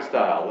problem solving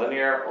style,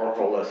 linear or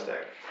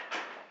holistic?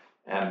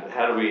 And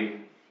how do we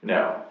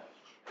know?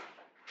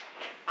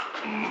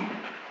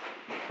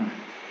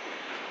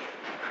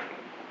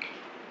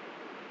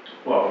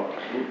 Well,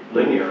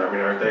 linear, I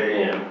mean, aren't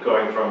they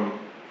going from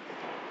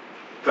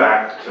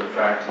fact to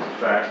fact to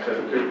fact to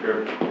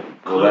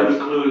clue to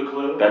clue to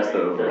clue? That's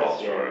the overall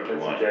story.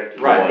 That's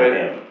objective. Right,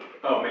 but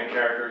Oh, main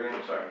character again,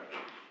 sorry.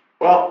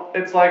 well,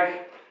 it's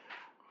like,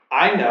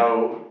 I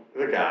know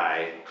the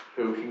guy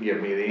who can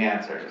give me the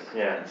answers.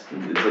 Yeah,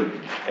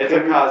 It's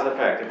a cause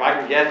effect. If I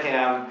can get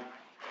him,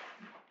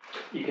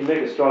 you can make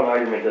a strong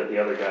argument that the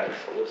other guy is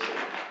holistic.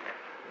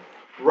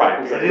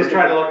 right, It's like, he's look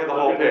trying at- to look at the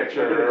whole look at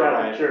picture, the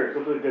right? Sure,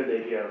 look at good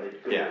they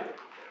do. Yeah.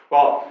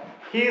 Well,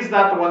 he's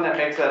not the one that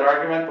makes that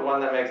argument. The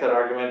one that makes that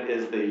argument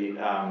is the,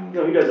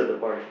 No, he does at the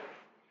party.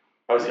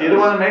 oh, is he the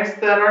one that makes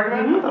that I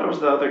argument? thought it was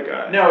the other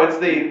guy. No, it's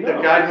the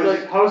No, guy he's who's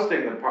like-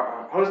 hosting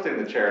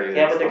the charity.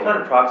 Yeah, that's but they're the kind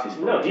one. of proxies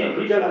for No, each he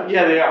other. doesn't.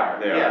 Yeah, they are.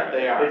 They are. Yeah,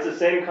 they are. It's the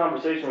same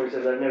conversation where he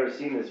says, I've never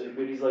seen this,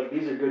 but he's like,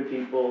 these are good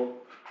people.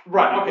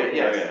 Right, okay,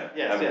 yes, Yeah,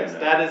 yes, I've yes,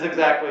 been that is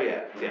exactly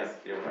it. Yes,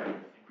 you're right.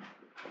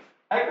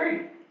 I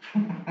agree.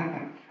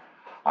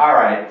 All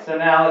right, so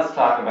now let's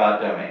talk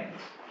about domains.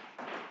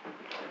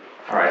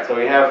 All right, so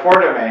we have 4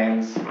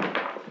 domains,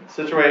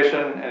 situation,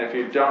 and if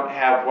you don't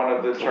have one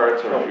of the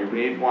charts, or if you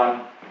need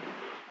one,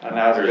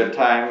 now's a good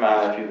time,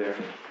 if you there.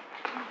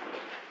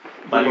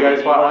 Do you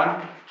guys want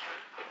one?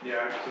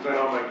 Yeah, so then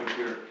on my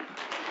computer.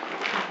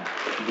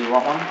 Do you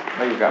want one?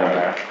 Oh, you got one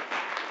there.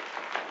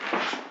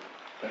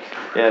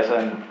 Yes,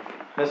 and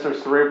Mr.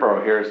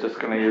 Cerebro here is just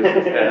gonna use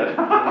his head.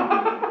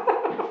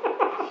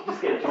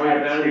 Just get a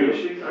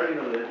tattoo. I already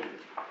know that.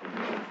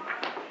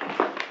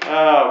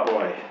 Oh,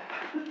 boy.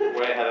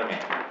 Way ahead of me.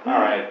 All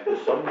right.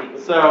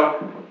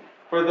 So,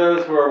 for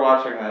those who are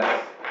watching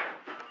this,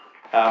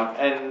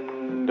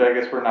 and I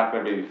guess we're not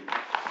gonna be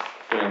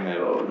doing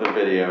the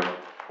video.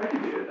 I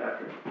can do it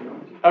after.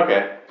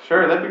 Okay,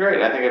 sure, that'd be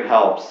great. I think it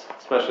helps,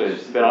 especially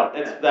it's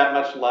that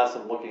much less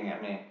of looking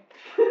at me.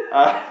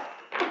 Yeah,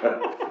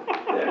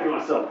 if you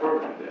want to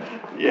self-program, yeah.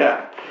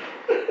 Yeah.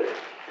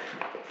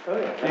 Oh,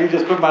 yeah. You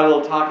just put my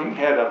little talking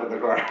head up in the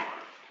corner.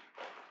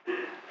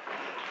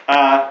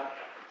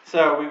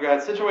 So we've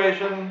got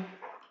situation,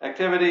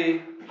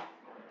 activity,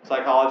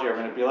 psychology or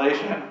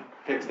manipulation,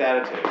 fixed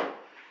attitude.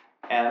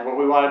 And what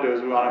we want to do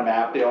is we want to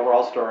map the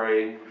overall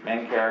story,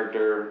 main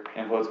character,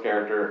 influence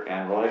character,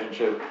 and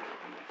relationship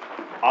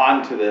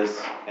onto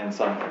this in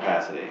some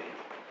capacity.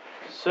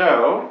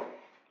 So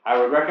I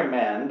would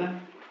recommend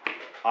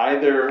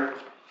either,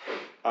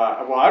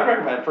 I'd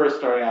recommend first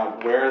starting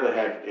out where the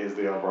heck is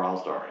the overall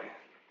story.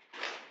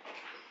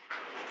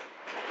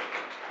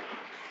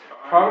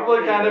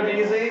 Probably kind of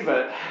easy,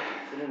 but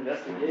It's an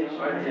investigation.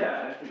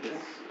 Yeah, I think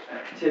it's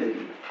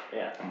activity.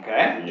 Yeah.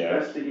 okay. Yeah.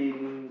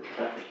 Investigating the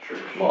Catholic Church.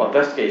 Well,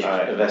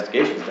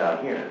 investigation's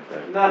down here.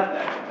 Not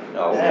that.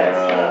 No.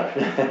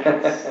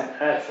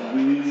 That's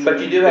But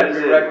you do have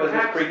prerequisites,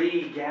 Perhaps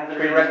the gathering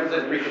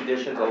prerequisites,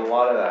 information. preconditions, a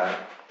lot of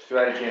that,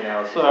 strategy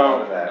analysis, a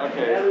lot of that.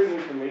 Okay. gathering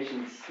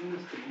information seems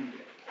to be.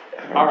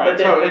 All right, But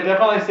then- so it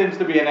definitely seems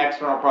to be an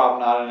external problem,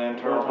 not an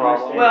internal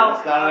problem. Well,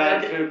 It's not an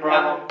attitude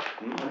problem.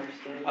 Understand.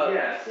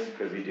 Yes.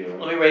 Because you do.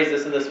 Let me raise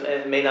this, and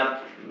it may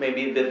not,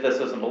 maybe this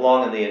doesn't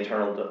belong in the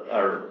internal,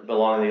 or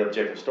belong in the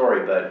objective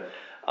story, but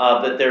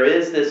there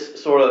is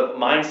this sort of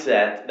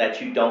mindset that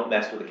you don't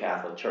mess with the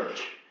Catholic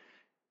Church.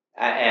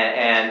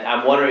 And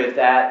I'm wondering if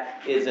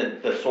that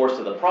isn't the source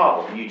of the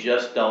problem. You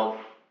just don't,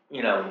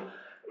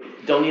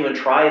 don't even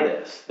try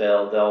this.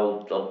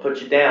 They'll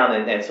put you down,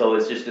 and so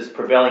it's just this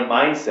prevailing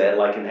mindset,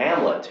 like in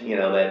Hamlet,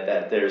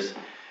 that there's,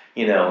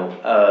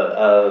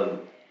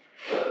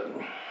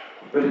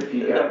 But if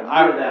you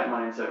got rid of that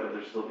mindset, would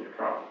there still be a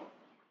problem?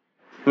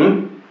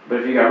 Hmm? But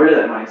if you got rid of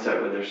that mindset,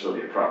 would there still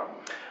be a problem?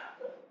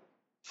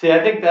 See, I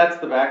think that's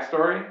the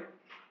backstory.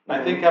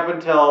 I think up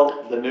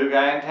until the new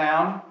guy in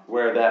town,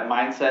 where that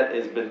mindset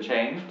has been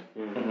changed,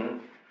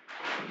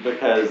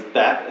 because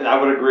that, I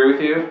would agree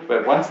with you,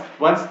 but once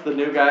the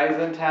new guy is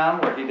in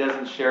town, where he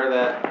doesn't share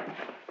that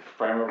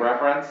frame of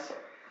reference,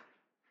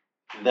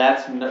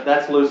 that's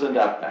loosened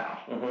up now.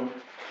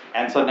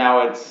 And so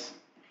now it's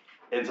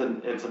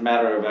a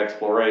matter of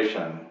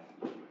exploration.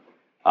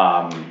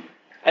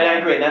 And I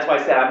agree, and that's why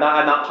I said I'm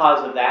not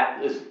positive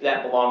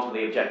that belongs with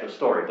the objective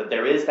story, but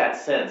there is that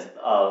sense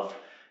of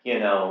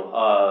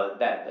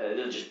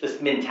just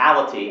this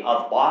mentality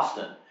of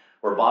Boston,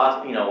 where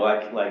Boston,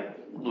 like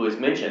Louis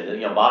mentioned,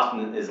 that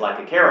Boston is like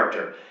a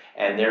character,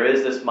 and there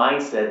is this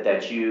mindset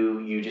that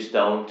you just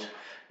don't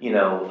you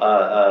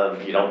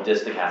don't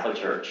diss the Catholic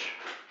Church,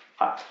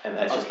 and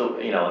that's just the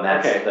and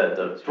that's Okay.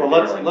 the Well,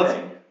 let's- prevailing let's-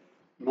 thing.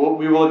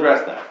 We will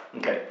address that.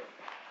 Okay.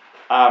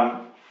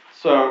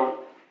 So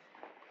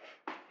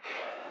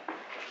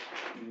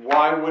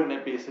why wouldn't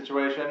it be a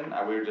situation?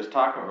 We were just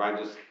talking.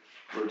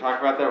 We were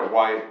talking about that.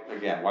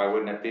 Why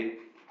wouldn't it be?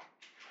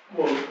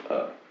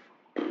 Well,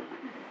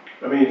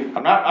 I mean,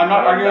 I'm not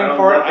arguing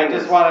for it. I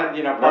just want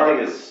to, part Nothing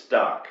of is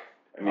stuck.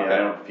 I mean, Okay. I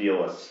don't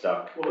feel a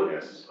stuck. well,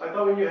 Yes. I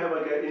thought when you have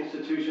like an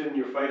institution,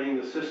 you're fighting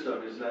the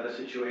system, isn't that a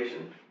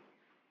situation?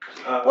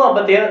 Well,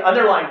 but the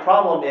underlying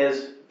problem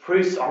is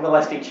priests are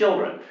molesting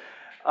children.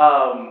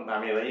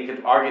 You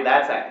could argue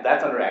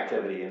that's under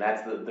activity, and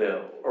that's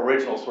the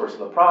original source of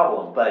the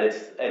problem. But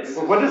it's.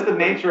 Well, what is the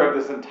nature of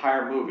this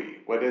entire movie?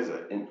 What is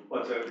it?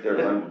 What's a?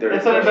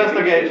 It's an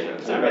investigation.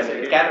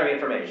 It's gathering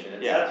information.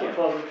 It's, Yeah. That's what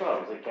causes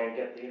problems, they can't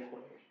get the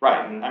information. Right.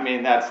 I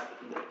mean,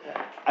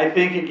 I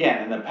think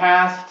again, in the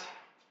past,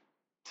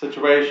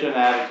 situation,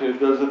 attitude,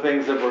 those are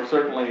things that we're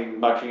certainly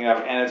mucking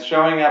up, and it's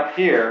showing up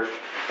here,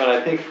 but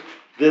I think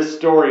this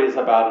story is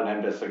about an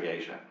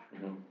investigation.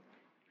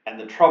 And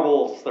the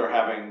troubles they're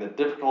having, the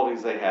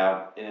difficulties they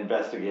have in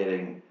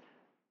investigating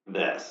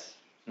this.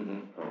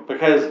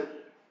 Because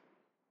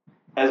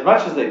as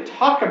much as they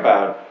talk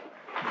about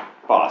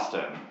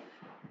Boston,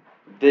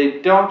 they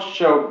don't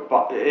show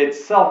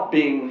itself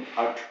being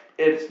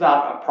it's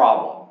not a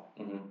problem.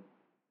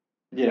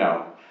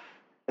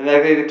 And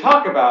they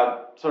talk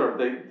about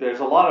there's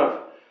a lot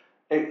of,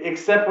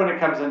 except when it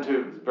comes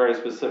into very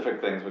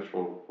specific things, which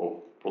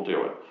we'll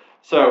deal with.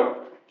 So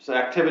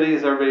activity,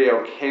 is everybody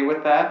okay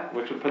with that?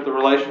 Which would put the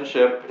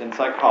relationship in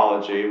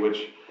psychology,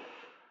 which,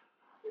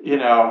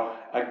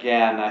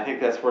 again, I think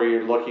that's where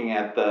you're looking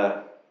at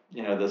the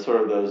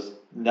sort of those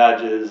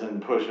nudges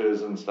and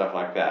pushes and stuff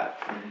like that.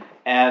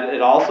 And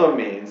it also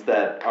means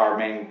that our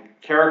main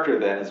character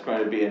then is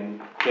going to be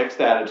in fixed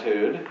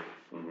attitude,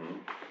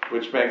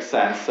 which makes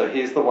sense. So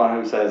he's the one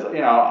who says,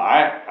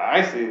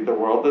 I see the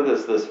world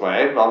this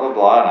way, blah, blah,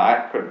 blah, and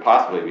I couldn't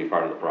possibly be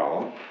part of the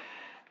problem.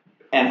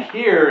 And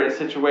here, in a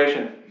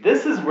situation,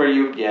 this is where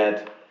you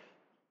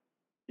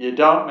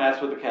don't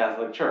mess with the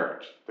Catholic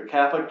Church. The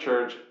Catholic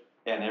Church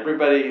and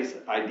everybody's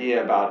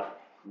idea about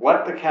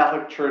what the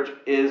Catholic Church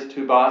is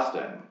to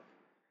Boston,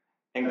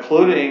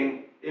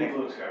 including...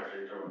 Influence character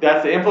you're talking about.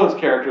 That's the influence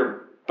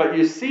character, but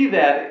you see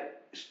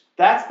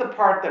that's the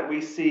part that we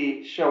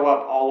see show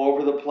up all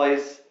over the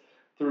place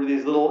through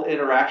these little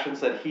interactions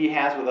that he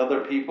has with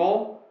other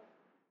people.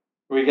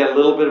 We get a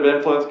little bit of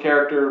influence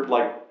character,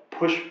 like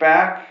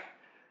pushback.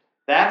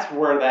 That's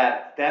where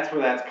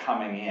that's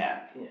coming in.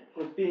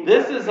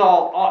 This is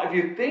all, if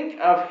you think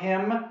of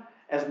him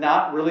as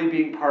not really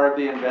being part of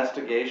the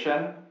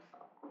investigation,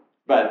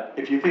 but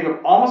if you think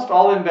of almost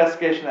all the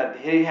investigation that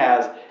he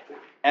has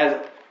as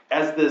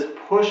this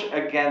push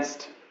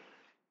against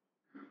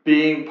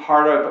being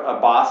part of a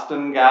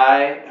Boston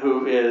guy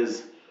who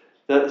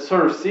that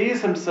sort of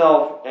sees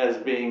himself as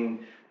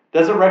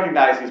doesn't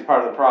recognize he's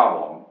part of the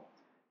problem,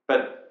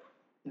 but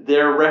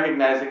they're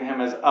recognizing him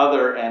as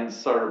other and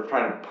sort of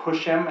trying to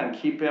push him and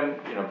keep him,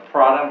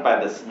 prod him by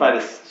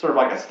this sort of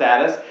like a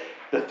status.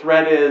 The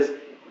threat is,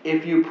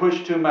 if you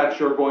push too much,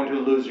 you're going to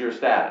lose your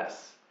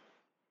status.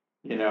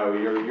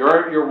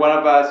 You're one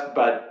of us,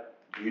 but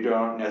you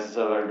don't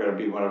necessarily are going to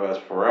be one of us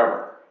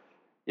forever.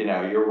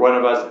 You're one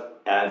of us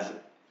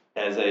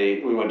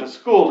we went to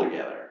school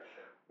together.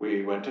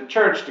 We went to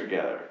church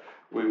together.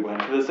 We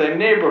went to the same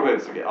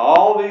neighborhoods together.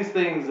 All these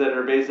things that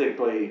are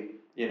basically,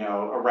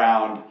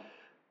 around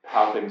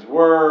how things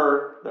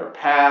were, their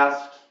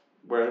past,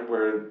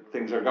 where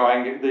things are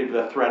going,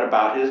 the threat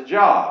about his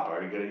job.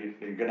 Are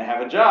you going to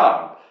have a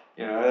job?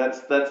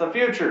 That's a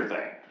future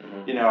thing.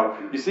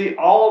 You see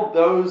all of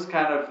those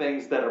kind of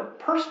things that are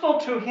personal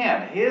to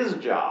him, his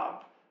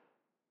job,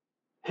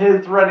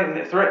 his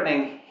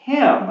threatening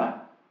him,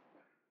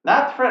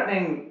 not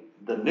threatening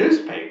the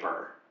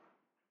newspaper,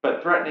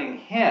 but threatening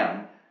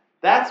him.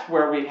 That's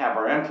where we have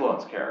our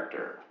influence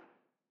character.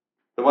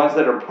 The ones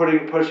that are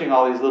pushing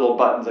all these little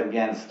buttons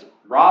against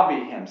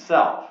Robbie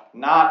himself,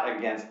 not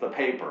against the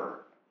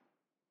paper.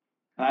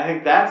 And I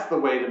think that's the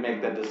way to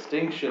make the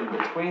distinction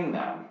between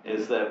them,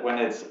 is that when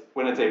it's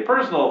a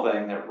personal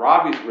thing, that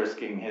Robbie's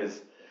risking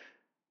his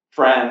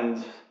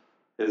friends,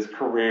 his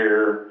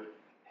career,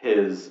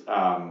 his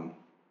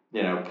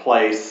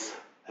place,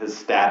 his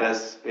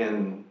status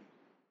in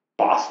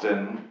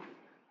Boston,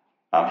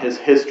 his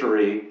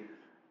history.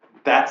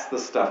 That's the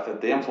stuff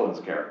that the influence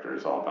character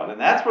is all about. And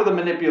that's where the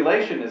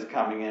manipulation is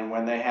coming in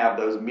when they have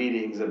those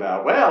meetings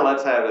about, well,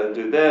 let's have to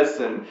do this,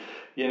 and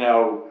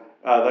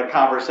the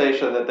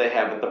conversation that they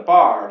have at the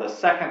bar, the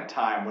second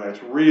time when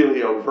it's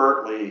really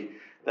overtly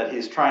that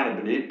he's trying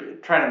to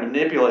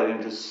manipulate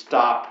him to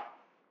stop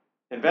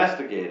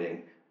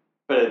investigating,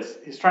 but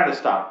he's trying to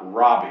stop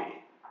Robbie.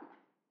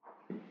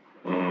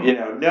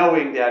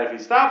 Knowing that if he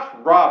stops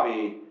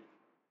Robbie,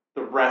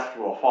 the rest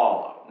will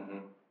follow.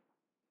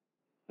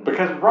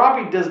 Because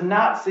Robbie is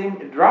not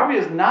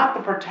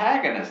the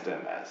protagonist in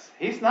this.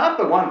 He's not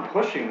the one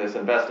pushing this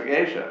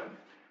investigation,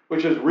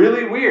 which is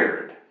really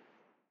weird.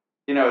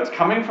 It's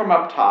coming from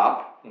up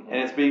top, and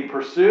it's being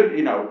pursued.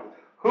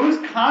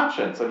 Whose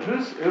conscience and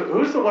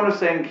who's the one who's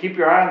saying keep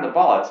your eye on the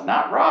ball? It's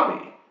not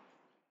Robbie.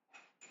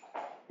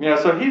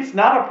 So he's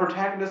not a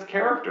protagonist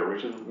character,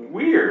 which is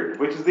weird.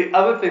 Which is the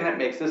other thing that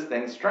makes this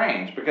thing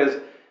strange, because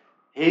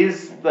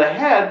he's the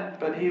head,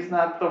 but he's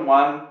not the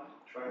one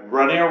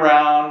running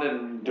around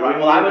and doing.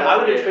 Well, I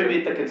would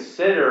attribute the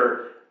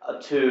consider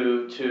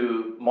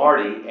to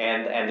Marty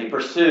and the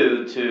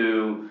pursue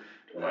to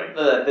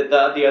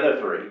the other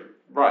three.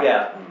 Right.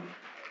 Yeah.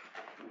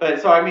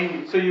 But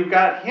so you've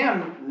got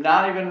him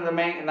not even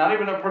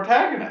a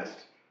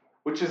protagonist,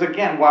 which is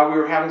again why we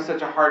were having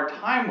such a hard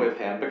time with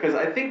him, because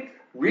I think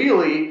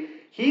really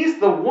he's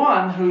the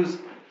one who's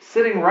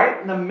sitting right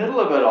in the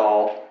middle of it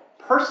all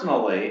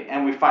personally,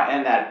 and we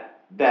find that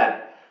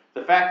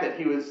the fact that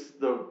he was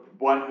the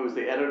one who was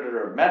the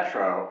editor of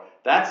Metro,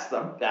 that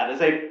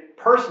is a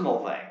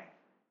personal thing.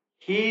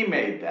 He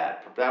made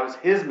that. That was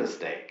his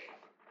mistake.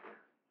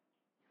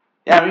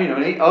 Yeah,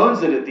 and he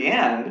owns it at the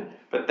end,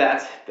 but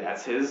that's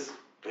his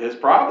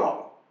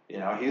problem.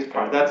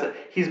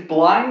 He's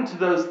blind to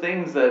those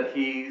things that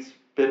he's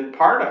been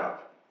part of.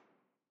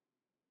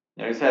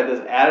 He's had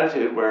this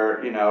attitude where,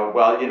 we don't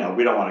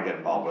want to get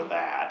involved with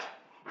that.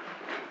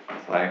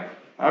 It's like,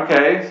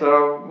 okay,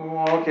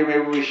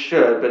 maybe we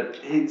should, but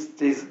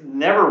he's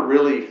never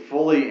really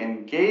fully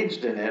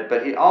engaged in it,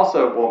 but he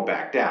also won't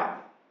back down.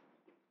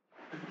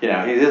 He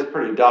is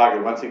pretty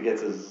dogged. Once he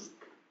gets his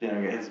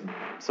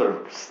sort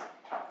of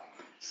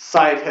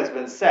sight has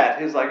been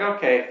set, he's like,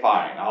 okay,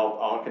 fine,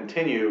 I'll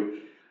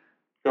continue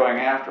going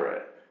after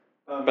it.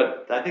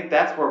 But I think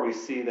that's where we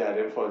see that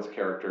influence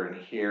character in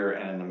here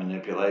and in the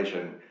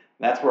manipulation. And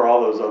that's where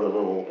all those other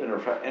little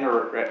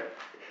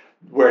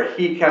where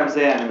he comes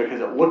in,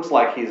 because it looks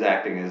like he's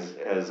acting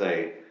as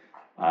a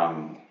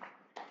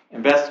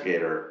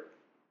investigator.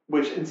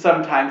 which in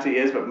sometimes he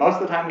is, but most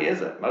of the time he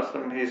isn't. Most of the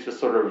time he's just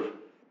sort of,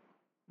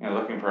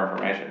 looking for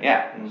information.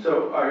 Yeah.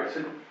 So, alright,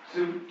 so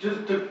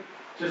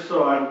just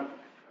so I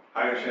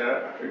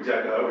understand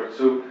exactly how it works,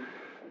 so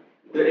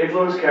the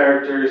influence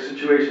character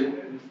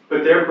situation,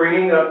 but they're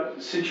bringing up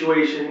the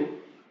situation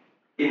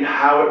in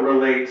how it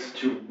relates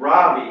to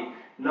Robbie,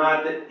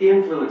 not the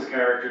influence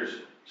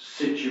character's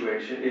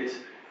situation.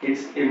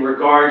 It's in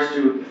regards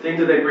to, the things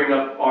that they bring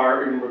up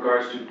are in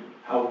regards to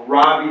how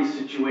Robbie's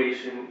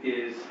situation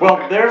is.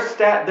 Well, their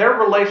status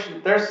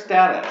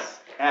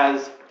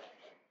as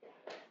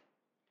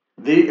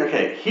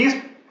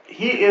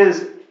he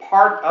is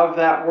part of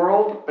that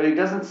world, but he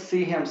doesn't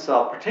see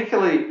himself,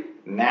 particularly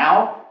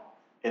now,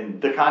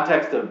 in the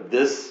context of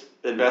this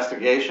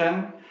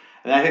investigation.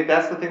 And I think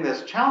that's the thing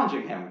that's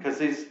challenging him,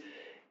 because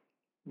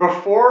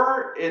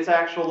before it's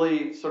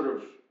actually sort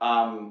of,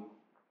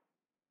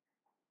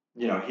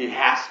 he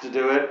has to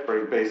do it, or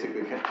he's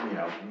basically,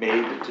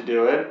 made to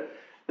do it.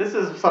 This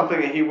is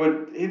something that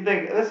he'd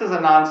think, this is a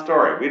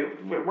non-story.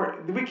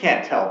 We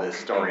can't tell this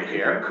story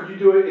here. Could you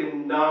do it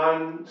in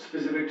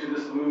non-specific to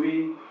this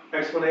movie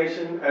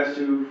explanation as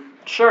to?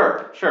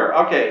 Sure.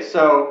 Okay,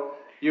 so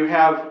you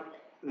have,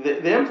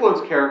 the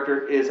influence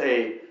character is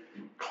a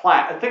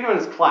class, think of it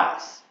as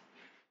class.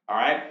 All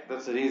right?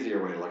 That's an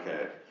easier way to look at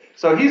it.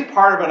 So he's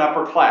part of an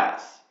upper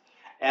class,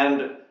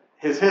 and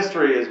his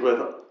history is with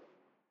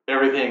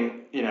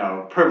everything,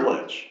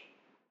 privilege.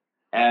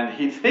 And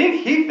he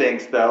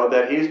thinks though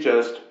that he's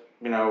just,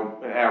 an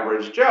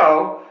average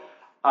Joe,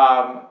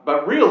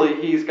 but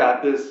really he's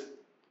got this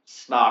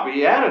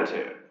snobby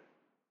attitude.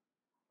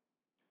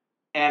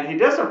 And he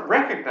doesn't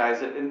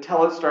recognize it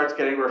until it starts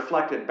getting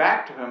reflected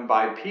back to him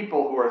by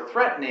people who are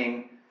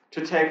threatening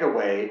to take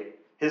away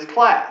his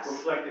class.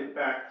 Reflected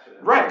back to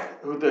him. Right.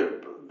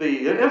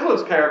 The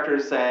influence character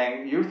is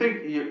saying, you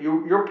think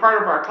you're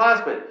part of our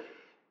class, but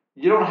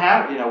you don't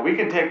have, we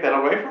can take that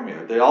away from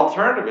you. The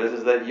alternative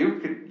is that you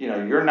could,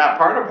 you're not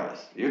part of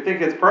us. You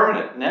think it's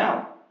permanent.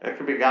 No, it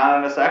could be gone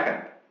in a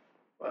second.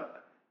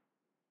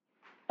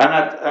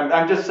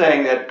 I'm just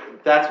saying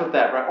that's what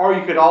that, or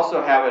you could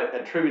also have it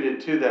attributed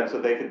to them, so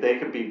they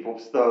could be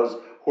those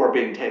who are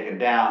being taken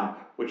down,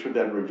 which would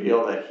then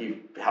reveal that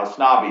how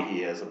snobby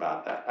he is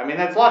about that. I mean,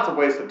 there's lots of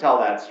ways to tell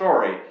that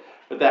story,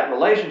 but that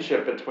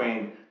relationship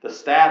between the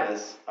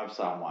status of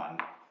someone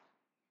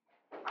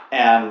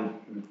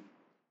and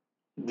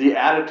the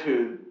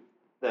attitude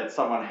that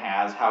someone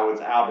has, how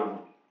it's out of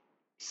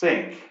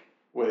sync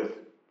with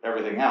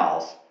everything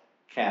else,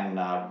 can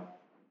how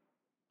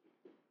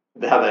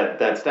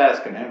that status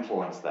can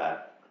influence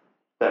that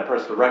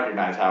person to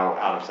recognize how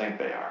out of sync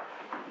they are,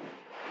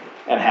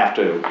 and have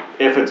to,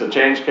 if it's a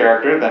changed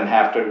character, then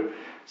have to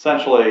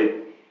essentially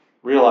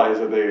realize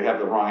that they have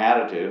the wrong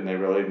attitude and they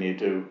really need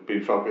to be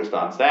focused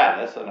on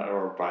status,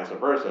 or vice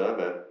versa,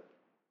 that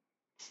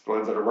the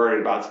ones that are worried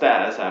about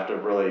status have to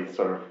really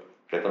sort of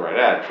get the right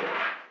attitude,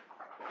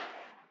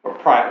 or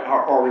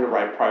the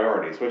right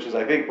priorities, which is,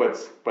 I think,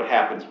 what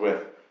happens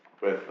with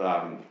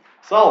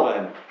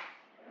Sullivan.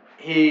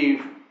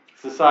 He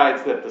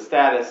decides that the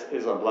status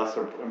is of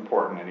lesser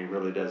important, and he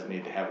really does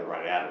need to have the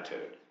right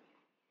attitude.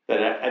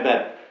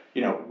 That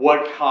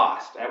what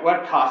cost? At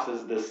what cost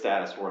is this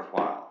status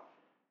worthwhile?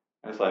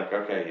 And it's like,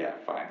 okay, yeah,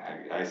 fine,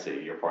 I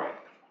see your point.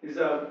 Was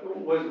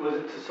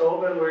it to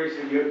Sullivan where he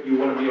said you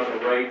want to be on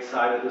the right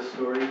side of the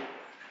story?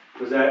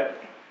 Did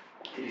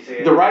he say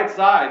it? The right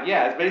side,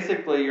 yeah. It's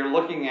basically you're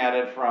looking at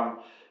it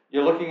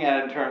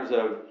in terms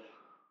of,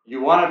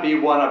 you want to be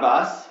one of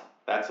us,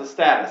 that's a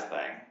status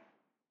thing,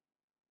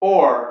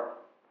 or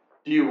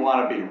do you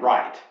want to be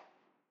right?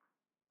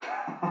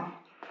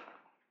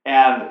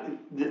 And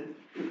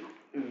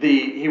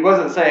he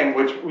wasn't saying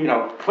which,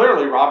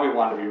 clearly Robbie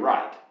wanted to be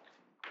right.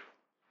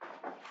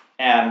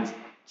 And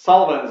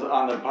Sullivan's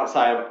on the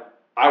side of,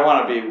 I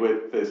want to be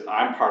with this,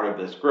 I'm part of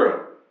this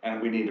group,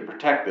 and we need to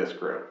protect this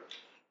group.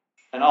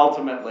 And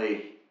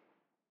ultimately,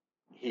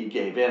 he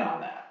gave in on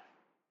that,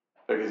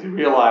 because he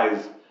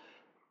realized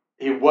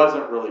he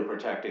wasn't really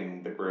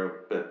protecting the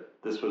group, but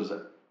this was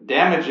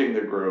damaging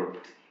the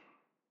group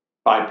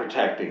by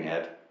protecting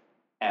it,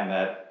 and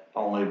that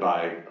only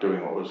by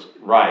doing what was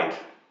right,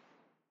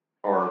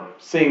 or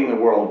seeing the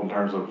world in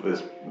terms of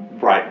this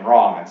right and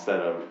wrong instead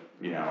of,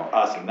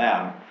 us and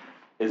them,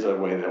 is a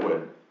way that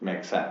would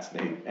make sense.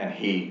 And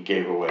he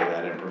gave away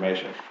that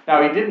information.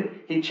 Now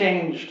he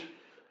changed,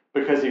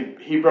 because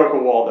he broke a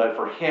wall that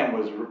for him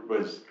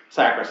was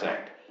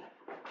sacrosanct.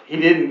 He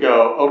didn't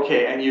go,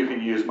 okay, and you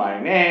can use my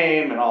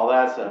name and all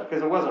that stuff,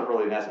 because it wasn't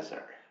really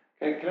necessary.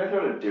 Can I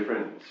throw in a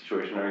different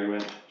situation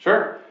argument?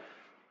 Sure.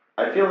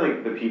 I feel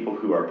like the people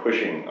who are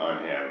pushing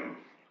on him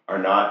are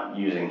not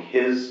using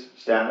his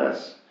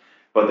status,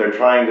 but they're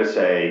trying to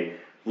say,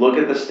 look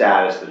at the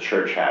status the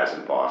church has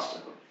in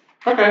Boston.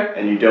 Okay.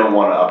 And you don't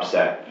want to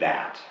upset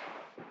that.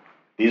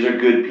 These are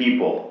good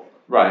people.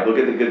 Right. Look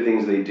at the good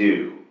things they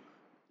do.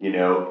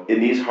 In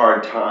these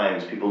hard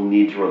times, people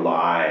need to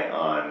rely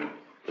on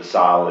the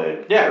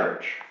solid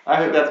church. I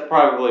think that's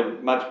probably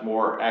much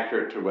more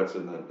accurate to what's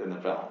in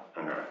the film.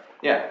 Okay.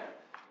 Yeah.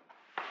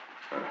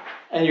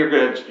 And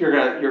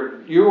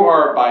you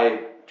are by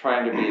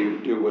trying to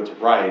do what's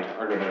right,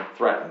 are gonna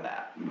threaten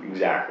that.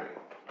 Exactly.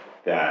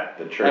 That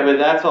the I church. mean,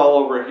 that's all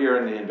over here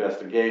in the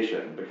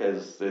investigation,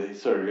 because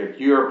it's sort of,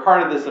 you're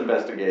part of this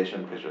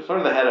investigation, because you're sort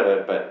of the head of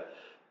it, but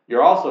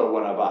you're also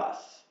one of us.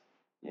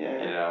 Yeah.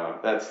 You know,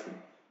 that's,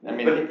 I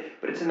mean,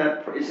 But it's in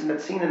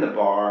that scene in the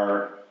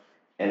bar,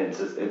 and it's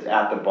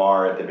at the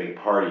bar at the big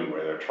party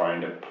where they're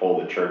trying to pull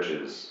the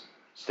church's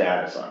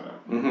status on them.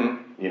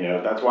 mm-hmm. You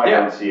know, that's why I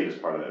don't see it as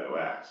part of the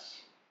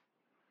OS.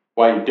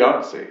 Why you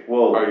don't see,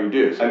 Well, or you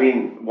do see. I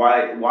mean,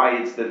 why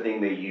it's the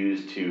thing they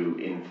use to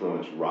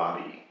influence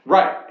Robbie.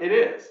 Right, it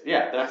is,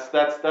 yeah, that's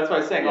what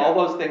I'm saying, all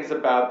Yeah. those things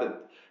about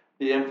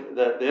the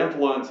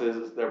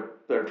influences,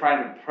 they're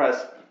trying to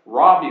press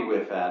Robbie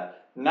with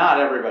that, not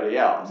everybody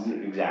else.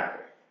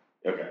 Exactly.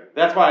 Okay.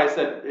 That's why I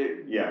said,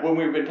 Yeah. when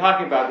we've been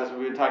talking about this,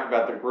 we've been talking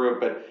about the group,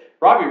 but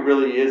Robbie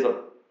really is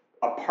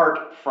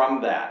apart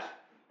from that.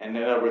 And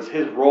in other words,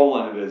 his role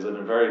in it is in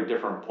a very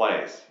different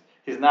place.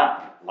 He's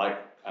not like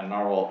a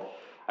normal,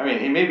 I mean,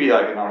 he may be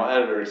like a normal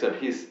editor, except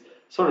he's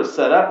sort of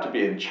set up to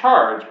be in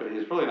charge, but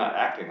he's really not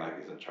acting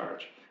like he's in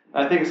charge.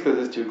 And I think it's because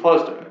he's too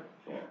close to it.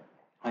 Yeah.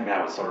 I think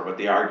that was sort of what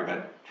the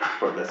argument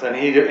for this, and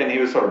he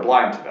was sort of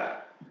blind to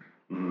that.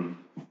 Mm-hmm.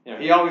 You know,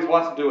 he always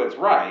wants to do what's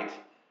right.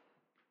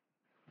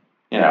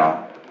 You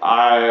know,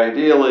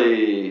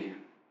 ideally,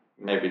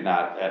 maybe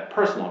not at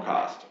personal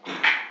cost.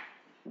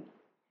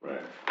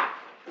 Right.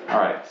 All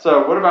right,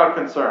 so what about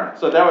concern?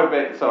 So that would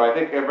be, so I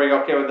think everybody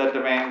okay with that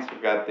domains?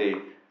 We've got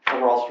the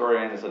overall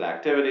story and as an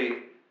activity,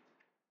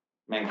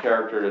 main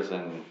characters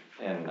in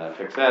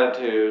fixed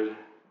attitude,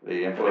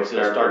 the influence Makes it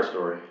a start character.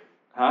 story.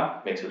 Huh?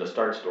 Makes it a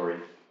start story.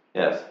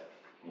 Yes.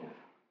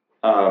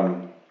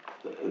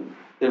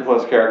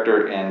 Influence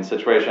character in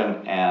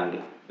situation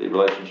and the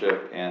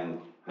relationship and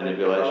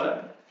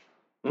manipulation.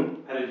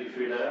 How did you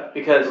figure that out?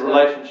 Because The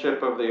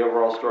relationship of the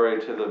overall story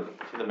to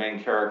the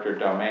main character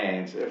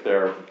domains, if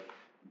they're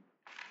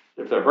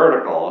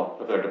vertical,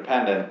 if they're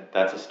dependent,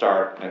 that's a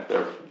start, and if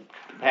they're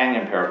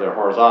companion pair, if they're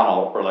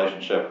horizontal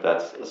relationship,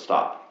 that's a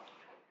stop.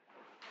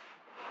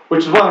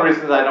 Which is one of the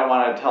reasons I don't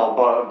want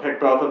to pick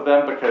both of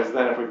them, because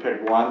then if we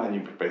pick one, then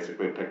you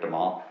basically picked them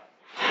all.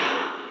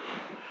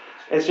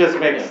 It just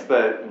makes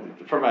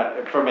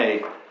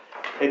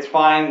it's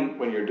fine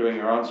when you're doing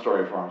your own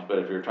story forms, but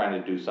if you're trying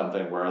to do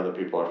something where other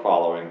people are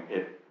following,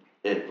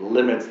 it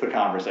limits the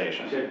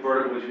conversation. You said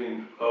vertical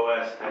between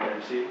OS and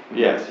MC?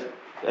 Yes,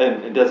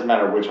 and it doesn't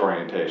matter which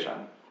orientation.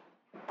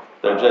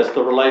 They're just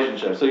the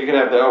relationship. So you could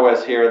have the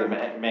OS here, the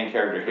main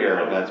character here,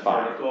 and that's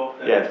fine. Vertical,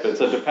 Yes, but it's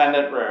a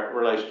dependent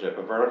relationship,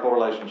 a vertical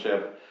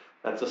relationship,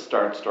 that's a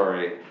start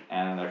story,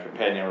 and a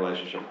companion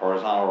relationship,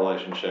 horizontal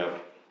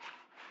relationship.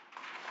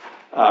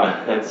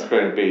 It's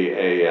going to be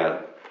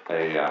a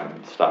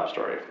stop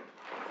story.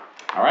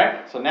 All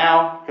right, so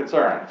now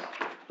concerns.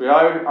 We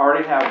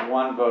already have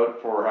one vote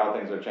for how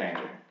things are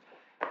changing.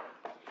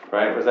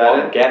 Right, was that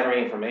it?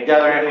 Gathering information.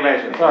 Gathering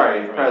information,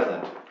 sorry,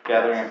 present.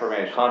 Gathering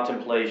information.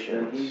 Contemplation.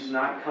 And he's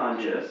not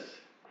conscious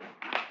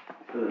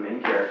for the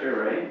main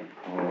character,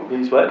 right?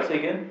 He's what? Say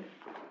again?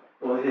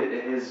 Well,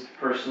 his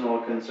personal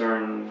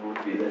concern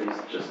would be that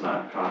he's just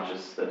not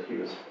conscious that he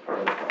was part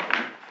of the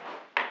problem.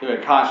 You're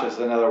conscious,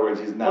 in other words,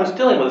 he's Well, not. he's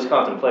dealing with his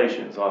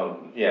contemplations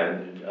on, yeah.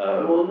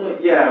 Well, no,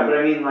 yeah, but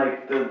I mean,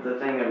 like, the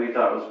thing that we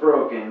thought was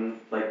broken,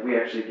 like, we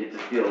actually get to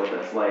feel what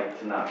that's like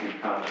to not be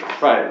conscious.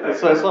 Right,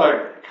 so it's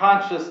like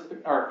conscious,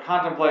 or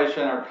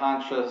contemplation, or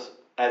conscious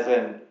as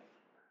in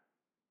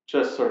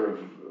just sort of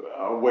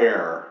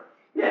aware,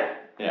 Yeah,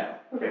 yeah.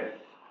 okay.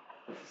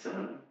 That's a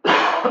synonym.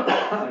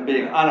 And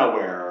being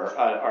unaware,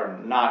 or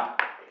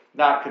not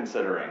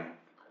considering.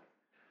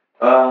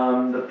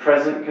 The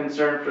present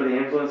concern for the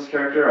influence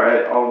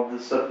character, all the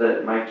stuff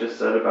that Mike just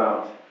said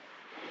about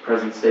the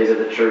present state of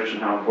the church and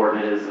how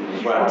important it is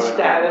and Well,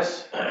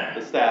 Status.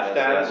 The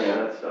status. yeah,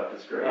 that stuff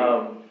is great.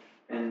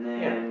 And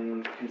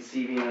then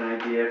conceiving an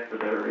idea for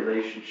their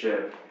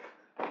relationship,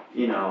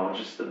 you know,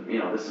 just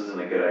this isn't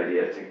a good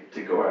idea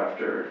to go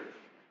after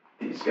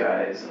these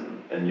guys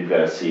And you've got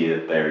to see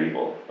that they're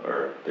evil,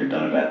 or they've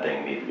done a bad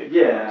thing, need to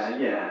get.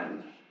 that's-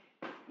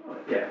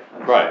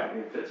 Right.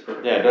 it fits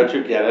perfectly. Yeah, don't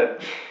you get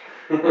it?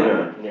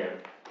 Yeah.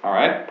 All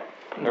right,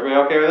 everybody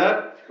okay with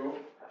that? Cool.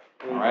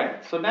 All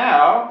right, so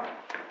now,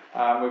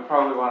 we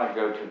probably want to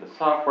go to the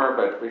software,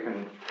 but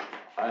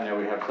I know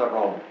we have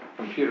several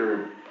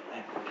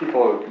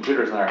people with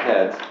computers in our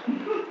heads.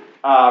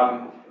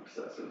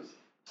 Obsessives.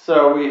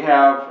 So we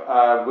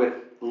have, with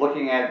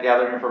looking at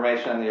gathering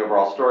information and the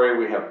overall story,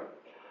 we have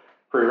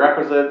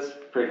prerequisites,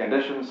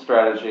 preconditions,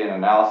 strategy, and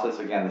analysis.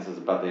 Again, this is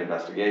about the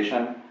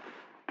investigation.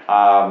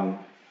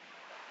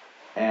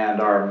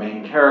 And our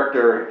main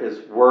character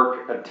is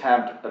work,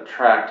 attempt,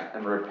 attract,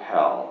 and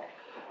repel.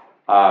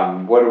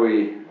 What do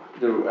we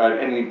do?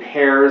 Any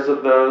pairs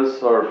of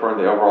those, or for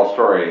the overall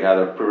story,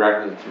 either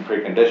prerequisites and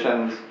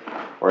preconditions,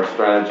 or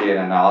strategy and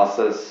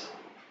analysis?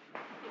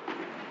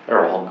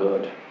 They're all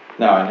good.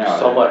 No, I know.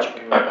 So much,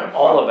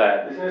 all of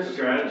that. Isn't it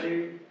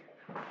strategy?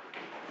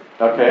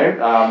 Okay.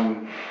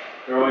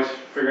 They're always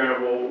figuring out,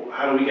 well,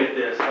 how do we get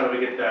this, how do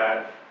we get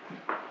that,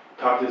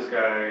 talk to this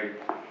guy,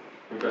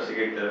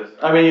 investigate this.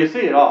 I mean, you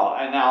see it all,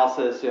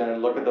 analysis,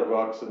 look at the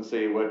books and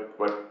see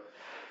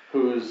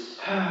who's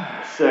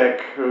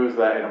sick, who's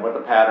that, what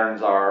the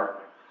patterns are.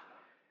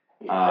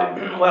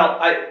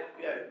 Well,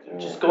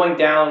 just going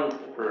down,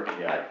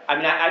 Yeah. I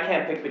mean, I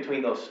can't pick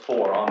between those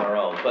four on their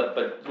own,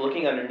 but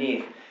looking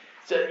underneath,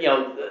 so,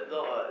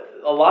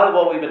 a lot of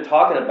what we've been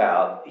talking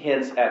about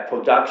hints at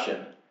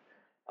production,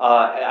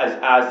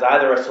 as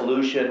either a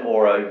solution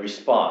or a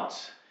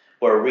response,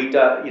 or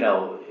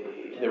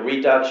the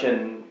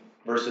reduction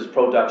versus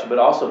production, but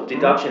also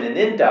deduction and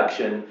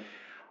induction.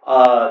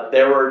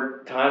 There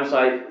were times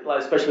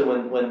especially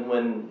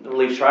when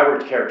Lee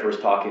Schreiber's character was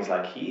talking, it's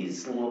like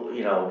he's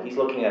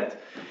looking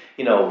at,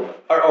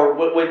 or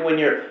when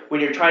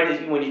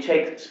you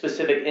take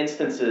specific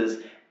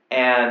instances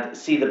and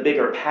see the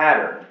bigger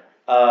pattern,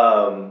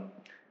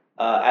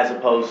 as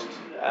opposed,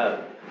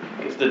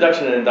 because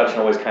deduction and induction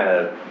always kind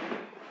of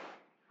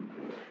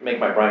make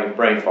my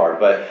brain fart,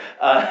 but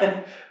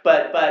I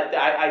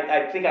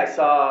think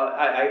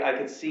I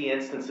could see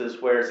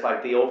instances where it's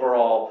like the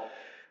overall.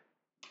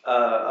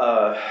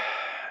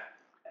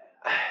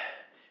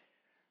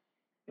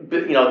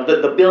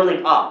 The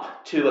building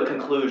up to a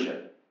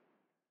conclusion,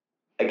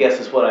 I guess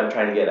is what I'm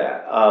trying to get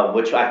at,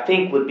 which I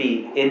think would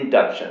be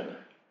induction.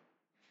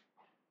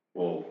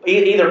 Well,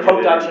 Either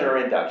production or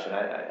induction.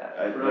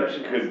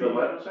 Production could is the be.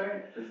 what, I'm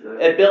sorry? Is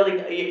the,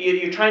 Building,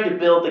 you're trying to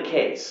build the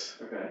case,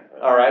 okay.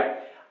 all right?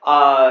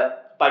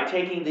 By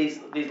taking these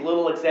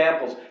little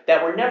examples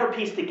that were never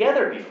pieced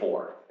together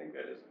before. I think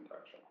that is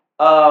induction.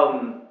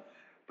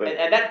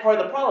 And that part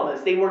of the problem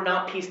is they were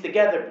not pieced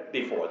together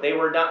before. It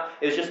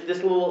was just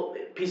this little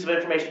piece of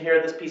information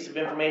here, this piece of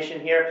information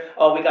here.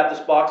 Oh, we got this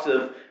box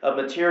of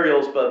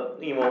materials, but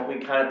we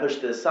kind of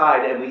pushed it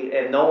aside,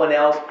 and no one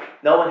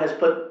has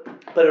put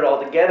it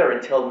all together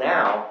until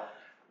now.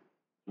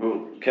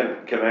 Well, can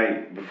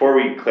I, before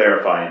we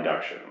clarify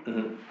induction,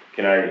 Mhm.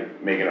 can I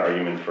make an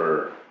argument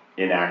for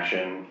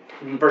inaction?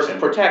 Versus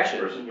protection.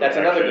 Versus That's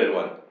another protection. good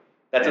one.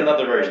 That's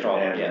another very strong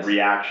one, And yes.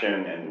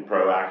 reaction and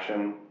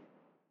proaction?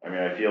 I mean,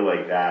 I feel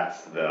like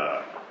that's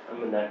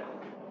I'm in that.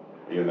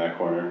 you in that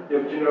corner? Yeah,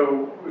 but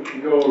if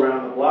you go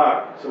around the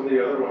block, some of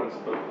the other ones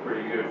look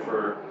pretty good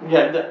for.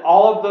 Yeah,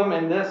 all of them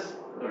in this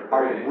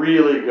are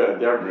really good.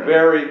 They're Right.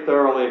 very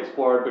thoroughly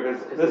explored because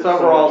this there's so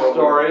overall much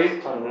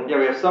story, Mhm.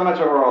 we have so much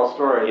overall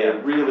story, Yeah. they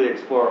really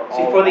explore all.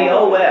 See, for the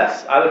all of it.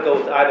 OS, I would go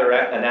with either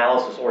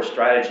analysis or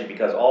strategy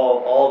because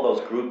all of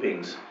those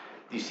groupings,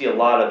 you see a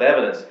lot of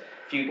evidence.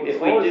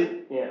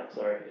 Yeah,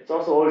 sorry. It's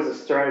also always a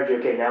strategy.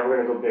 Okay, now we're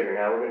gonna go bigger.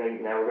 Now we're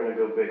gonna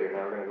go bigger.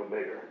 Now we're gonna go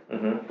bigger.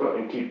 Mhm.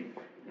 And keep.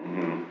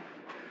 Mm-hmm.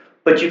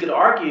 But you could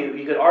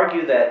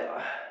argue that,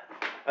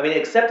 I mean,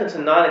 acceptance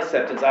and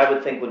non-acceptance, I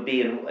would think would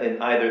be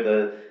in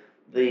either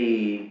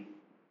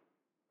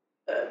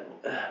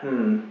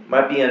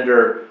might be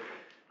under,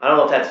 I don't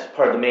know if that's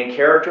part of the main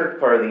character,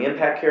 part of the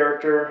impact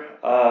character,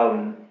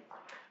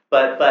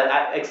 but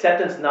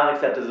acceptance and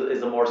non-acceptance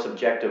is a more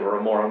subjective or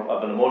a more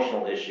of an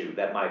emotional issue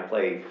that might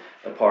play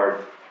a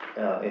part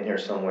in here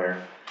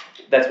somewhere.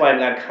 That's why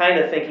I'm kind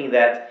of thinking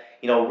that,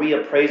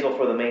 reappraisal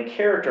for the main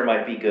character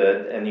might be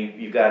good, and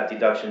you've got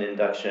deduction,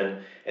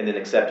 induction, and then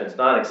acceptance,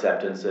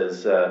 non-acceptance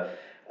is,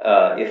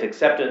 if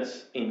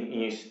acceptance,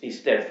 he's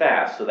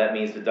steadfast, so that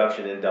means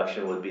deduction,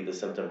 induction would be the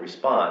symptom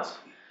response.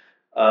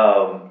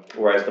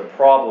 Whereas the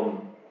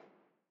problem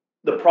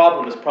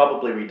is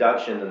probably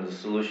reduction, and the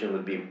solution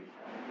would be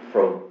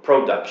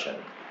production,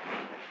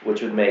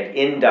 which would make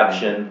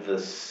induction the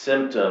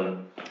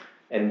symptom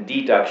and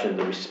deduction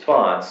the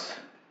response.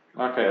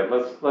 Okay,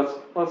 let's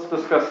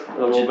discuss a Which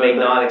little would bit. make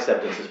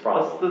non-acceptance's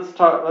problem. Let's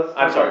talk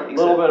I'm sorry, a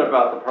little bit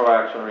about the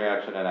proaction,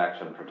 reaction, and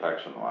action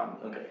protection one.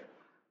 Okay.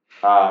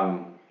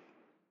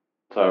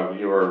 So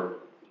you were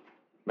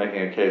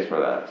making a case for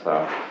that,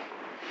 so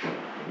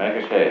make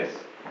a case.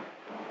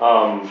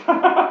 I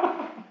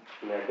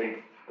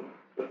think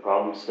the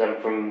problem stemmed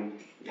from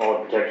all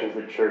the protections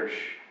the church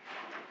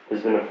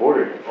has been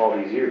afforded all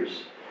these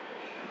years.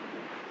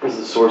 This is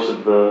the source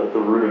of the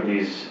root of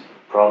these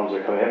problems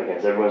they're coming up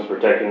against. Everyone's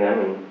protecting them,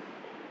 and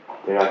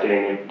they're not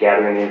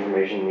gathering the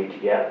information they need to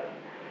gather.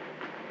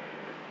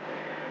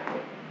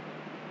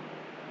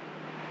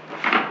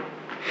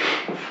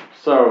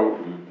 So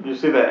you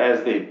see that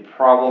as the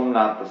problem,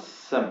 not the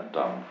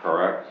symptom,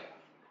 correct?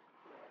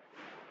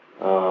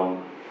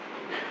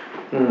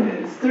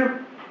 Is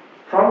their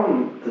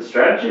problem the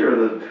strategy or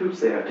the hoops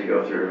they have to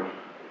go through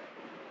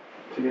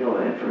to get all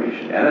the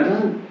information?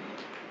 And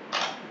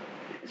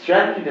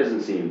strategy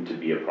doesn't seem to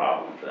be a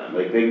problem for them.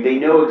 Like, they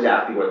know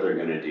exactly what they're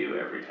gonna do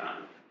every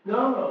time.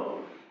 No.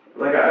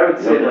 Like, I would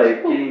say, No,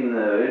 like, getting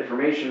the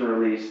information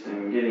released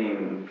and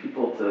getting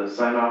people to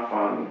sign off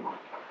on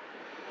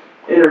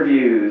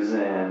interviews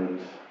and,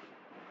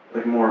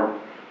 like, more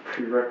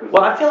prerequisites.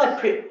 Well, I feel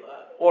like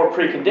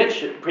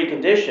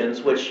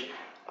preconditions, which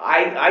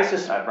I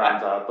suspect. That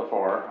rounds out the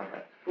four.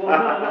 Okay. Well,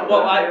 no.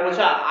 Well,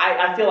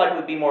 I feel like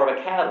would be more of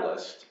a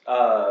catalyst.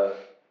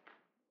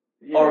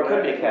 Yeah, Or it but could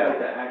I be think Kevin. like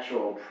the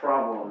actual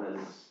problem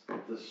is,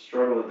 the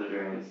struggle that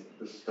they're doing is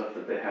the stuff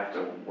that they have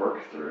to work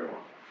through.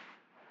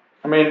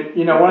 I mean,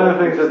 you know, one of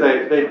the things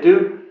that they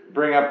do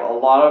bring up a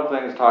lot of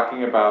things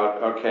talking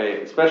about,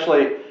 okay,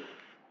 especially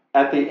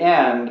at the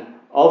end,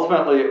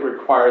 ultimately it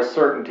requires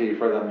certainty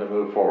for them to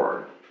move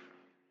forward.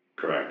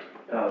 Correct.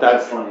 That's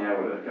That's- funny, I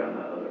would have gone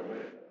the other way.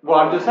 Well,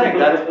 I'm just saying,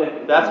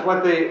 that's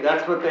what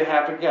they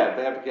have to get.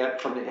 They have to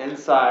get from the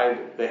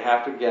inside, they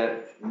have to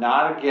get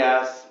not a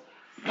guess,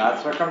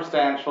 not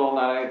circumstantial,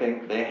 not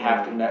anything. They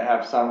have to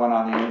have someone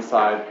on the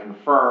inside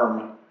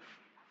confirm.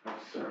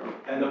 So,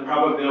 And the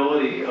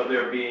probability of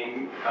there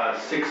being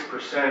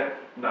 6%,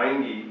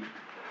 90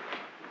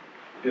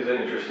 is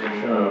an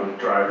interesting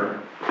driver.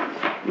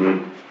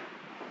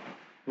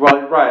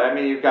 Well, right, I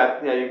mean, you've got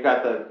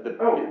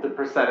Oh. the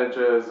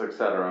percentages, et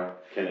cetera.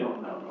 Can it,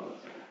 no,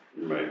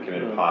 that's right, can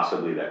it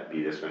possibly that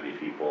be this many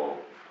people,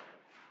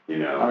 you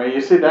know? I mean,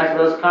 you see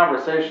those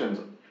conversations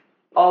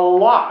a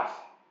lot,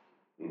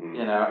 Mhm.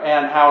 you know,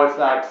 and how it's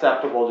not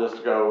acceptable just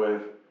to go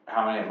with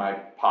how many it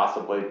might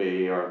possibly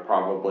be or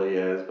probably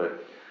is,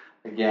 but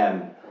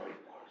again,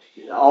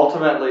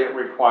 ultimately it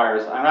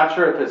requires, I'm not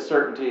sure if its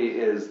certainty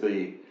is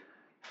the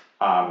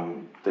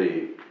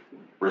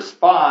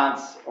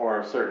response or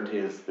if certainty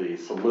is the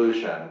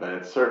solution, but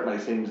it certainly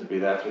seems to be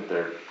that's what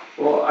they're,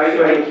 Well, I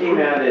came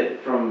at it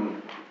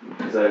from,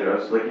 because I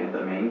was looking at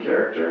the main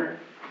character.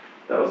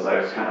 I was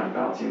kind of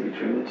bouncing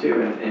between the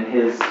two, and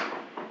his,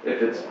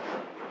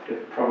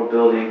 if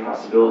probability and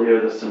possibility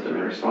are the symptom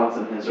and response,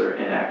 and his are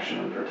inaction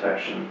and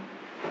protection.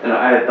 And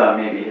I had thought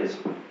maybe his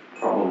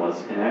problem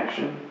was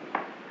inaction.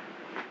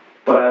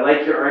 But I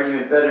like your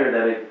argument better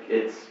that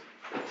it's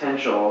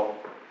potential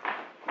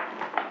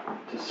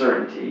to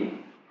certainty.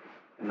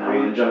 And now I'm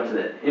gonna jump to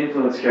the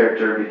influence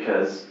character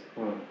because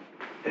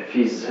if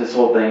his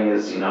whole thing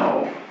is, you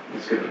know,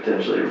 this could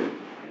potentially,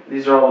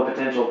 these are all the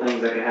potential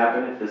things that could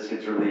happen if this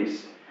gets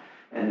released.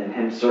 And then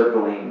him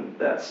circling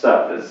that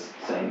stuff is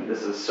saying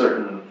this is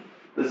certainly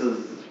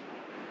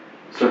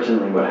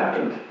what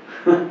happened.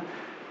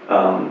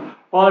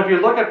 well, if you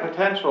look at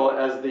potential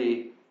as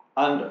the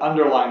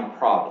underlying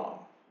problem,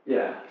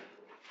 Yeah.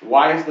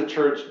 why is the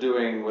church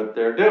doing what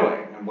they're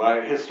doing? And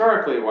why,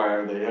 historically,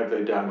 have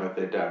they done what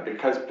they've done?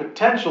 Because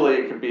potentially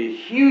it could be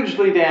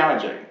hugely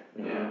damaging.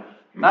 Yeah.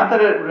 Not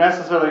that it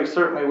necessarily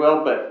certainly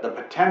will, but the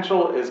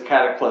potential is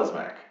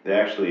cataclysmic. They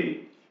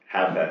actually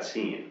have that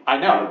scene. I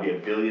know. It'll be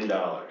 $1 billion.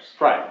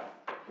 Right,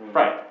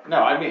 right.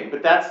 No, I mean,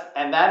 but that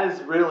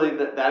is really,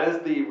 that is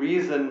the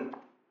reason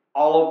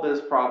all of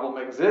this problem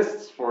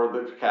exists for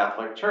the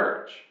Catholic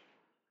Church.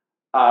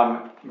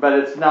 But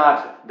it's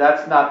not,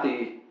 that's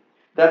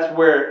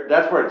where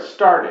it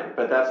started,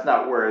 but that's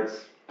not where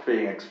it's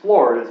being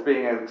explored. It's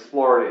being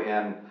explored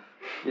in,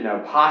 you know,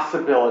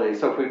 possibility.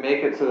 So if we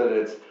make it so that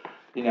it's,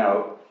 you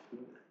know,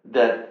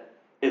 that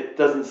it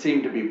doesn't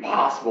seem to be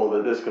possible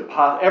that this could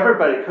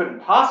everybody couldn't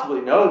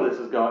possibly know this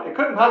is going, it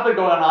couldn't possibly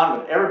go on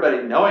with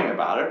everybody knowing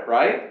about it,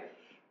 right?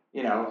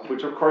 You know,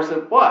 which of course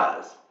it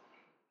was.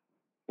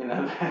 You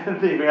know,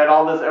 we had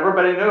all this,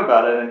 everybody knew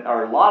about it,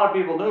 or a lot of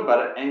people knew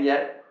about it, and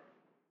yet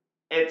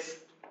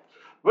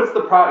what's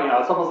the problem? You know,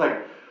 it's almost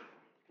like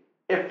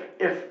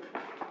if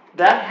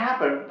that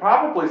happened,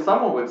 probably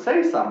someone would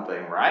say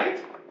something, right?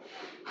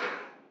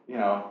 You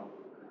know,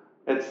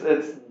 it's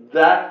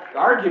that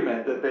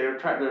argument that they're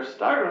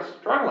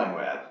struggling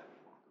with.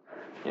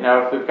 You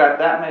know, if we've got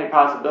that many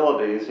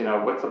possibilities, you know,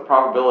 what's the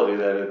probability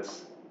that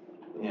it's,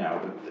 you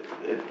know,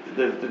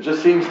 it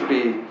just seems to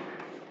be.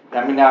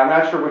 I mean, now I'm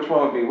not sure which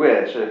one would be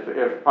which.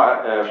 If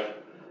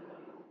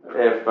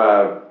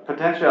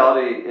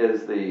potentiality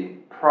is the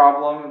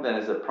problem, then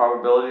is it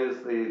probability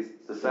is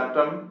the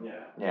symptom? Yeah.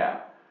 Yeah.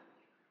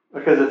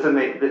 Because it's in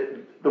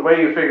the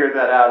way you figure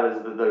that out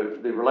is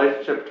the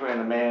relationship between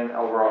the main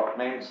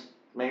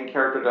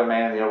character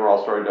domain and the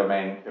overall story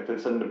domain. If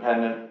it's an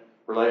independent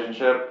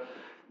relationship,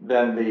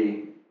 then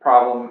the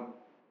problem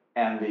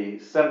and the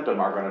symptom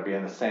are going to be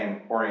in the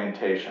same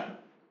orientation.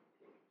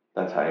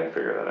 That's how you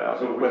figure that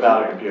out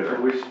without a computer.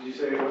 So which did you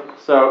say it was?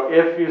 So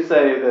if you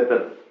say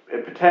that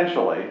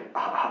potentially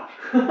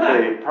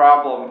the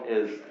problem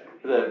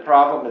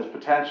is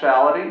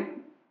potentiality,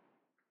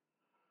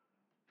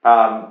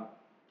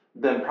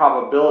 then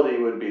probability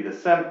would be the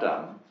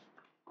symptom,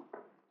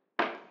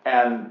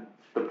 and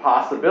the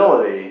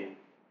possibility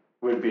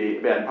would be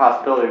the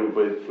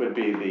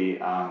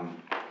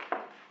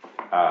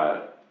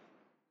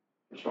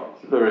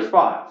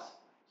response.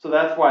 So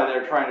that's why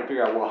they're trying to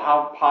figure out, well,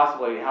 how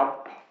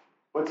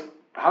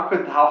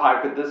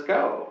high could this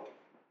go?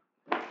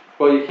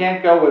 Well, you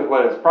can't go with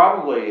what it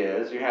probably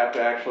is. You have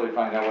to actually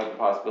find out what the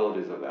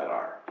possibilities of that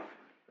are.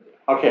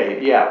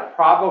 Okay, yeah,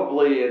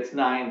 probably it's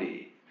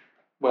 90.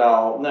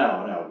 Well,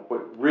 no.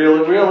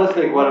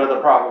 Realistic, what are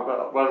the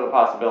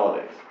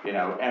possibilities? You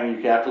know, and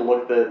you have to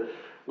look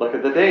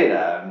at the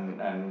data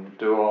and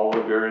do all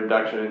of your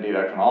induction and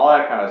deduction, all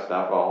that kind of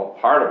stuff, all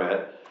part of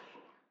it.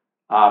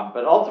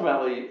 But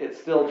ultimately, it's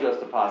still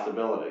just a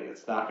possibility.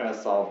 It's not going to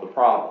solve the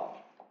problem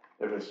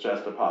if it's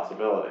just a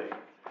possibility.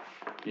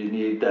 you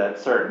need that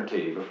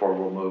certainty before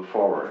we'll move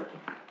forward.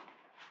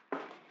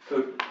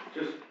 So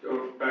just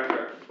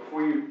backtrack,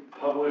 before you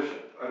publish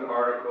an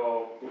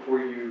article, before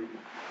you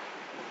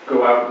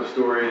go out with the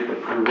story, the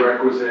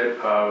prerequisite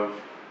of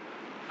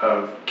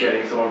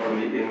getting someone from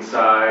the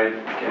inside,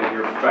 getting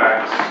your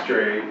facts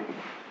straight.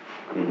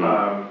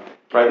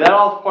 Right, that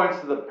all points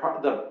to the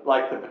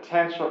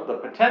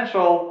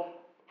potential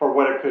for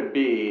what it could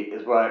be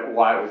is why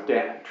it was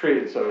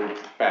treated so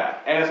bad.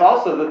 And it's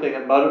also the thing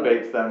that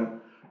motivates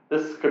them.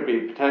 This could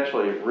be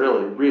potentially a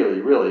really, really,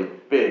 really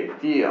big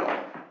deal.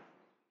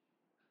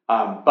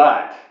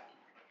 But,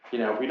 you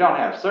know, if we don't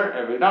have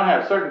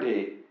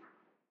certainty,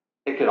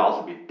 it could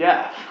also be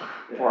death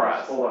for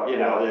us.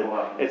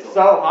 It's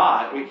so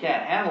hot, we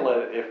can't handle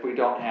it if we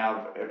don't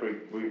have, if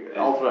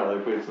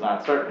it's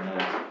not certain,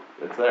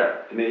 it's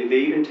there. And they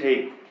even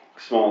take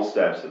small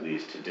steps at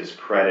least to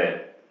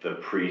discredit the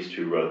priest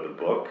who wrote the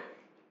book,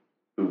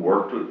 who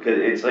worked with, cause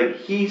it's like,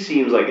 he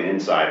seems like an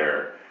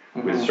insider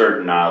with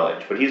certain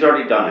knowledge, but he's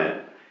already done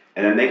it.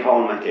 And then they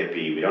call him a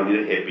hippie. We don't need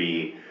a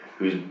hippie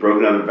who's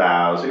broken other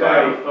vows So you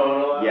gotta have a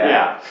phone a lot?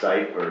 yeah,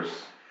 ciphers.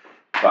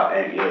 But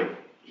and, like,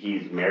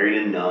 he's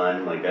married a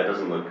nun. Like, that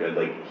doesn't look good.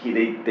 Like,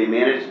 they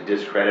managed to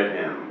discredit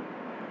him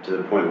to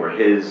the point where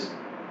his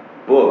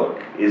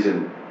book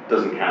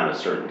doesn't count as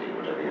certainty,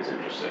 which I think is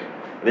interesting.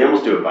 They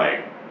almost do it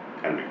by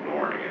kind of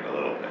ignoring it a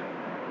little bit,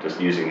 just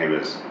using him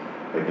as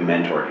like the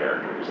mentor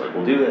character. He's like,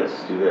 "Well, do this,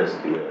 do this,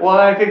 do this." Well,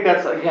 I think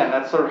that's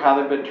sort of how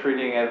they've been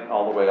treating it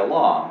all the way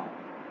along.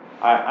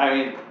 I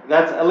mean,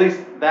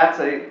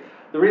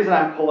 the reason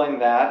I'm pulling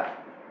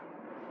that,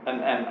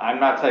 and I'm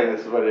not saying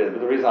this is what it is,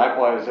 but the reason I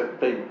pull it is that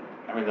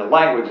the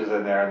language is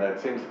in there, and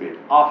that seems to be an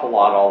awful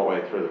lot all the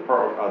way through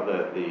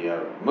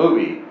the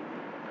movie.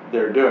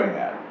 They're doing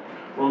that.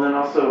 Well, then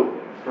also,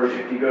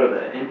 if you go to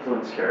the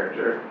influence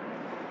character,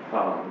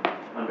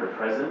 under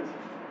present,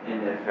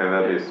 and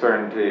that'd be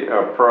certainty,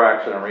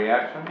 proaction and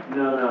reaction?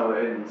 No,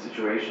 in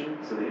situation,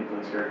 so the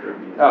influence character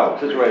would be.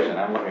 Situation,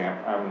 I'm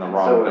in the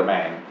wrong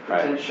domain,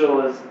 right.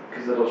 Potential is,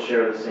 because it'll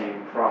share the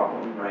same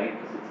problem, right?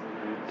 'Cause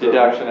it's,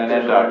 deduction and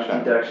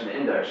induction. Deduction and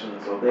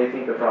induction, so they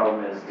think the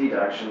problem is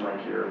deduction,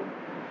 like you're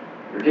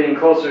getting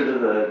closer to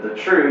the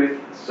truth,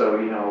 so,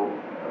 you know,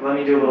 let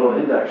me do a little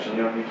induction,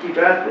 you know, if you keep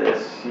at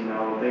this, you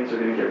know, things are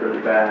gonna get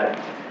really bad.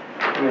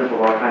 You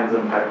know, all kinds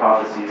of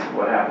hypotheses of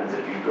what happens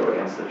if you go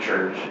against the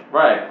church.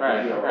 Right.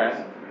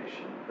 Information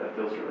that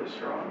feels really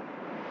strong.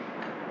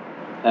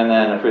 And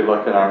then if we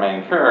look at our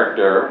main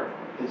character,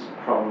 His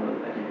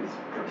problem, I think, is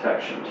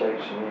protection.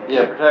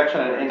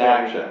 Protection and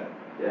inaction.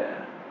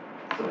 Yeah.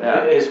 So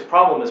His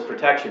problem is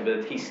protection,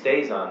 but he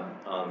stays on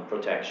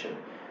protection.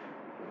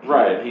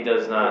 Right. He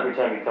does not. Every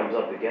time he comes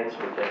up against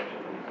protection.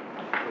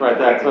 Right,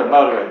 that's what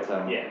motivates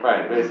him. Yeah.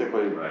 Right,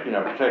 basically, you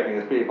know, protecting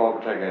his people,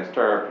 protecting his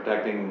turf,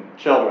 protecting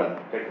children.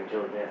 Protecting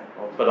children,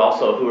 yeah. But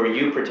also, who are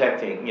you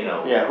protecting, you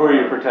know? Yeah, who are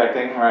you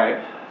protecting,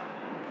 right?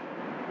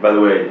 By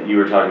the way, you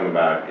were talking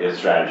about, is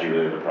strategy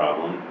really the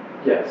problem?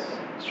 Yes.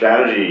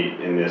 Strategy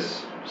in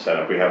this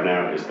setup we have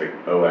now is the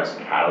OS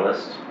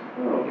Catalyst,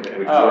 Okay.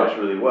 which works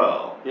really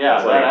well. Yeah,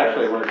 It's that like,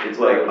 actually works. It's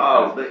like,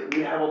 really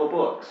we have all the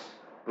books.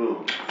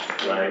 Boom.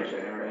 Right?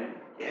 Okay, right.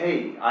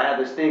 Hey, I had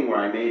this thing where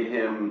I made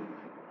him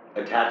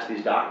attach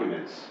these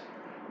documents,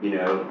 you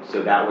know,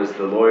 so that was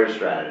the lawyer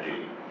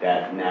strategy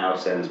that now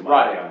sends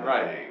money on the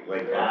thing.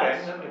 Like,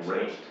 that's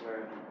great.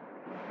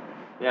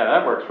 Yeah,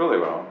 that works really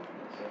well.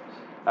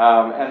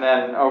 And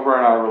then over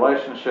in our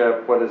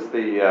relationship, what is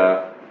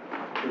the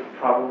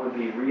problem would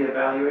be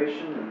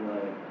reevaluation, and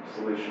the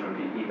solution would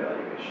be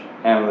evaluation.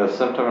 And the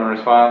symptom and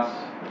response?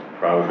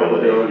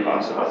 Probability and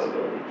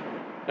possibility.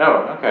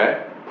 Oh,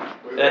 okay.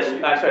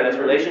 I'm sorry, that's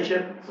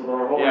relationship? So the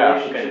whole Yeah,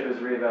 relationship is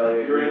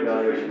reevaluate,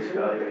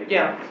 reevaluate.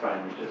 Yeah. It's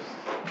fine, just.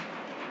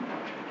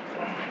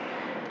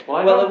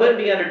 Well, it wouldn't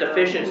be under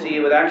deficiency,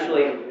 it would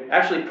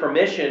actually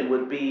permission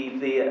would be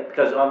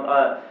because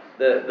on,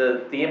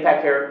 the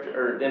impact character,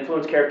 or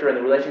influence character and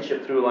the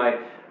relationship through line,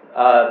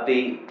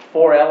 the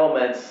four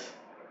elements,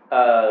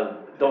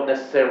 don't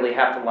necessarily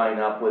have to line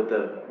up with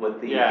the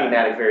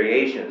thematic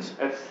variations.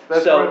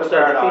 So the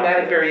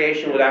thematic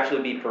variation would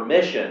actually be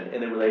permission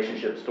in the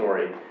relationship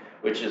story,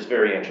 which is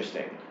very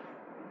interesting.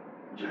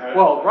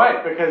 Well,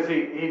 right, because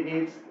he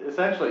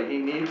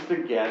needs to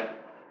get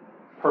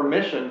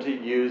permission to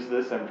use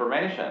this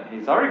information.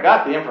 He's already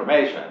got the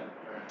information.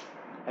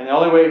 And the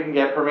only way he can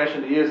get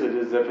permission to use it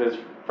is if his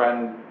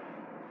friend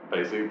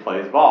basically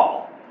plays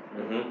ball.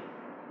 Mm-hmm.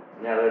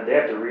 Now they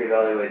have to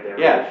reevaluate their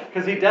Yeah, relationship.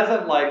 because he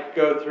doesn't like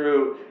go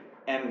through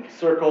and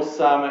circle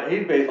some.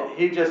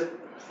 He just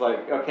it's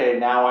like, okay,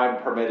 now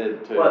I'm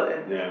permitted to. Well,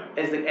 Yeah.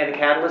 and the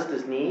catalyst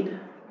is need?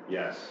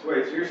 Yes.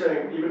 Wait, so you're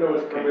saying even though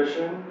it's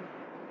permission,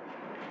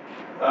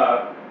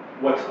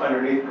 what's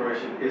underneath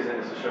permission isn't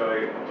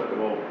necessarily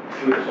applicable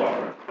to the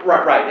software?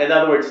 Right. In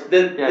other words,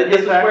 this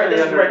is where it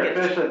gets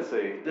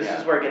deficiency. this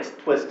is where it gets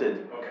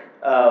twisted.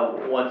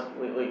 Okay. Once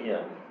we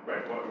yeah.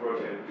 Right,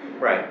 rotated.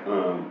 Right.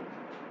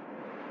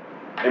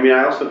 I mean,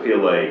 I also feel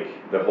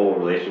like the whole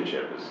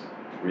relationship is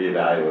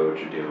reevaluate what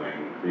you're doing,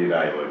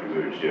 reevaluate what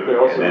you're doing. They're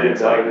also And then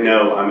it's like, reevaluating-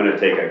 no, I'm gonna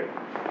take a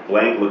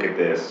blank look at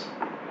this,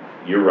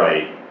 you're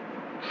right.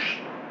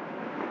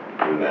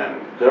 And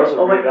then, They're also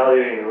Oh, wait.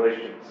 reevaluating the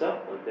relationship itself.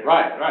 Like they're-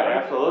 Right,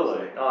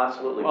 absolutely. Oh,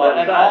 absolutely. Well, But-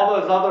 and but- all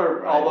those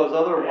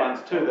other Yeah.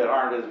 ones too that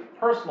aren't as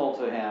personal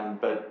to him,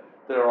 but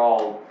they're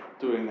all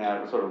doing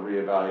that sort of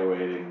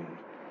reevaluating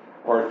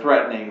or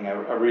threatening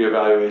a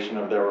reevaluation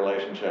of their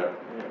relationship.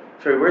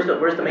 Sorry, where's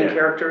the main Yeah.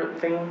 character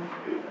theme?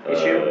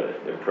 Issue?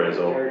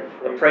 appraisal.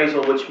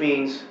 Appraisal, which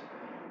means,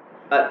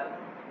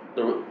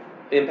 the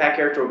impact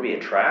character would be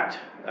attract.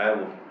 I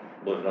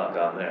would have not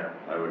gone there.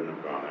 I wouldn't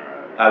have gone there either.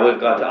 I would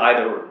have gone to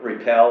either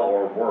repel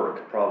or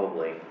work,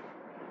 probably.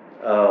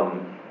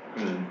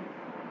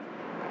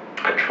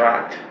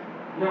 Attract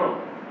No,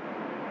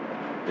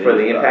 for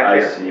the impact I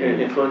character, see.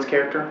 influence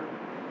character,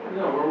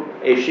 no,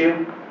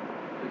 issue.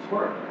 it's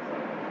work.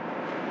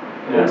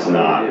 It's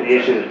not. The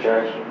issue is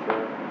attraction.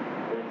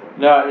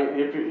 No,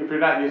 if you're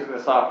not using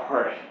the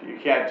software, you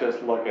can't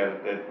just look at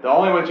it. The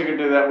only ones you can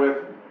do that with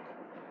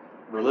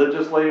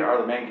religiously are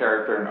the main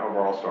character and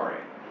overall story.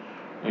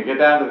 When you get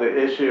down to the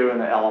issue and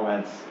the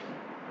elements,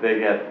 they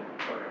get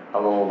a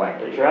little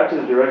wanky. Attract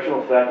is a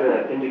directional factor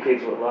that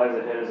indicates what lies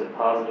ahead as a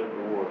positive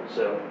reward.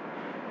 So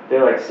if they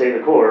like stay the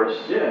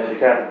course, Yeah. in the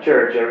Catholic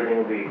Church, everything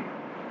will be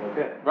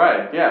okay.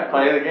 Right, yeah,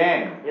 play the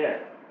game, Yeah,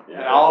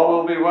 and all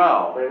will be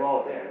well. play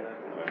ball, yeah,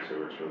 That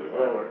actually works really that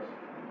well. works.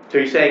 So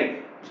you're saying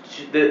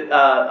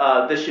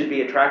this should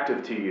be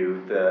attractive to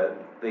you, the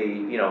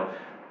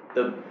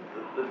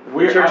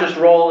church's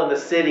role in the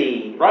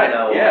city, Right, you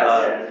know, yes.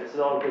 Yeah, this is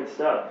all good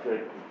stuff.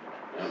 Like,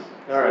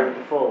 Yeah. all right. it's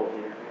full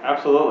here.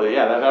 Absolutely,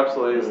 yeah, that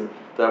absolutely is,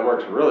 that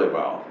works really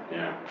well.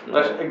 Yeah.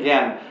 But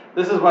again,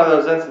 this is one of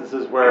those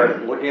instances where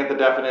looking at the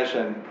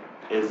definition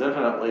is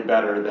infinitely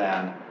better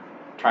than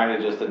trying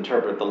to just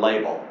interpret the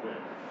label.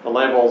 The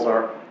labels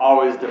are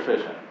always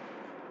deficient.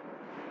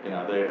 You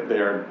know,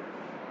 they're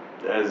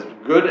as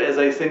good as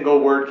a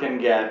single word can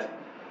get,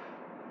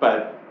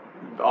 but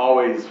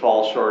always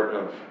fall short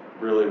of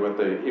really what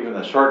even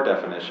the short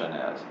definition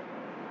is.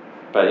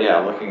 But yeah,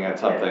 looking at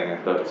something,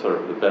 the sort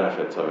of the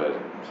benefits of it,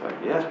 it's like,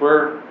 yes,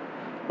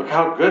 look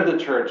how good the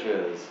church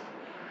is.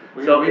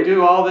 We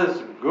do all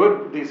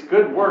these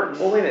good works.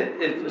 Well, wait a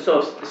minute, so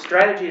if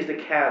strategy is the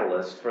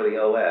catalyst for the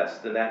OS,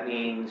 then that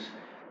means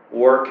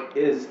work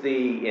is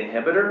the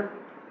inhibitor?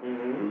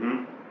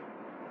 Mm-hmm.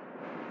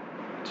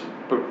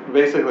 But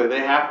basically,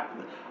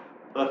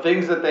 the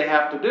things that they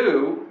have to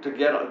do to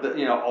get,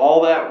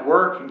 all that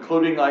work,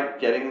 including like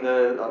getting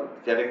the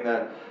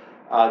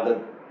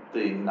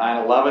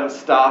 9/11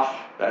 stuff,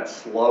 that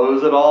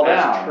slows it all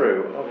down. That's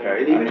true, okay.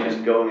 And even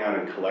just going out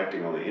and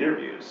collecting all the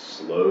interviews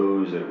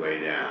slows it way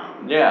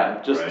down. Yeah,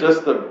 just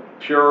Right. the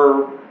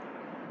pure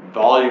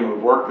volume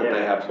of work that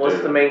they have to do.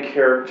 What's the main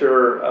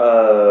character,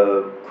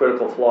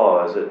 critical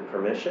flaw, is it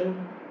permission?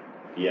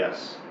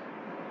 Yes.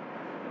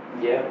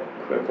 Yeah.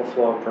 Critical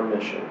flaw,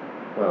 permission,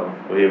 well.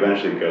 Well, he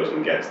eventually goes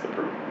and gets the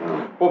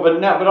Well,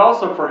 but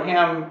also for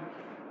him,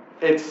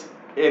 it's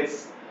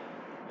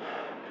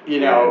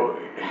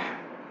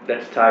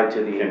That's tied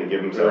to the Can he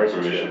give himself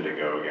relationship. permission to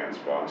go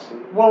against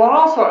Boston? well, and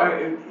also,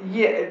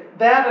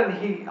 that, and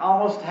he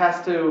almost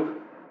has to.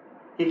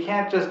 He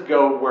can't just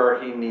go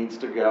where he needs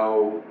to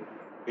go.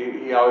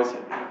 He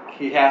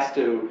has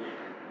to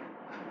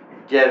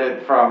get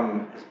it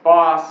from his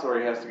boss, or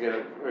he has to get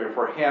it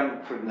for him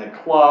from the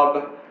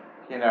club.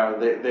 And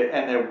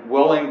they're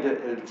willing to.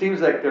 It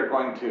seems like they're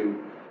going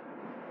to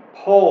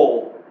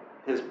pull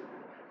his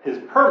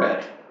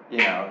permit.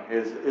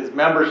 His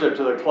membership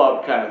to the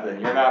club kind of thing.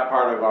 You're not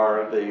part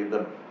of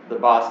the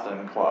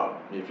Boston club.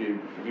 If you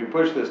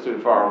push this too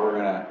far, we're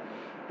gonna.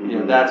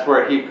 That's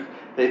where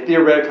they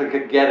theoretically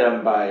could get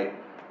him by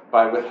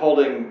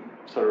withholding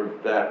sort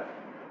of that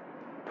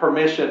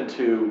permission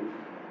to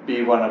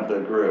be one of the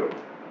group.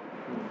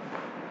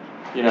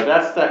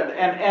 That's that,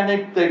 and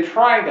they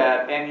try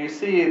that, and you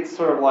see it's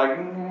sort of like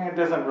it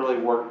doesn't really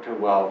work too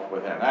well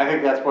with him. And I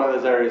think that's one of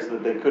those areas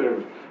that they could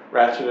have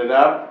ratcheted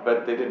up,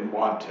 but they didn't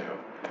want to.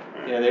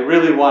 They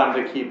really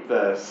wanted to keep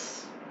the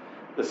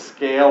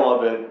scale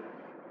of it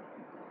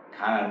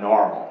kind of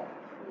normal.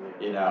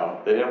 They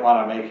didn't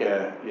want to make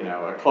a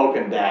cloak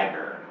and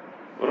dagger.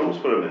 It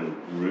almost would have been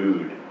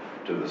rude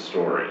to the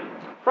story.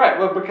 Right,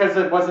 well, because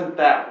it wasn't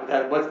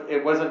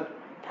it wasn't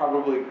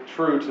probably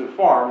true to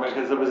form,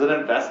 because it was an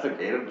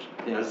investigative,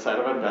 set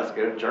of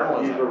investigative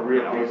journalism. These were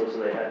real people, so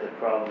they had to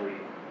probably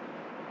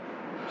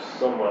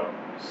somewhat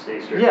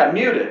stay straight. Yeah,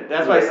 muted.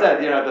 That's why I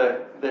said,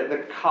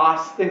 the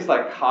costs, things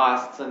like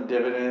costs and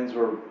dividends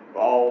were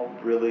all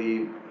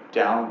really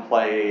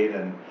downplayed,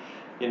 and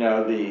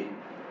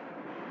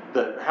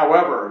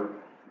however,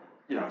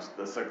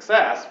 the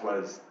success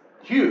was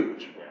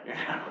huge.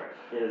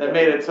 That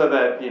made it so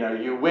that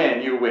you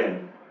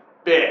win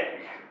big.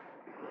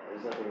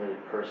 There's nothing really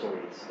personally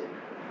at stake.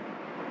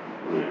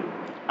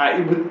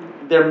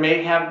 There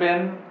may have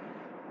been,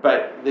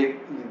 but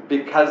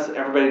because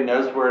everybody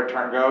knows where it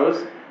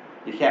goes,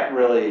 you can't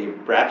really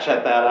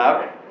ratchet that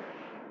up.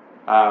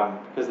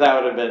 Because that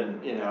would have been,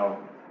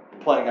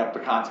 playing up the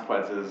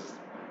consequences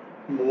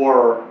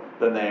more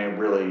than they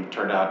really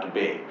turned out to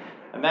be.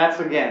 And that's,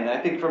 again, I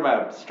think from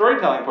a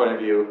storytelling point of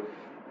view,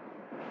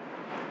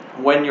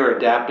 when you're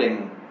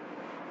adapting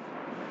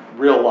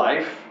real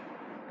life,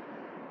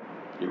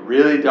 you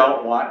really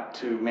don't want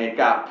to make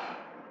it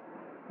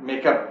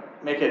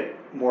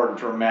more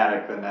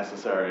dramatic than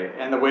necessary.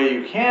 And the way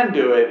you can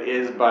do it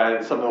is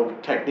by some of the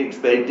techniques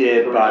they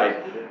did by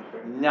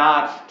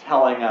not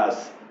telling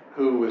us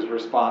who was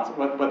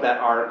responsible, what that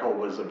article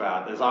was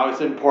about. It's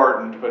always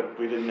important, but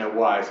we didn't know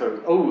why. So,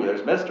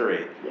 there's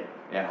mystery.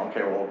 Yeah,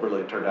 okay, well, it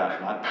really turned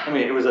out not. I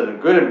mean, it was a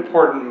good,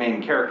 important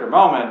main character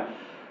moment,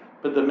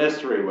 but the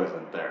mystery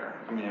wasn't there.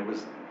 I mean, it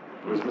was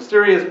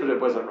mysterious, but it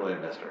wasn't really a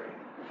mystery.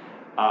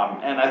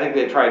 And I think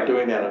they tried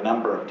doing that a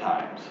number of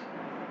times.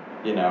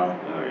 You know,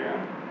 Oh,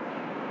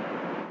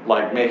 yeah.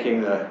 like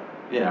making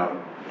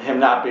him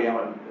not being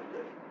able.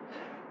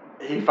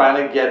 He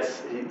finally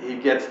gets he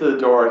gets to the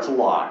door. It's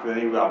locked. Then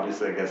he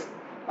obviously, I guess,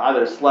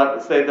 either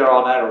stayed there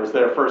all night, or was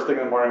there first thing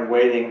in the morning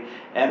waiting,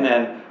 and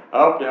then,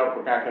 oh no,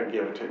 we're not going to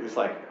give it to you. It's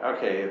like,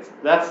 okay,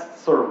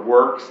 that's sort of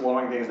work,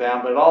 slowing things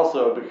down, but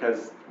also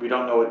because we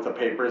don't know what the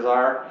papers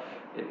are,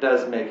 it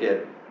does make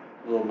it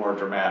a little more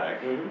dramatic.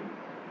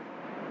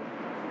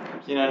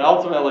 You know, and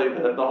ultimately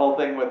the whole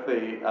thing with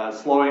the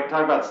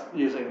talk about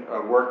using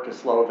work to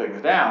slow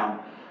things down,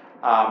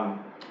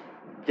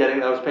 getting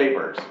those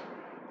papers.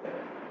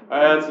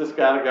 It's just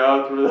got to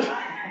go through this. No,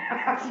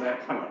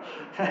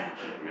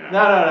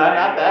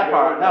 not that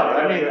part. No,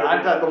 I mean,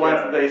 I'm talking the ones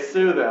that they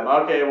sue them.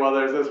 Okay, well,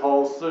 there's this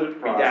whole suit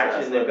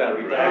process. Redaction, they've got to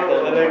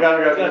redact. And they've got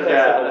to go through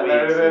that.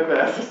 And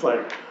weeks. it's just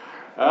like,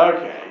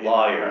 okay.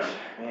 Lawyers,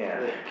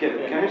 man. Can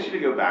I ask you to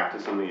go back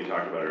to something you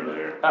talked about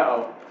earlier?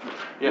 Uh-oh.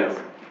 Yes.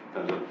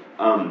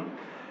 Earlier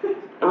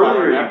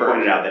you remember.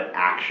 pointed out that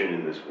action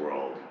in this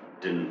world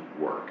didn't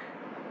work,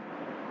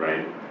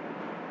 right?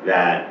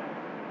 That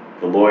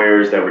the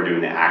lawyers that were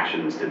doing the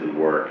actions didn't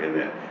work,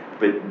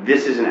 but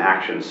this is an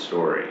action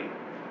story.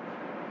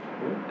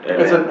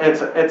 It's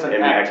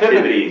an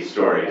activity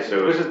story,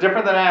 so which is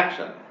different than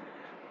action.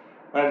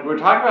 When we're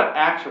talking about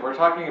action, we're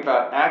talking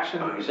about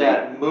action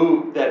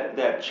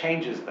that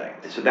changes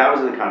things. So that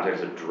was in the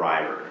context of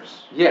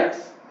drivers.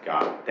 Yes.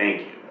 Got it.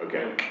 Thank you.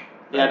 Okay.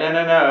 Yeah,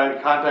 no.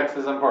 Context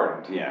is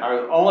important. Yeah. I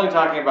was only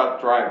talking about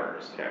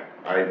drivers. Okay.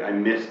 I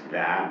missed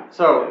that.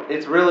 So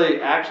it's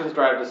really actions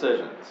drive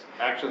decisions.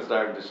 Actions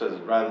drive decisions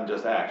rather than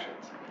just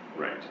actions.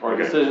 Right. Or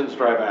Okay. decisions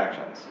drive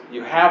actions.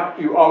 You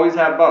always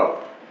have both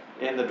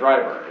in the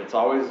driver. It's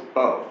always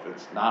both.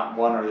 It's not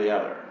one or the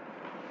other.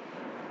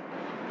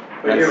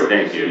 But here we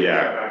Thank see you,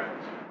 yeah. drive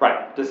actions.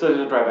 Right,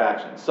 decisions drive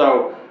action.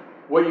 So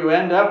what you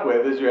end up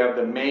with is you have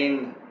the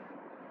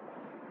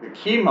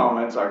key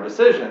moments are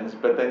decisions,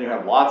 but then you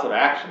have lots of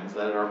actions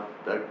that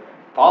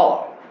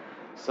follow.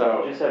 You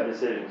So just have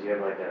decisions, you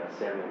have like a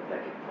Samuel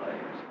Beckett play.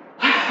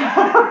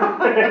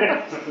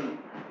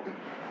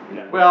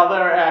 well,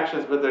 there are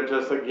actions, but they're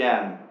just,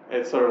 again,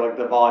 it's sort of like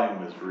the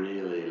volume is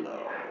really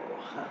low.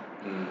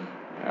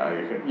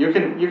 You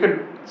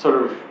can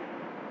sort of,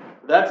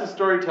 that's a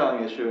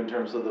storytelling issue in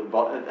terms of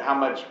how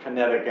much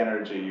kinetic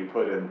energy you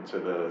put into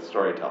the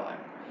storytelling,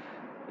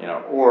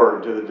 or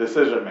to the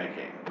decision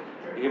making.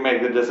 You can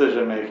make the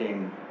decision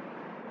making,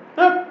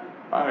 I'm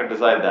going to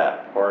decide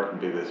that, or it can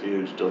be this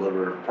huge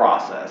deliberative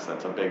process.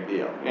 That's a big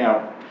deal.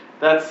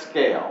 That's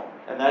scale,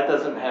 and that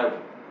doesn't have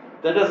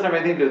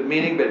anything to do with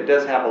meaning, but it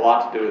does have a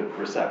lot to do with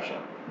reception.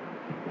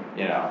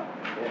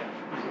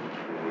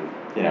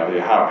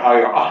 How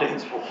your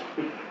audience will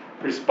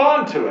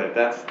respond to it.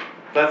 That's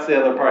the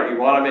other part. You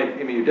want to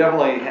make. You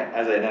definitely,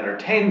 as an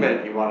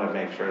entertainment, you want to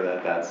make sure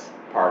that that's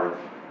part of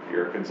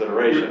your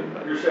consideration.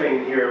 You're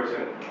saying here it was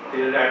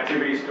in an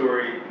activity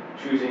story,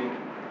 choosing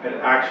an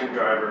action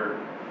driver,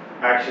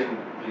 action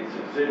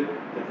pieces,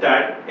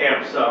 that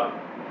amps up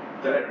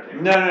the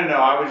entertainment. No.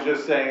 I was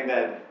just saying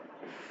that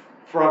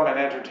from an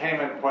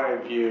entertainment point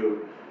of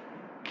view,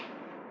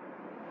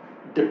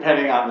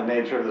 depending on the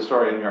nature of the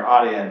story and your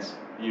audience,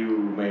 you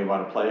may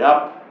want to play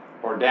up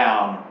or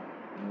down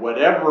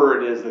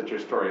whatever it is that your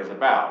story is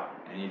about.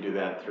 And you do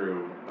that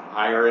through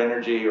higher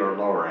energy or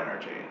lower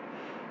energy.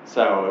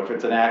 So if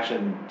it's an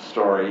action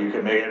story, you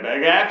can make it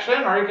big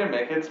action or you can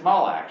make it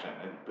small action.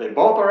 They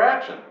both are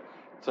action.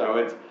 So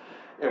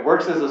it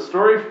works as a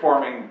story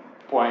forming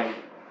point.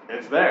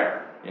 It's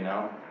there,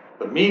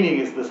 The meaning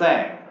is the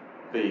same.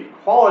 The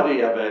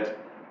quality of it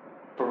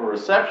from a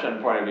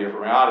reception point of view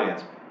from an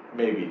audience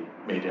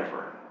may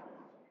differ.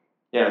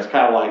 It's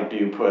kind of like, do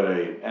you put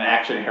an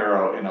action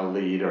hero in a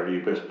lead, or do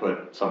you just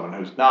put someone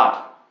who's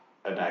not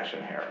an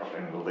action hero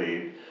in the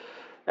lead?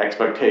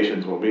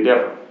 Expectations will be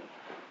different.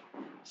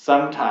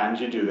 Sometimes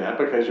you do that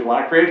because you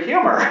want to create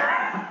humor.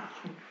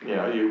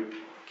 You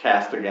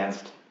cast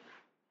against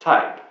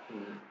type.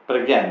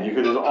 But again, you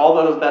could do all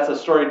those. That's a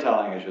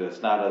storytelling issue.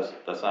 That's not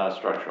a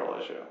structural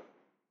issue.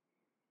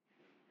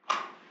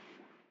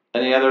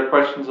 Any other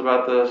questions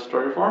about the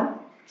story form?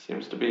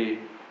 Seems to be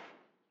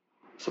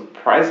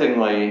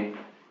surprisingly.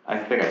 I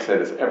think I say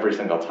this every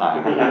single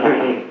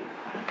time.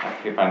 I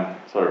keep on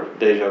sort of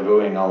deja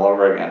vuing all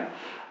over again.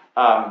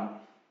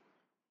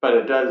 But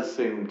it does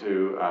seem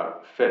to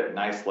fit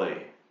nicely,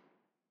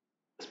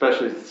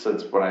 especially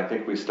since when I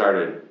think we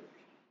started,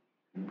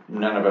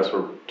 none of us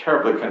were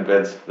terribly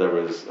convinced there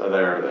was a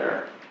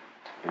there.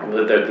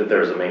 That there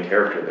was a main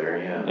character there,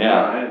 yeah.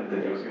 Yeah. I didn't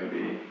think it was gonna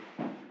be,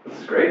 this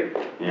is great.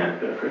 Yeah.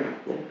 Yeah, great.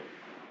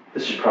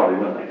 This should probably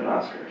win like an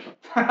Oscar or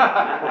something.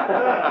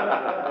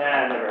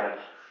 Nah, never had.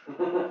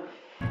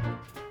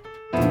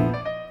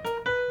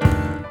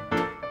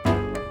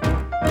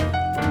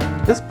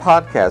 This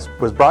podcast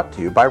was brought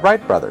to you by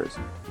Wright Brothers,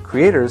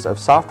 creators of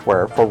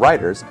software for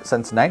writers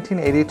since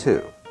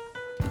 1982.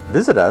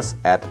 Visit us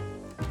at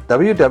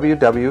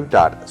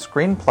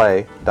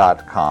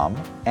www.screenplay.com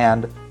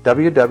and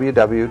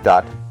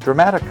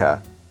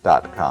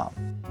www.dramatica.com.